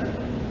that.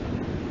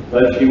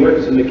 But she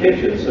works in the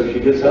kitchen, so she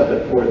gets up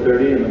at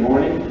 4:30 in the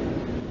morning.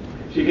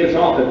 She gets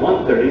off at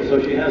 1:30, so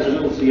she has a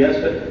little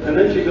siesta, and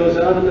then she goes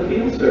out in the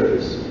field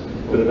service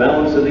for the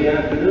balance of the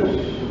afternoon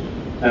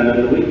and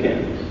then the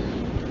weekend.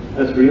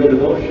 That's real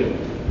devotion.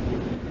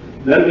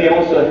 Then we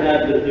also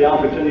had the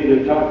opportunity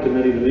to talk to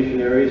many of the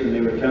missionaries, and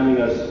they were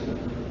telling us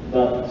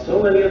about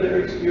so many of their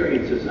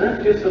experiences. And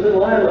that's just a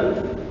little island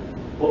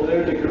over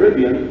there in the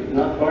Caribbean,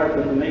 not far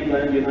from the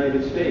mainland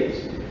United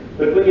States.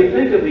 But when you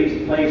think of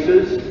these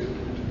places,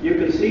 you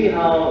can see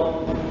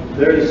how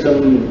there's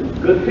some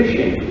good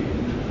fishing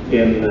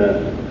in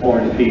the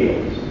corn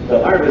fields.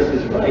 The harvest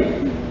is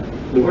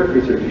ripe. The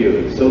workers are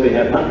few, so they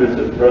have hundreds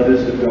of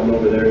brothers who've gone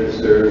over there to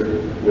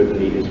serve where the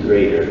need is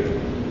greater.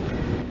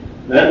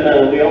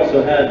 Then we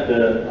also had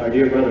our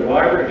dear brother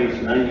Barber.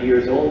 He's 90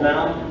 years old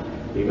now.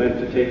 He went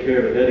to take care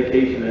of a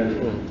dedication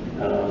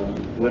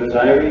in Buenos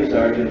Aires,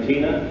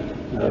 Argentina,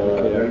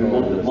 during the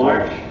month of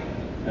March,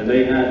 and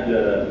they had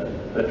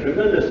a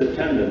tremendous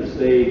attendance.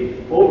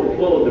 They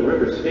overflowed the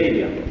River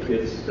Stadium.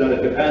 It's got a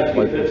capacity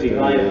of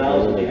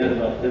 55,000. They had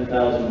about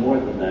 10,000 more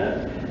than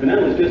that, and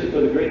that was just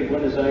for the greater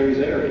Buenos Aires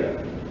area.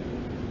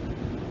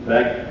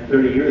 Back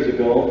 30 years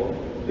ago,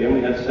 they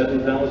only had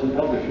 7,000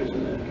 publishers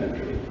in that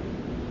country.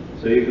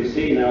 So you can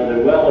see now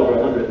they're well over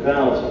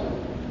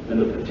 100,000, and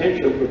the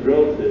potential for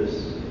growth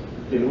is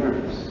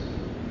enormous.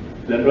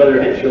 Then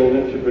Brother Henschel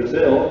went to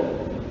Brazil.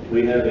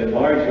 We have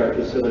enlarged our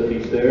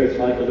facilities there. It's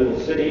like a little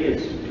city.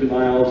 It's 2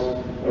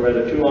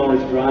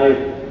 hours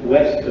drive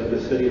west of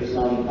the city of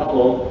Sao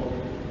Paulo,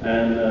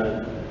 and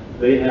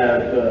they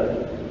have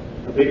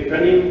a big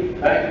printing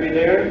factory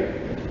there.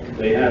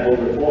 They have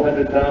over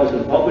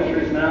 400,000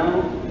 publishers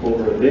now,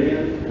 over 1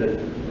 million that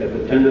have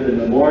attended the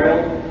memorial,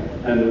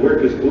 and the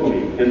work is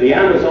booming. In the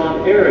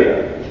Amazon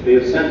area, they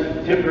have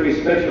sent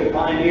temporary special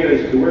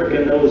pioneers to work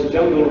in those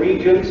jungle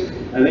regions,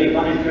 and they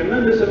find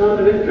tremendous amount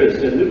of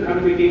interest, and new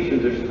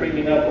congregations are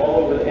springing up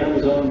all over the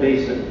Amazon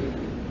basin.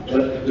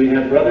 But we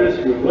have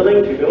brothers who are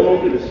willing to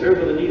go to serve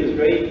where the need is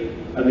great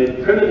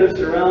amid primitive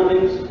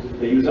surroundings.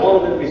 They use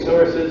all of their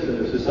resources, and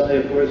the Society,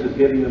 of course, is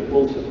giving them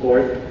full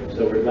support.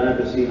 So we're glad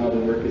to see how the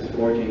work is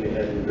forging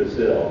ahead in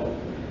Brazil.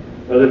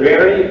 Brother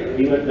Barry,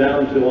 he went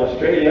down to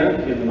Australia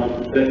in the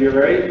month of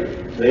February.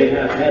 They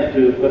have had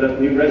to put up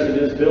new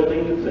residence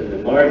buildings and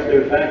enlarge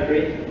their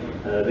factory.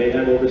 They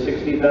have over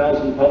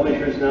 60,000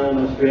 publishers now in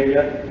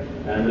Australia,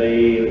 and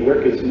the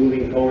work is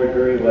moving forward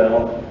very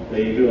well.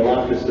 They do a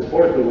lot to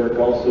support the work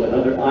also in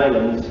other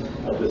islands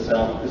of the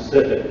South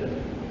Pacific.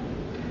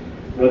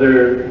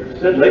 Brother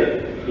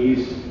Sidlick,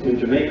 he's in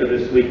Jamaica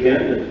this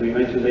weekend. As we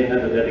mentioned, they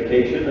have a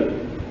dedication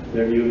of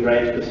their new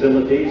branch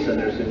facilities, and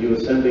there's a new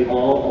assembly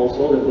hall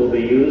also that will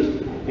be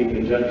used in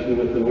conjunction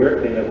with the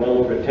work. They have well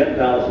over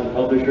 10,000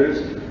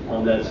 publishers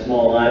on that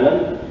small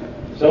island.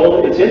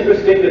 So it's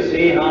interesting to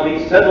see how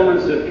these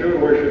settlements of pure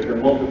worship are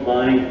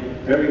multiplying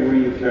everywhere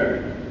you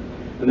turn.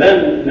 And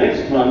then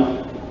next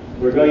month,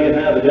 we're going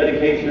to have a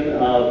dedication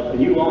of a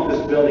new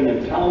office building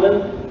in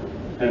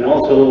Tallinn, and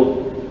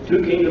also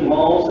 2 kingdom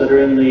halls that are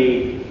in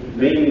the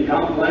main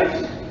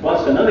complex,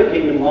 plus another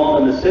kingdom hall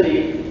in the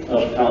city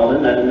of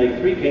Tallinn. That will make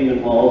 3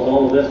 kingdom halls.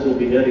 All of this will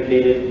be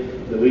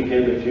dedicated the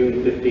weekend of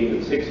June 15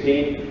 and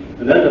 16.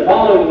 And then the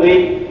following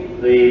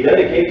week, the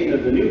dedication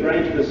of the new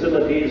branch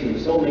facilities in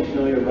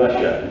Solnechnoye,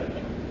 Russia.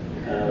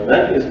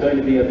 That is going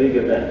to be a big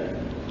event,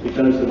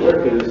 because the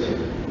work is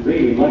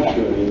really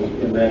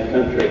mushrooming in that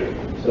country.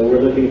 So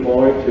we're looking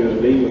forward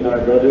to being with our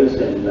brothers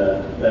in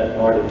that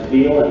part of the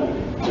field,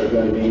 and there are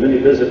going to be many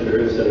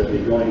visitors that will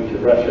be going to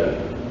Russia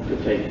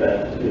to take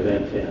that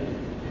event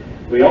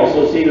in. We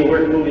also see the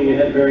work moving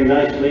ahead very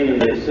nicely in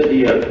the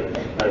city of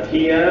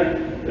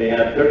Kiev. They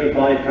have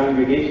 35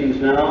 congregations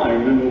now. I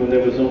remember when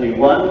there was only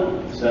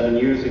 1 7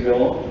 years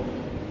ago.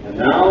 And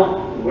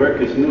now the work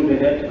has moved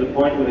ahead to the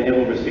point where they have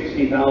over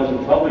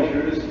 60,000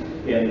 publishers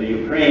in the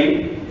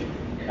Ukraine.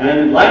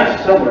 And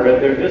last summer at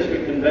their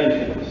district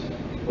conventions,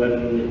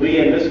 when we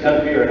in this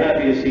country are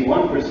happy to see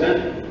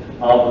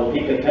 1% of the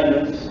peak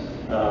attendance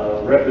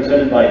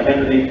represented by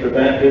candidates for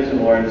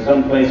baptism, or in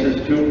some places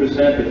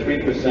 2% or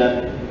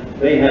 3%,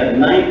 they had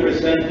 9%,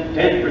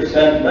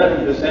 10%,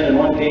 11%, in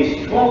one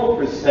case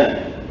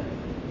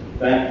 12%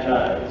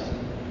 baptized.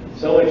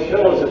 So it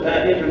shows that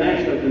that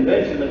international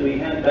convention that we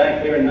had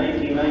back there in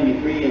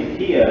 1993 in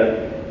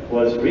Kiev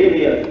was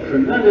really a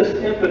tremendous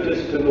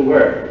impetus to the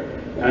work.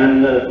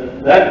 And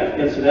that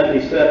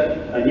incidentally set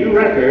a new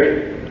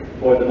record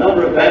for the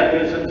number of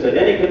baptisms at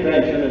any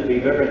convention that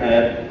we've ever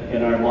had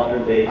in our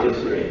modern day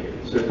history.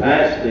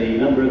 Surpassed the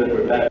number that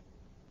were baptized.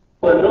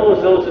 And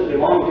knows those that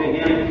belong to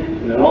him,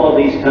 and in all of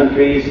these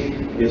countries,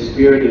 his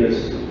Spirit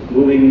is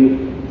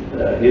moving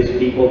his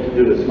people to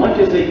do as much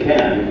as they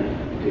can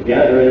to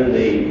gather in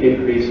the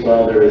increase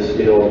while there is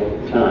still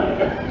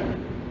time.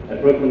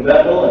 At Brooklyn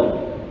Bethel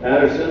and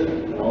Patterson,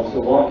 and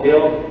also Walk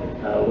Hill,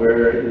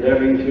 we're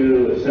endeavoring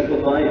to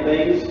simplify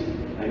things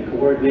and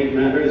coordinate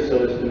matters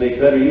so as to make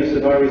better use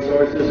of our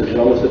resources as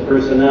well as the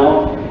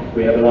personnel.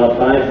 We have about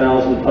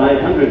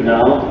 5,500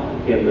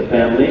 now in the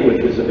family,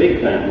 which is a big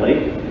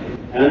family.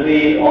 And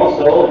we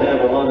also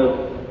have a lot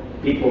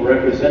of people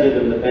represented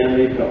in the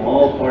family from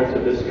all parts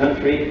of this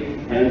country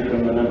and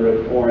from a number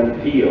of foreign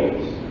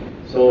fields.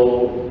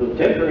 So the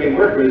temporary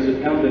workers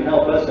have come to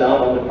help us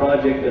out on the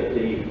project at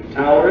the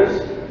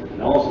towers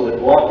and also at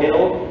Walk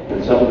Hill,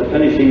 and some of the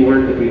finishing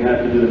work that we have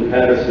to do in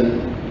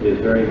Patterson is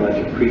very much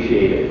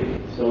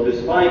appreciated. So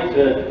despite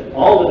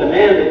all the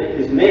demand that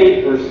is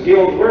made for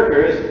skilled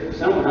workers,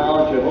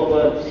 somehow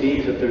Jehovah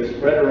sees that they're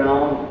spread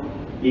around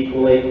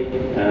equally,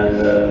 and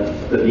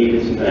the need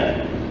is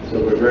met. So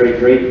we're very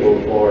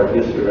grateful for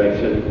his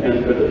direction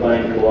and for the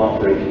fine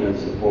cooperation and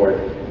support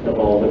of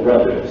all the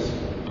brothers.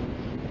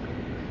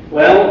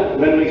 Well,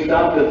 when we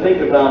stop to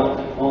think about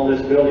all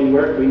this building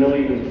work, we know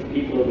even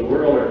people of the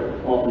world are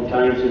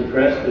oftentimes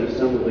impressed, as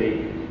some of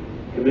the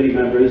committee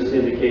members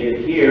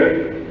indicated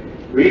here.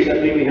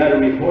 Recently we had a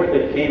report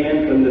that came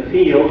in from the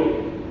field,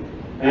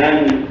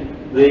 and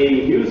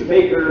the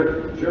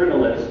newspaper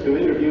journalist who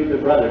interviewed the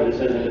brothers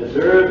and had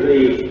observed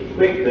the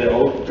quick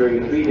bill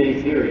during a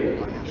 3-day period,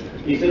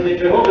 he said that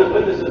Jehovah's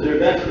Witnesses are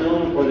best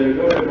known for their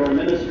door-to-door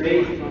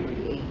ministry,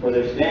 for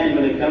their stand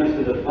when it comes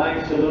to the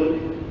flag salute,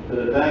 for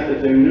the fact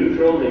that they're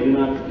neutral, they do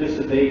not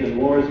participate in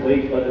wars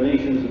waged by the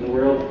nations of the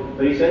world.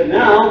 But he said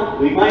now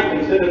we might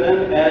consider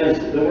them as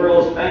the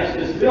world's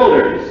fastest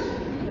builders.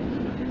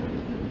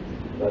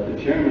 But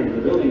the chairman of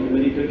the building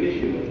committee took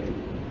issue with it.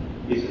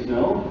 He says,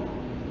 no,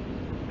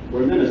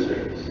 we're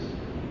ministers.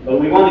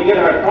 But we want to get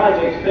our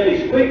projects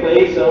finished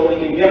quickly so we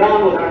can get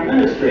on with our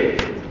ministry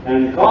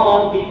and call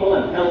on people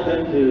and help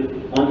them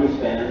to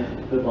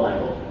understand the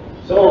Bible.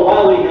 So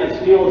while we have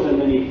skills in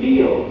many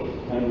fields,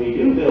 and we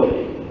do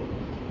building,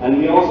 and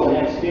we also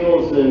have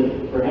skills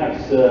in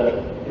perhaps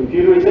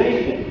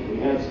computerization, we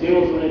have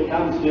skills when it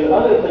comes to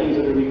other things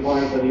that are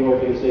required for the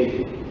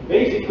organization.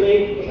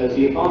 Basically, as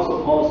the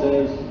Apostle Paul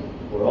says,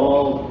 we're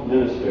all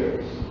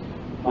ministers,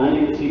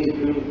 finding the seed of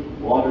truth,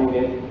 watering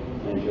it,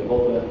 and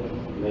Jehovah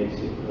makes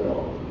it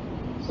grow.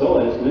 So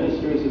as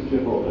ministers of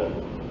Jehovah,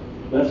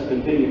 let's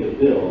continue to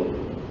build,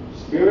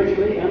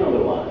 spiritually and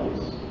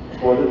otherwise,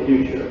 for the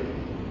future.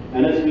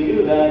 And as we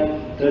do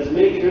that, let's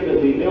make sure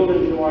that we build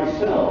into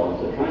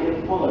ourselves the kind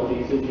of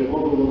qualities that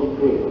Jehovah will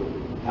approve,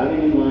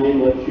 having in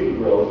mind what Jude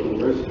wrote in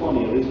verse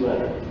 20 of his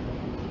letter.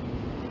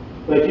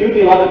 But you,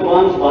 beloved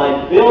ones,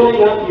 by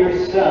building up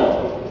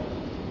yourselves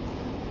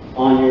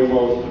on your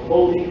most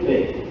holy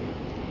faith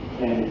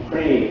and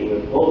praying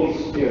with Holy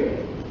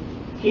Spirit,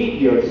 keep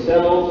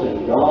yourselves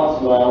in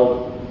God's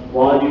love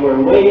while you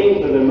are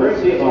waiting for the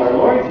mercy of our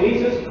Lord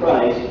Jesus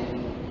Christ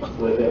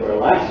with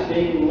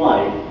everlasting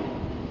life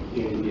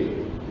in you.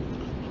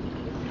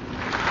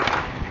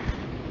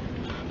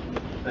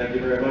 Thank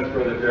you very much,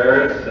 Brother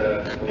Jaracz,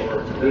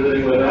 for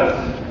visiting with us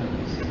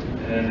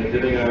and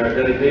giving our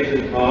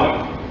dedication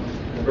talk.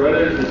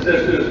 Brothers and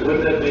sisters,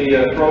 wouldn't it be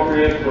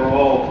appropriate for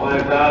all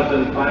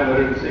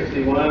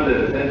 5,561 that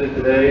attended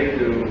today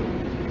to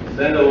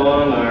send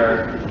along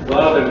our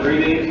love and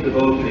greetings to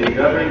both the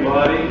governing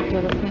body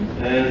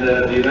and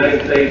the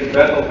United States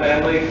Bethel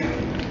family?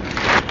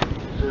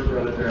 Sure,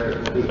 Brother Jaracz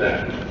will do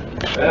that.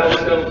 Well, this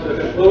comes to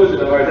the conclusion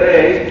of our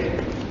day,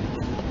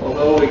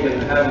 although we can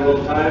have a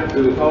little time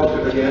to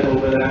fellowship again a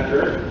little bit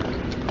after.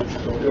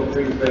 So feel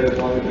free to stay as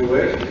long as you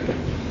wish.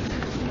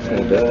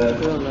 And we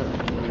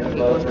have a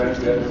lot of friends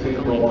we haven't seen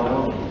for a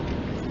while.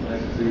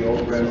 Nice to see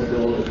old friends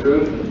still in the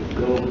truth and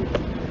still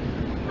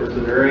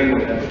persevering.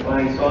 We have a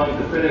fine song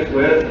to finish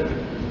with.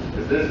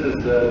 Because this is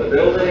the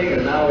building,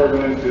 and now we're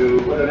going to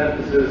put an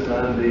emphasis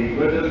on the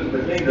good news of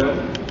the kingdom a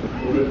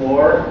little bit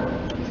more.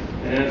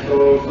 And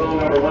so song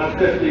number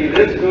 150,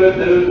 this good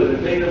news of the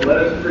kingdom, let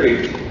us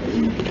preach.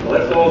 So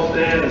let's all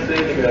stand and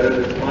sing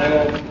together this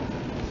final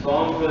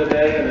song for the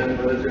day, and then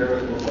Brother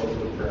Jaracz will